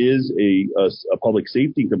 there is a public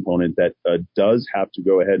safety component that does have to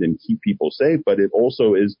go ahead and keep people safe, but it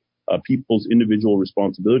also is people's individual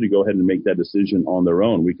responsibility to go ahead and make that decision on their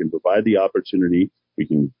own. We can provide the opportunity. We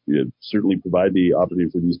can certainly provide the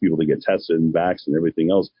opportunity for these people to get tested and vaxxed and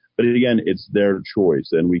everything else. But again, it's their choice,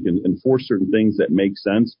 and we can enforce certain things that make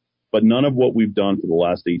sense. But none of what we've done for the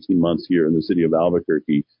last 18 months here in the city of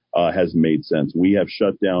Albuquerque has made sense. We have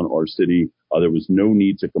shut down our city. There was no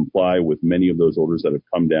need to comply with many of those orders that have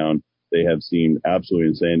come down. They have seemed absolutely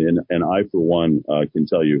insane. And I, for one, can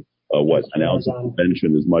tell you an ounce of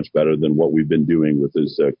prevention is much better than what we've been doing with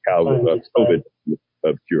this COVID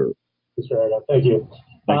cure. Mr. Aragon, thank you.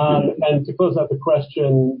 And to close out the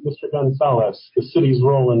question, Mr. Gonzalez, the city's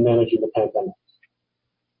role in managing the pandemic.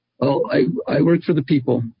 Well, I work for the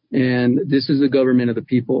people, and this is the government of the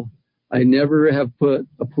people. I never have put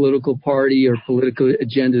a political party or political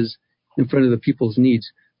agendas in front of the people's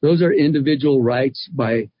needs. Those are individual rights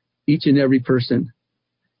by each and every person.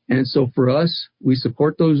 And so for us, we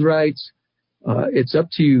support those rights. It's up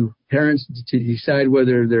to parents to decide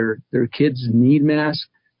whether their kids need masks.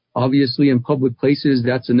 Obviously, in public places,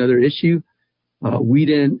 that's another issue. We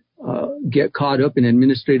didn't get caught up in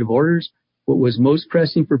administrative orders. What was most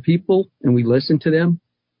pressing for people, and we listened to them,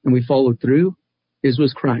 and we followed through,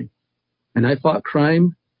 was crime. And I fought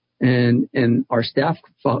crime, and our staff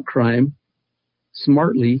fought crime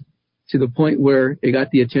smartly to the point where it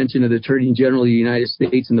got the attention of the Attorney General of the United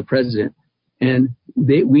States and the President. And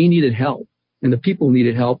we needed help, and the people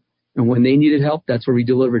needed help. And when they needed help, that's where we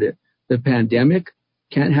delivered it. The pandemic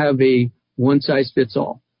can't have a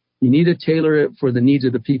one-size-fits-all. You need to tailor it for the needs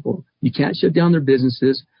of the people. You can't shut down their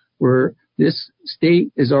businesses where this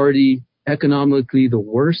state is already economically the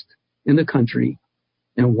worst in the country.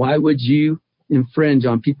 And why would you infringe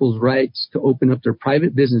on people's rights to open up their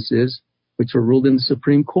private businesses, which were ruled in the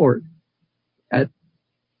Supreme Court,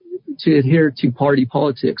 to adhere to party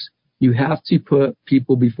politics? You have to put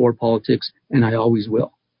people before politics, and I always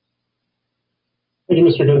will. Thank you,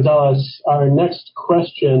 Mr. Gonzalez. Our next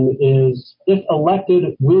question is, if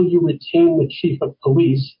elected, will you retain the chief of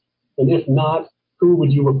police? And if not, who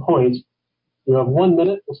would you appoint? You have 1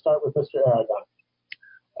 minute. We'll start with Mr.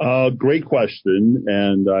 Aragon. Great question.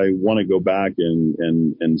 And I want to go back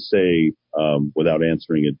and say, without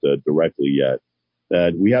answering it directly yet,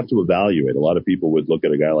 that we have to evaluate. A lot of people would look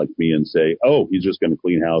at a guy like me and say, oh, he's just going to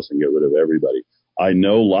clean house and get rid of everybody. I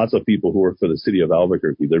know lots of people who work for the city of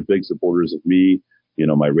Albuquerque. They're big supporters of me,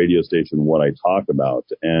 my radio station, what I talk about.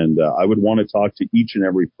 And I would want to talk to each and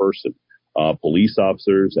every person. Police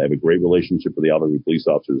officers, I have a great relationship with the Albuquerque Police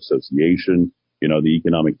Officers Association, the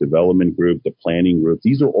Economic Development Group, the Planning Group.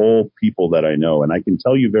 These are all people that I know. And I can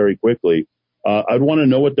tell you very quickly, I'd want to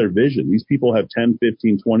know what their vision. These people have 10,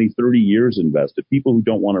 15, 20, 30 years invested. People who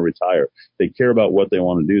don't want to retire. They care about what they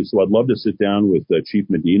want to do. So I'd love to sit down with Chief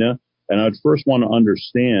Medina, and I'd first want to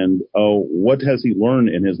understand, what has he learned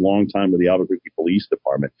in his long time with the Albuquerque Police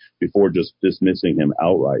Department before just dismissing him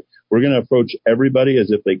outright. We're going to approach everybody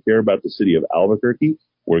as if they care about the city of Albuquerque.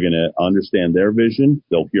 We're going to understand their vision.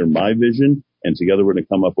 They'll hear my vision, and together we're going to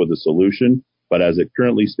come up with a solution. But as it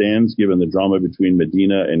currently stands, given the drama between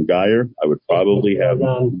Medina and Geyer, I would probably have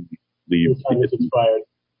the time is expired.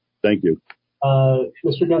 Thank you.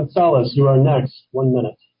 Mr. Gonzalez, you are next. 1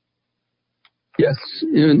 minute. Yes.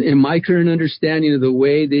 In my current understanding of the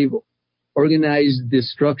way they've organized this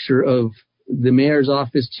structure of the mayor's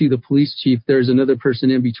office to the police chief, there's another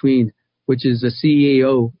person in between, which is the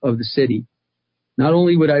CEO of the city. Not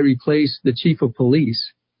only would I replace the chief of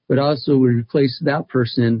police, but also would replace that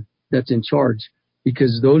person that's in charge,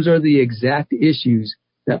 because those are the exact issues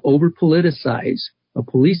that over-politicize a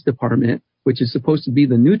police department, which is supposed to be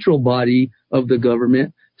the neutral body of the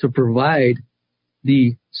government to provide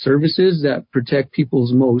the services that protect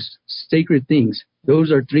people's most sacred things. Those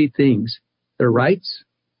are three things: their rights,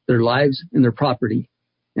 their lives, and their property.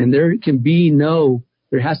 And there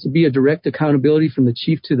has to be a direct accountability from the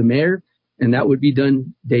chief to the mayor, and that would be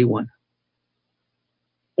done day one.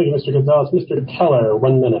 Thank you, Mr. Gonzalez. Mr. Keller,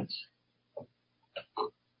 1 minute.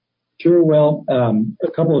 Sure. Well,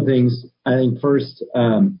 a couple of things. I think first,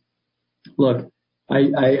 look,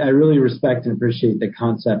 I really respect and appreciate the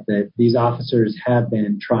concept that these officers have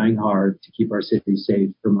been trying hard to keep our city safe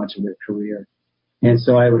for much of their career. And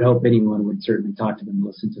so I would hope anyone would certainly talk to them and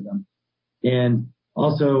listen to them. And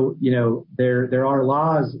also, there are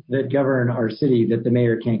laws that govern our city that the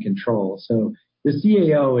mayor can't control. So the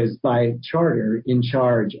CAO is by charter in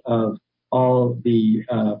charge of all the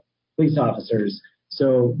police officers.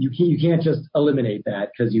 So you can't just eliminate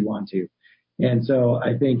that because you want to. And so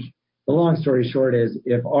I think the long story short is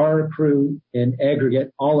if our crew in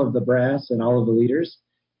aggregate, all of the brass and all of the leaders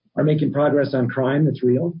are making progress on crime that's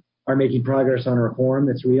real, are making progress on reform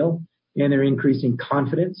that's real, and they're increasing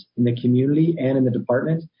confidence in the community and in the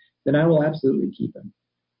department, then I will absolutely keep them.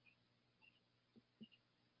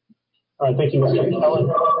 All right, thank you, Mr. Keller.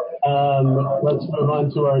 Let's move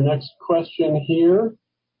on to our next question here.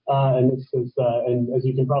 And this is, and as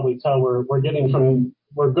you can probably tell, we're going from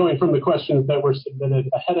the questions that were submitted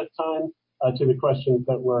ahead of time to the questions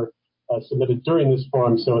that were submitted during this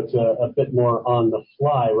forum. So it's a bit more on the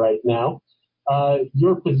fly right now.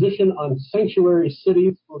 Your position on sanctuary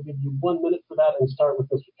cities, we'll give you 1 minute for that and start with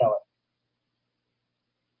Mr. Keller.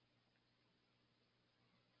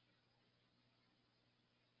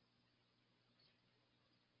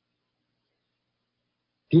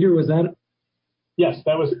 Peter, was that? Yes,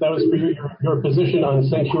 that was for your position on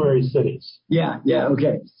sanctuary cities. Yeah,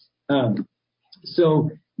 okay. So,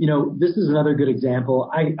 this is another good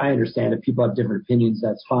example. I understand if people have different opinions,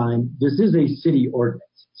 that's fine. This is a city ordinance.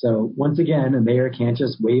 So once again, a mayor can't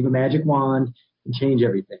just wave a magic wand and change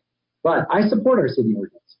everything. But I support our city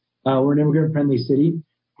ordinance. We're an immigrant-friendly city.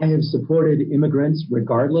 I have supported immigrants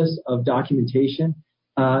regardless of documentation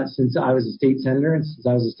since I was a state senator and since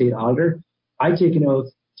I was a state auditor. I take an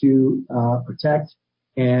oath to protect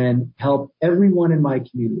and help everyone in my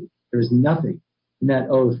community. There's nothing in that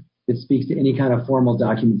oath that speaks to any kind of formal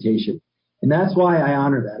documentation. And that's why I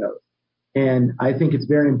honor that oath. And I think it's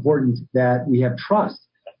very important that we have trust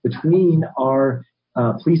between our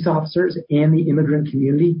police officers and the immigrant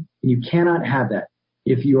community. And you cannot have that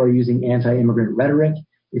if you are using anti-immigrant rhetoric,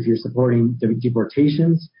 if you're supporting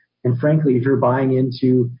deportations, and frankly, if you're buying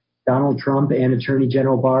into Donald Trump and Attorney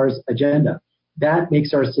General Barr's agenda. That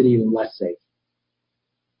makes our city less safe.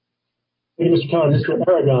 Thank you, Mr. Keller. Mr.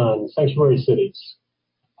 Aragon, sanctuary cities.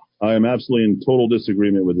 I am absolutely in total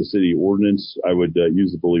disagreement with the city ordinance. I would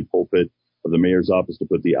use the bully pulpit of the mayor's office to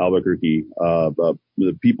put the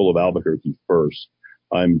people of Albuquerque first.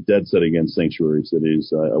 I'm dead set against sanctuary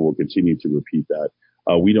cities. I will continue to repeat that.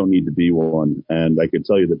 We don't need to be one. And I can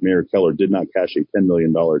tell you that Mayor Keller did not cash a $10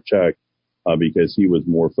 million check because he was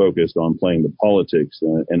more focused on playing the politics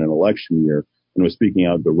in an election year and was speaking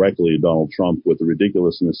out directly to Donald Trump with the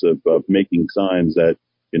ridiculousness of making signs that,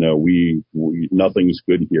 nothing's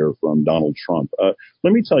good here from Donald Trump.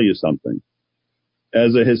 Let me tell you something.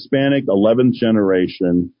 As a Hispanic 11th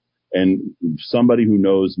generation and somebody who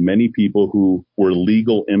knows many people who were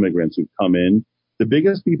legal immigrants who come in, the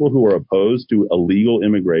biggest people who are opposed to illegal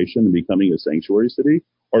immigration and becoming a sanctuary city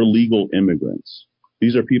are legal immigrants.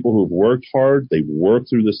 These are people who have worked hard. They've worked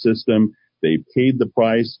through the system. They've paid the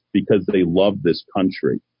price because they love this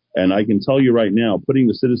country. And I can tell you right now, putting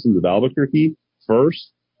the citizens of Albuquerque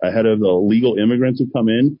first ahead of the legal immigrants who come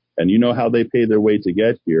in, and you know how they pay their way to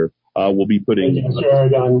get here, we'll be putting... Thank you, Mr.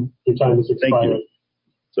 Aragon. Your time is expired. Thank you.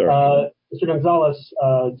 Sorry. Mr. Gonzalez,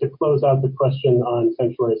 to close out the question on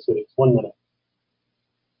sanctuary cities. 1 minute.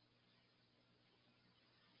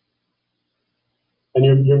 And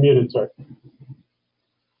you're muted, sir.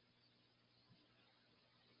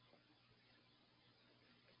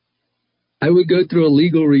 I would go through a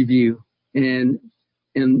legal review and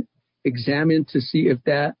examine to see if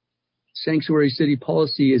that sanctuary city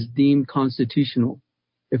policy is deemed constitutional.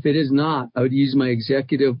 If it is not, I would use my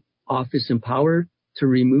executive office and power to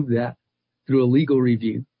remove that through a legal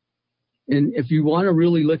review. And if you want to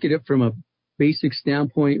really look at it from a basic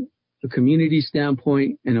standpoint, a community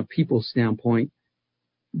standpoint, and a people standpoint,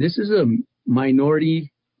 this is a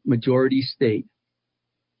minority majority state.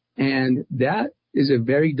 And that is a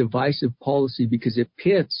very divisive policy because it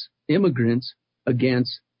pits immigrants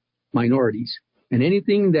against minorities. And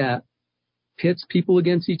anything that pits people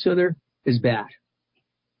against each other is bad.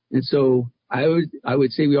 And so I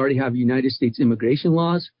would say we already have United States immigration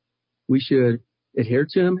laws. We should adhere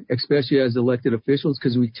to them, especially as elected officials,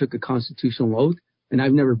 because we took a constitutional oath, and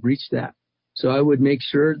I've never breached that. So I would make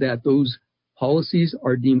sure that those policies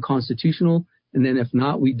are deemed constitutional, and then if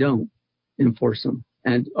not, we don't enforce them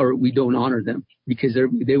or we don't honor them because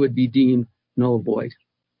they would be deemed null and void.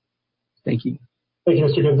 Thank you. Thank you,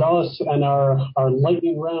 Mr. Gonzalez. And our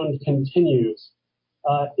lightning round continues.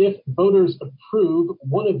 If voters approve,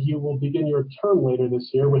 one of you will begin your term later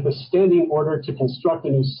this year with a standing order to construct a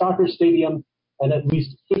new soccer stadium and at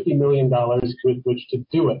least $50 million with which to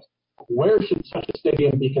do it. Where should such a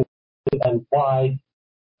stadium be constructed and why?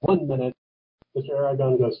 1 minute. Mr.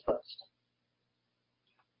 Aragon goes first.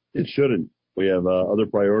 It shouldn't. We have other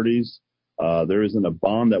priorities. There isn't a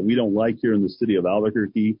bond that we don't like here in the city of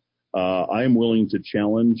Albuquerque. I am willing to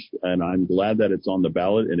challenge, and I'm glad that it's on the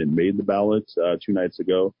ballot, and it made the ballot 2 nights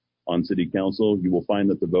ago on city council. You will find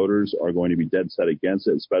that the voters are going to be dead set against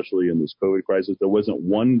it, especially in this COVID crisis. There wasn't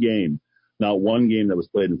one game, not one game that was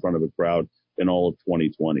played in front of a crowd in all of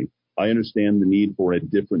 2020. I understand the need for a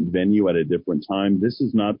different venue at a different time. This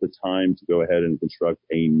is not the time to go ahead and construct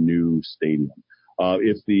a new stadium.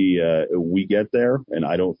 If we get there, and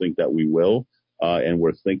I don't think that we will, and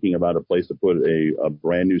we're thinking about a place to put a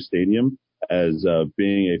brand new stadium, as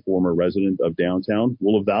being a former resident of downtown,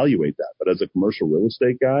 we'll evaluate that. But as a commercial real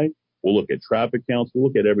estate guy, we'll look at traffic counts, we'll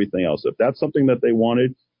look at everything else. If that's something that they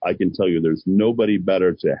wanted, I can tell you there's nobody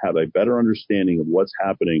better to have a better understanding of what's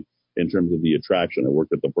happening in terms of the attraction. I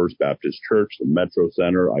worked at the First Baptist Church, the Metro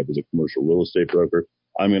Center. I was a commercial real estate broker.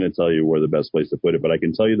 I'm going to tell you where the best place to put it. But I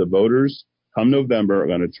can tell you the voters, come November, are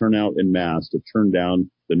going to turn out en masse to turn down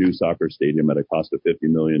the new soccer stadium at a cost of $50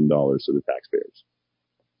 million to the taxpayers.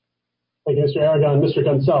 Thank you, Mr. Aragon. Mr.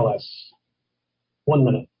 Gonzalez, 1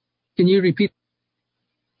 minute. Can you repeat?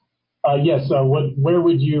 Yes. Where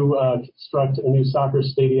would you construct a new soccer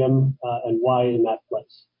stadium and why in that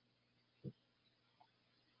place?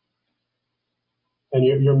 And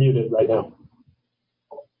you're muted right now.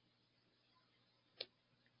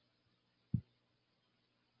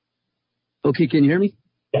 Okay, can you hear me?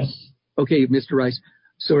 Yes. Okay, Mr. Rice.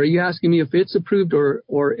 So are you asking me if it's approved or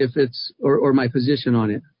if it's or my position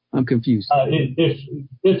on it? I'm confused.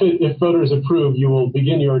 If voters approve, you will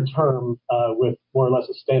begin your term with more or less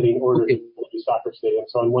a standing order to build a soccer stadium.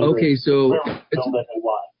 So I'm wondering where would you build it and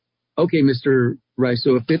why? Okay, Mr. Rice.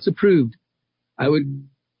 So if it's approved, I would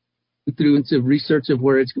go through into research of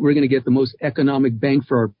where we're going to get the most economic bang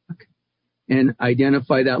for our buck and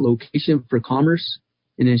identify that location for commerce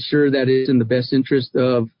and ensure that it's in the best interest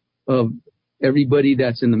of everybody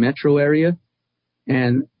that's in the metro area.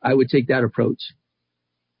 And I would take that approach.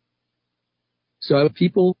 So I have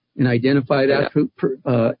people and identify that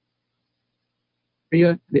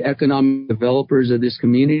area, the economic developers of this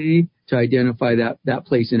community, to identify that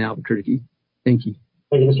place in Albuquerque. Thank you.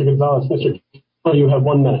 Thank you, Mr. Gonzalez. Mr. Kelly, you have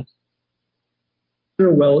 1 minute.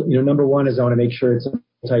 Sure. Well, number one is I want to make sure it's a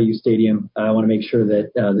multi-use stadium. I want to make sure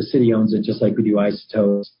that the city owns it, just like we do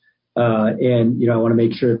Isotopes. And I want to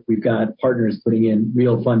make sure we've got partners putting in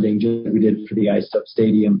real funding, just like we did for the Isotope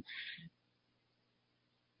Stadium.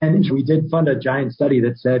 And we did fund a giant study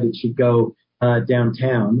that said it should go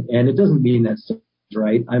downtown, and it doesn't mean that's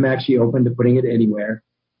right. I'm actually open to putting it anywhere,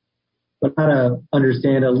 but I want to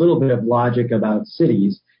understand a little bit of logic about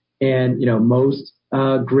cities. And most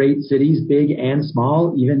great cities, big and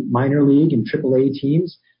small, even minor league and AAA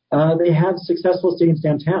teams, they have successful stadiums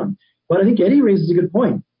downtown. But I think Eddie raises a good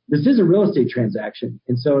point. This is a real estate transaction,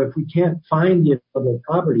 and so if we can't find the available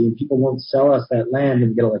property and people won't sell us that land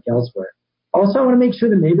and get it like elsewhere. Also, I want to make sure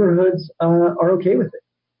the neighborhoods are okay with it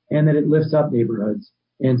and that it lifts up neighborhoods.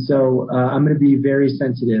 And so I'm going to be very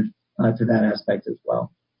sensitive to that aspect as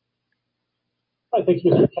well. All right, thank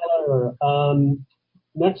you, Mr. Keller.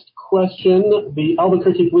 Next question. The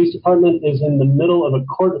Albuquerque Police Department is in the middle of a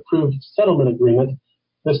court-approved settlement agreement.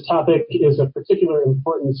 This topic is of particular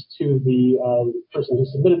importance to the person who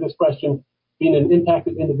submitted this question, being an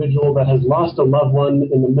impacted individual that has lost a loved one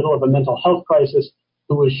in the middle of a mental health crisis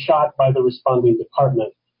who was shot by the responding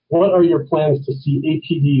department. What are your plans to see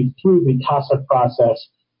APD through the CASA process?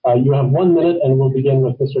 You have 1 minute, and we'll begin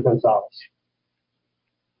with Mr. Gonzalez.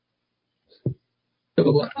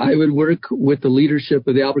 So I would work with the leadership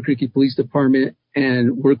of the Albuquerque Police Department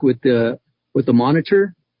and work with the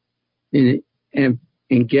monitor and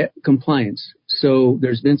get compliance. So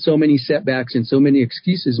there's been so many setbacks and so many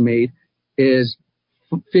excuses made, is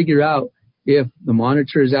figure out if the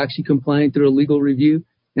monitor is actually complying through a legal review,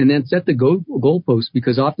 and then set the goalposts,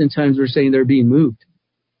 because oftentimes we're saying they're being moved.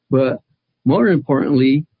 But more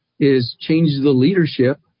importantly is change the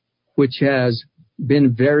leadership, which has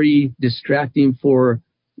been very distracting for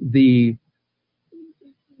the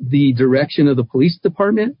direction of the police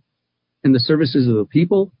department and the services of the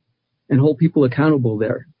people, and hold people accountable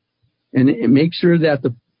there. And make sure that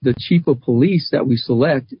the chief of police that we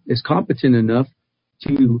select is competent enough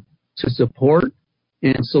to support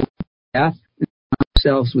and select staff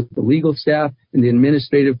ourselves with the legal staff and the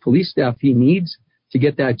administrative police staff he needs to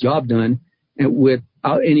get that job done and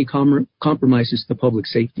without any compromises to public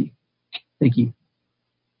safety. Thank you.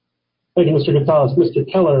 Thank you, Mr. Gonzalez.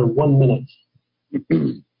 Mr. Keller, 1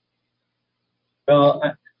 minute. Well,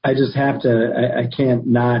 I just have to, I can't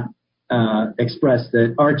not express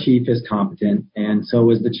that our chief is competent, and so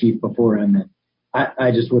was the chief before him. And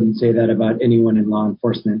I just wouldn't say that about anyone in law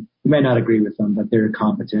enforcement. You might not agree with them, but they're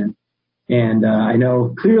competent. And I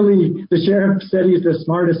know clearly the sheriff said he's the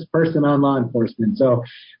smartest person on law enforcement. So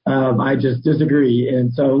I just disagree.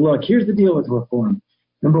 And so, look, here's the deal with reform.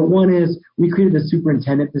 Number one is we created the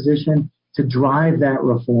superintendent position to drive that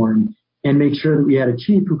reform and make sure that we had a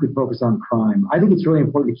chief who could focus on crime. I think it's really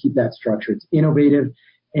important to keep that structure. It's innovative,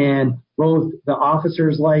 and both the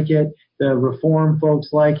officers like it, the reform folks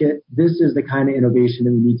like it. This is the kind of innovation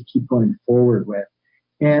that we need to keep going forward with.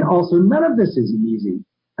 And also, none of this is easy.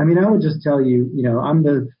 I mean, I would just tell you, I'm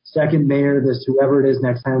the second mayor, whoever it is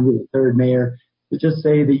next time, we're the third mayor, to just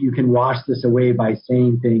say that you can wash this away by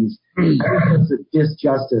saying things. I think that's a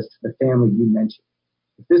disjustice to the family you mentioned.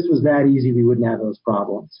 If this was that easy, we wouldn't have those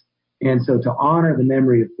problems. And so to honor the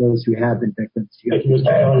memory of those who have been victims. Thank you, Mr.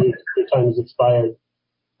 Kelly. Your time has expired.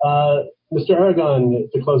 Mr. Aragon,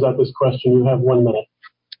 to close out this question, you have 1 minute.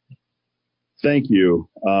 Thank you.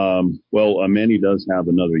 Well, Manny does have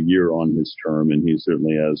another year on his term, and he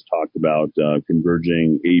certainly has talked about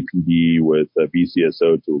converging APD with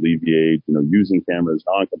BCSO to alleviate, using cameras,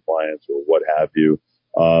 non-compliance, or what have you.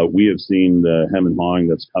 We have seen the hem and hawing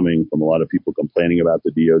that's coming from a lot of people complaining about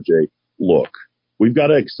the DOJ. Look, we've got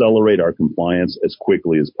to accelerate our compliance as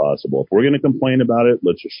quickly as possible. If we're going to complain about it,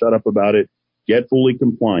 let's just shut up about it, get fully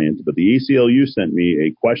compliant. But the ACLU sent me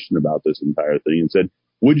a question about this entire thing and said,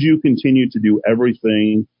 would you continue to do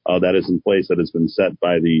everything that is in place that has been set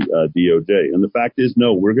by the DOJ? And the fact is,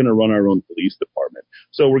 no, we're going to run our own police department.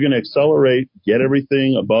 So we're going to accelerate, get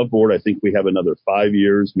everything above board. I think we have another 5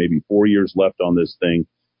 years, maybe 4 years left on this thing.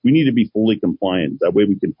 We need to be fully compliant. That way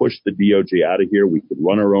we can push the DOJ out of here. We can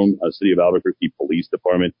run our own City of Albuquerque Police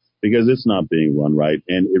Department, because it's not being run right.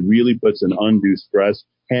 And it really puts an undue stress,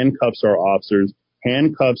 handcuffs our officers,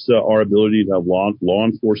 handcuffs our ability to have law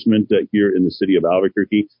enforcement here in the City of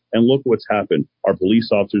Albuquerque. And look what's happened. Our police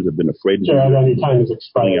officers have been afraid to Sir, any time has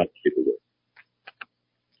expired.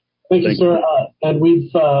 Thank you, sir.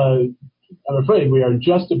 And I'm afraid we are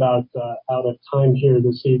just about out of time here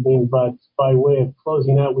this evening, but by way of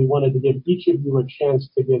closing out, we wanted to give each of you a chance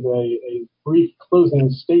to give a brief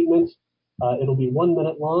closing statement. It'll be 1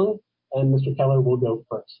 minute long, and Mr. Keller will go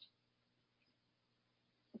first.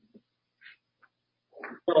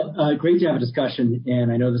 Well, great to have a discussion,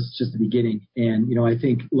 and I know this is just the beginning. And, I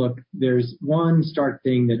think, look, there's one stark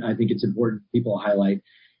thing that I think it's important people highlight.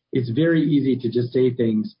 It's very easy to just say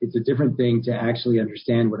things. It's a different thing to actually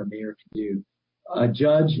understand what a mayor can do. A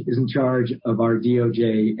judge is in charge of our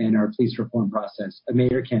DOJ and our police reform process. A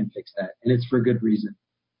mayor can't fix that, and it's for good reason.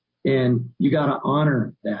 And you got to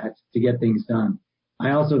honor that to get things done.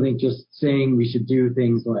 I also think just saying we should do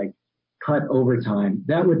things like cut overtime,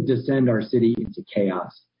 that would descend our city into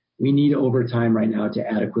chaos. We need overtime right now to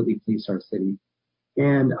adequately police our city.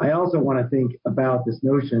 And I also want to think about this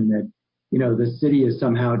notion that, the city is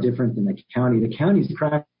somehow different than the county. The county's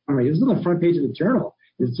crime rate, it was on the front page of the Journal,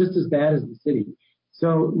 is just as bad as the city.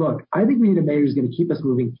 So look, I think we need a mayor who's going to keep us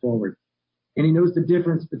moving forward. And he knows the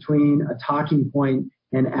difference between a talking point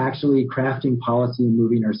and actually crafting policy and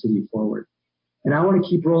moving our city forward. And I want to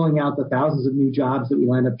keep rolling out the thousands of new jobs that we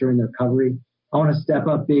lined up during the recovery. I want to step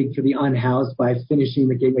up big for the unhoused by finishing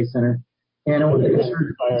the Gateway Center. And I want to make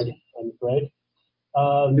sure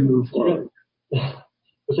to move forward.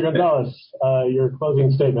 Mr. Gonzalez, your closing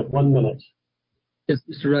statement, 1 minute. Yes,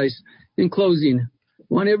 Mr. Rice. In closing, I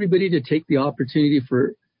want everybody to take the opportunity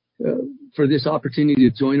for this opportunity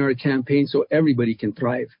to join our campaign so everybody can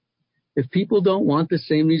thrive. If people don't want the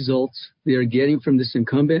same results they are getting from this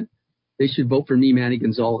incumbent, they should vote for me, Manny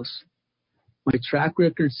Gonzalez. My track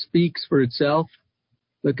record speaks for itself.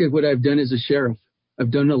 Look at what I've done as a sheriff.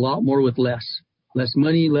 I've done a lot more with less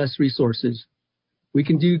money, less resources. We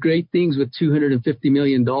can do great things with $250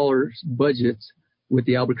 million budgets with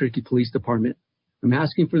the Albuquerque Police Department. I'm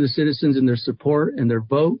asking for the citizens and their support and their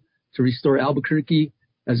vote to restore Albuquerque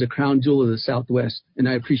as a crown jewel of the Southwest. And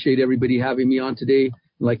I appreciate everybody having me on today. I'd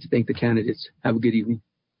like to thank the candidates. Have a good evening.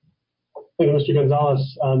 Thank you, Mr.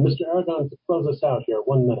 Gonzalez. Mr. Aragon, to close us out here,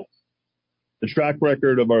 1 minute. The track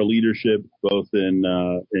record of our leadership, both in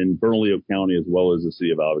Bernalillo County as well as the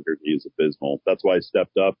city of Albuquerque, is abysmal. That's why I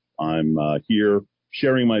stepped up. I'm here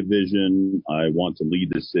sharing my vision. I want to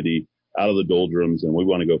lead the city out of the doldrums, and we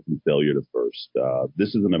want to go from failure to first.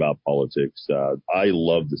 This isn't about politics. I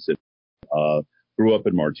love the city. grew up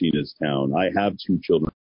in Martinez Town. I have 2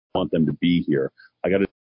 children. I want them to be here.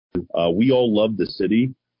 We all love the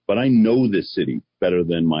city, but I know this city better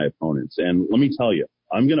than my opponents. And let me tell you,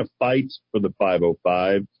 I'm going to fight for the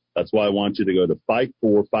 505. That's why I want you to go to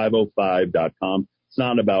fightfor505.com. It's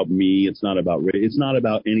not about me. It's not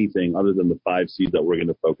about anything other than the 5 C's that we're going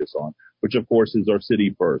to focus on, which of course is our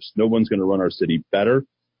city first. No one's going to run our city better.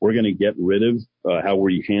 We're going to get rid of how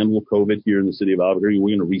we handle COVID here in the city of Albuquerque.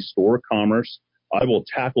 We're going to restore commerce. I will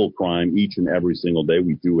tackle crime each and every single day.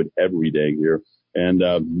 We do it every day here. And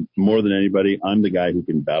more than anybody, I'm the guy who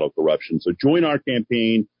can battle corruption. So join our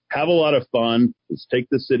campaign. Have a lot of fun. Let's take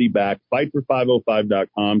the city back.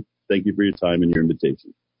 Fightfor505.com. Thank you for your time and your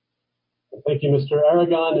invitation. Thank you, Mr.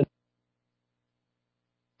 Aragon.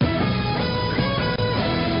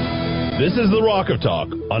 This is the Rock of Talk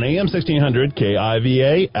on AM 1600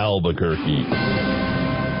 KIVA Albuquerque.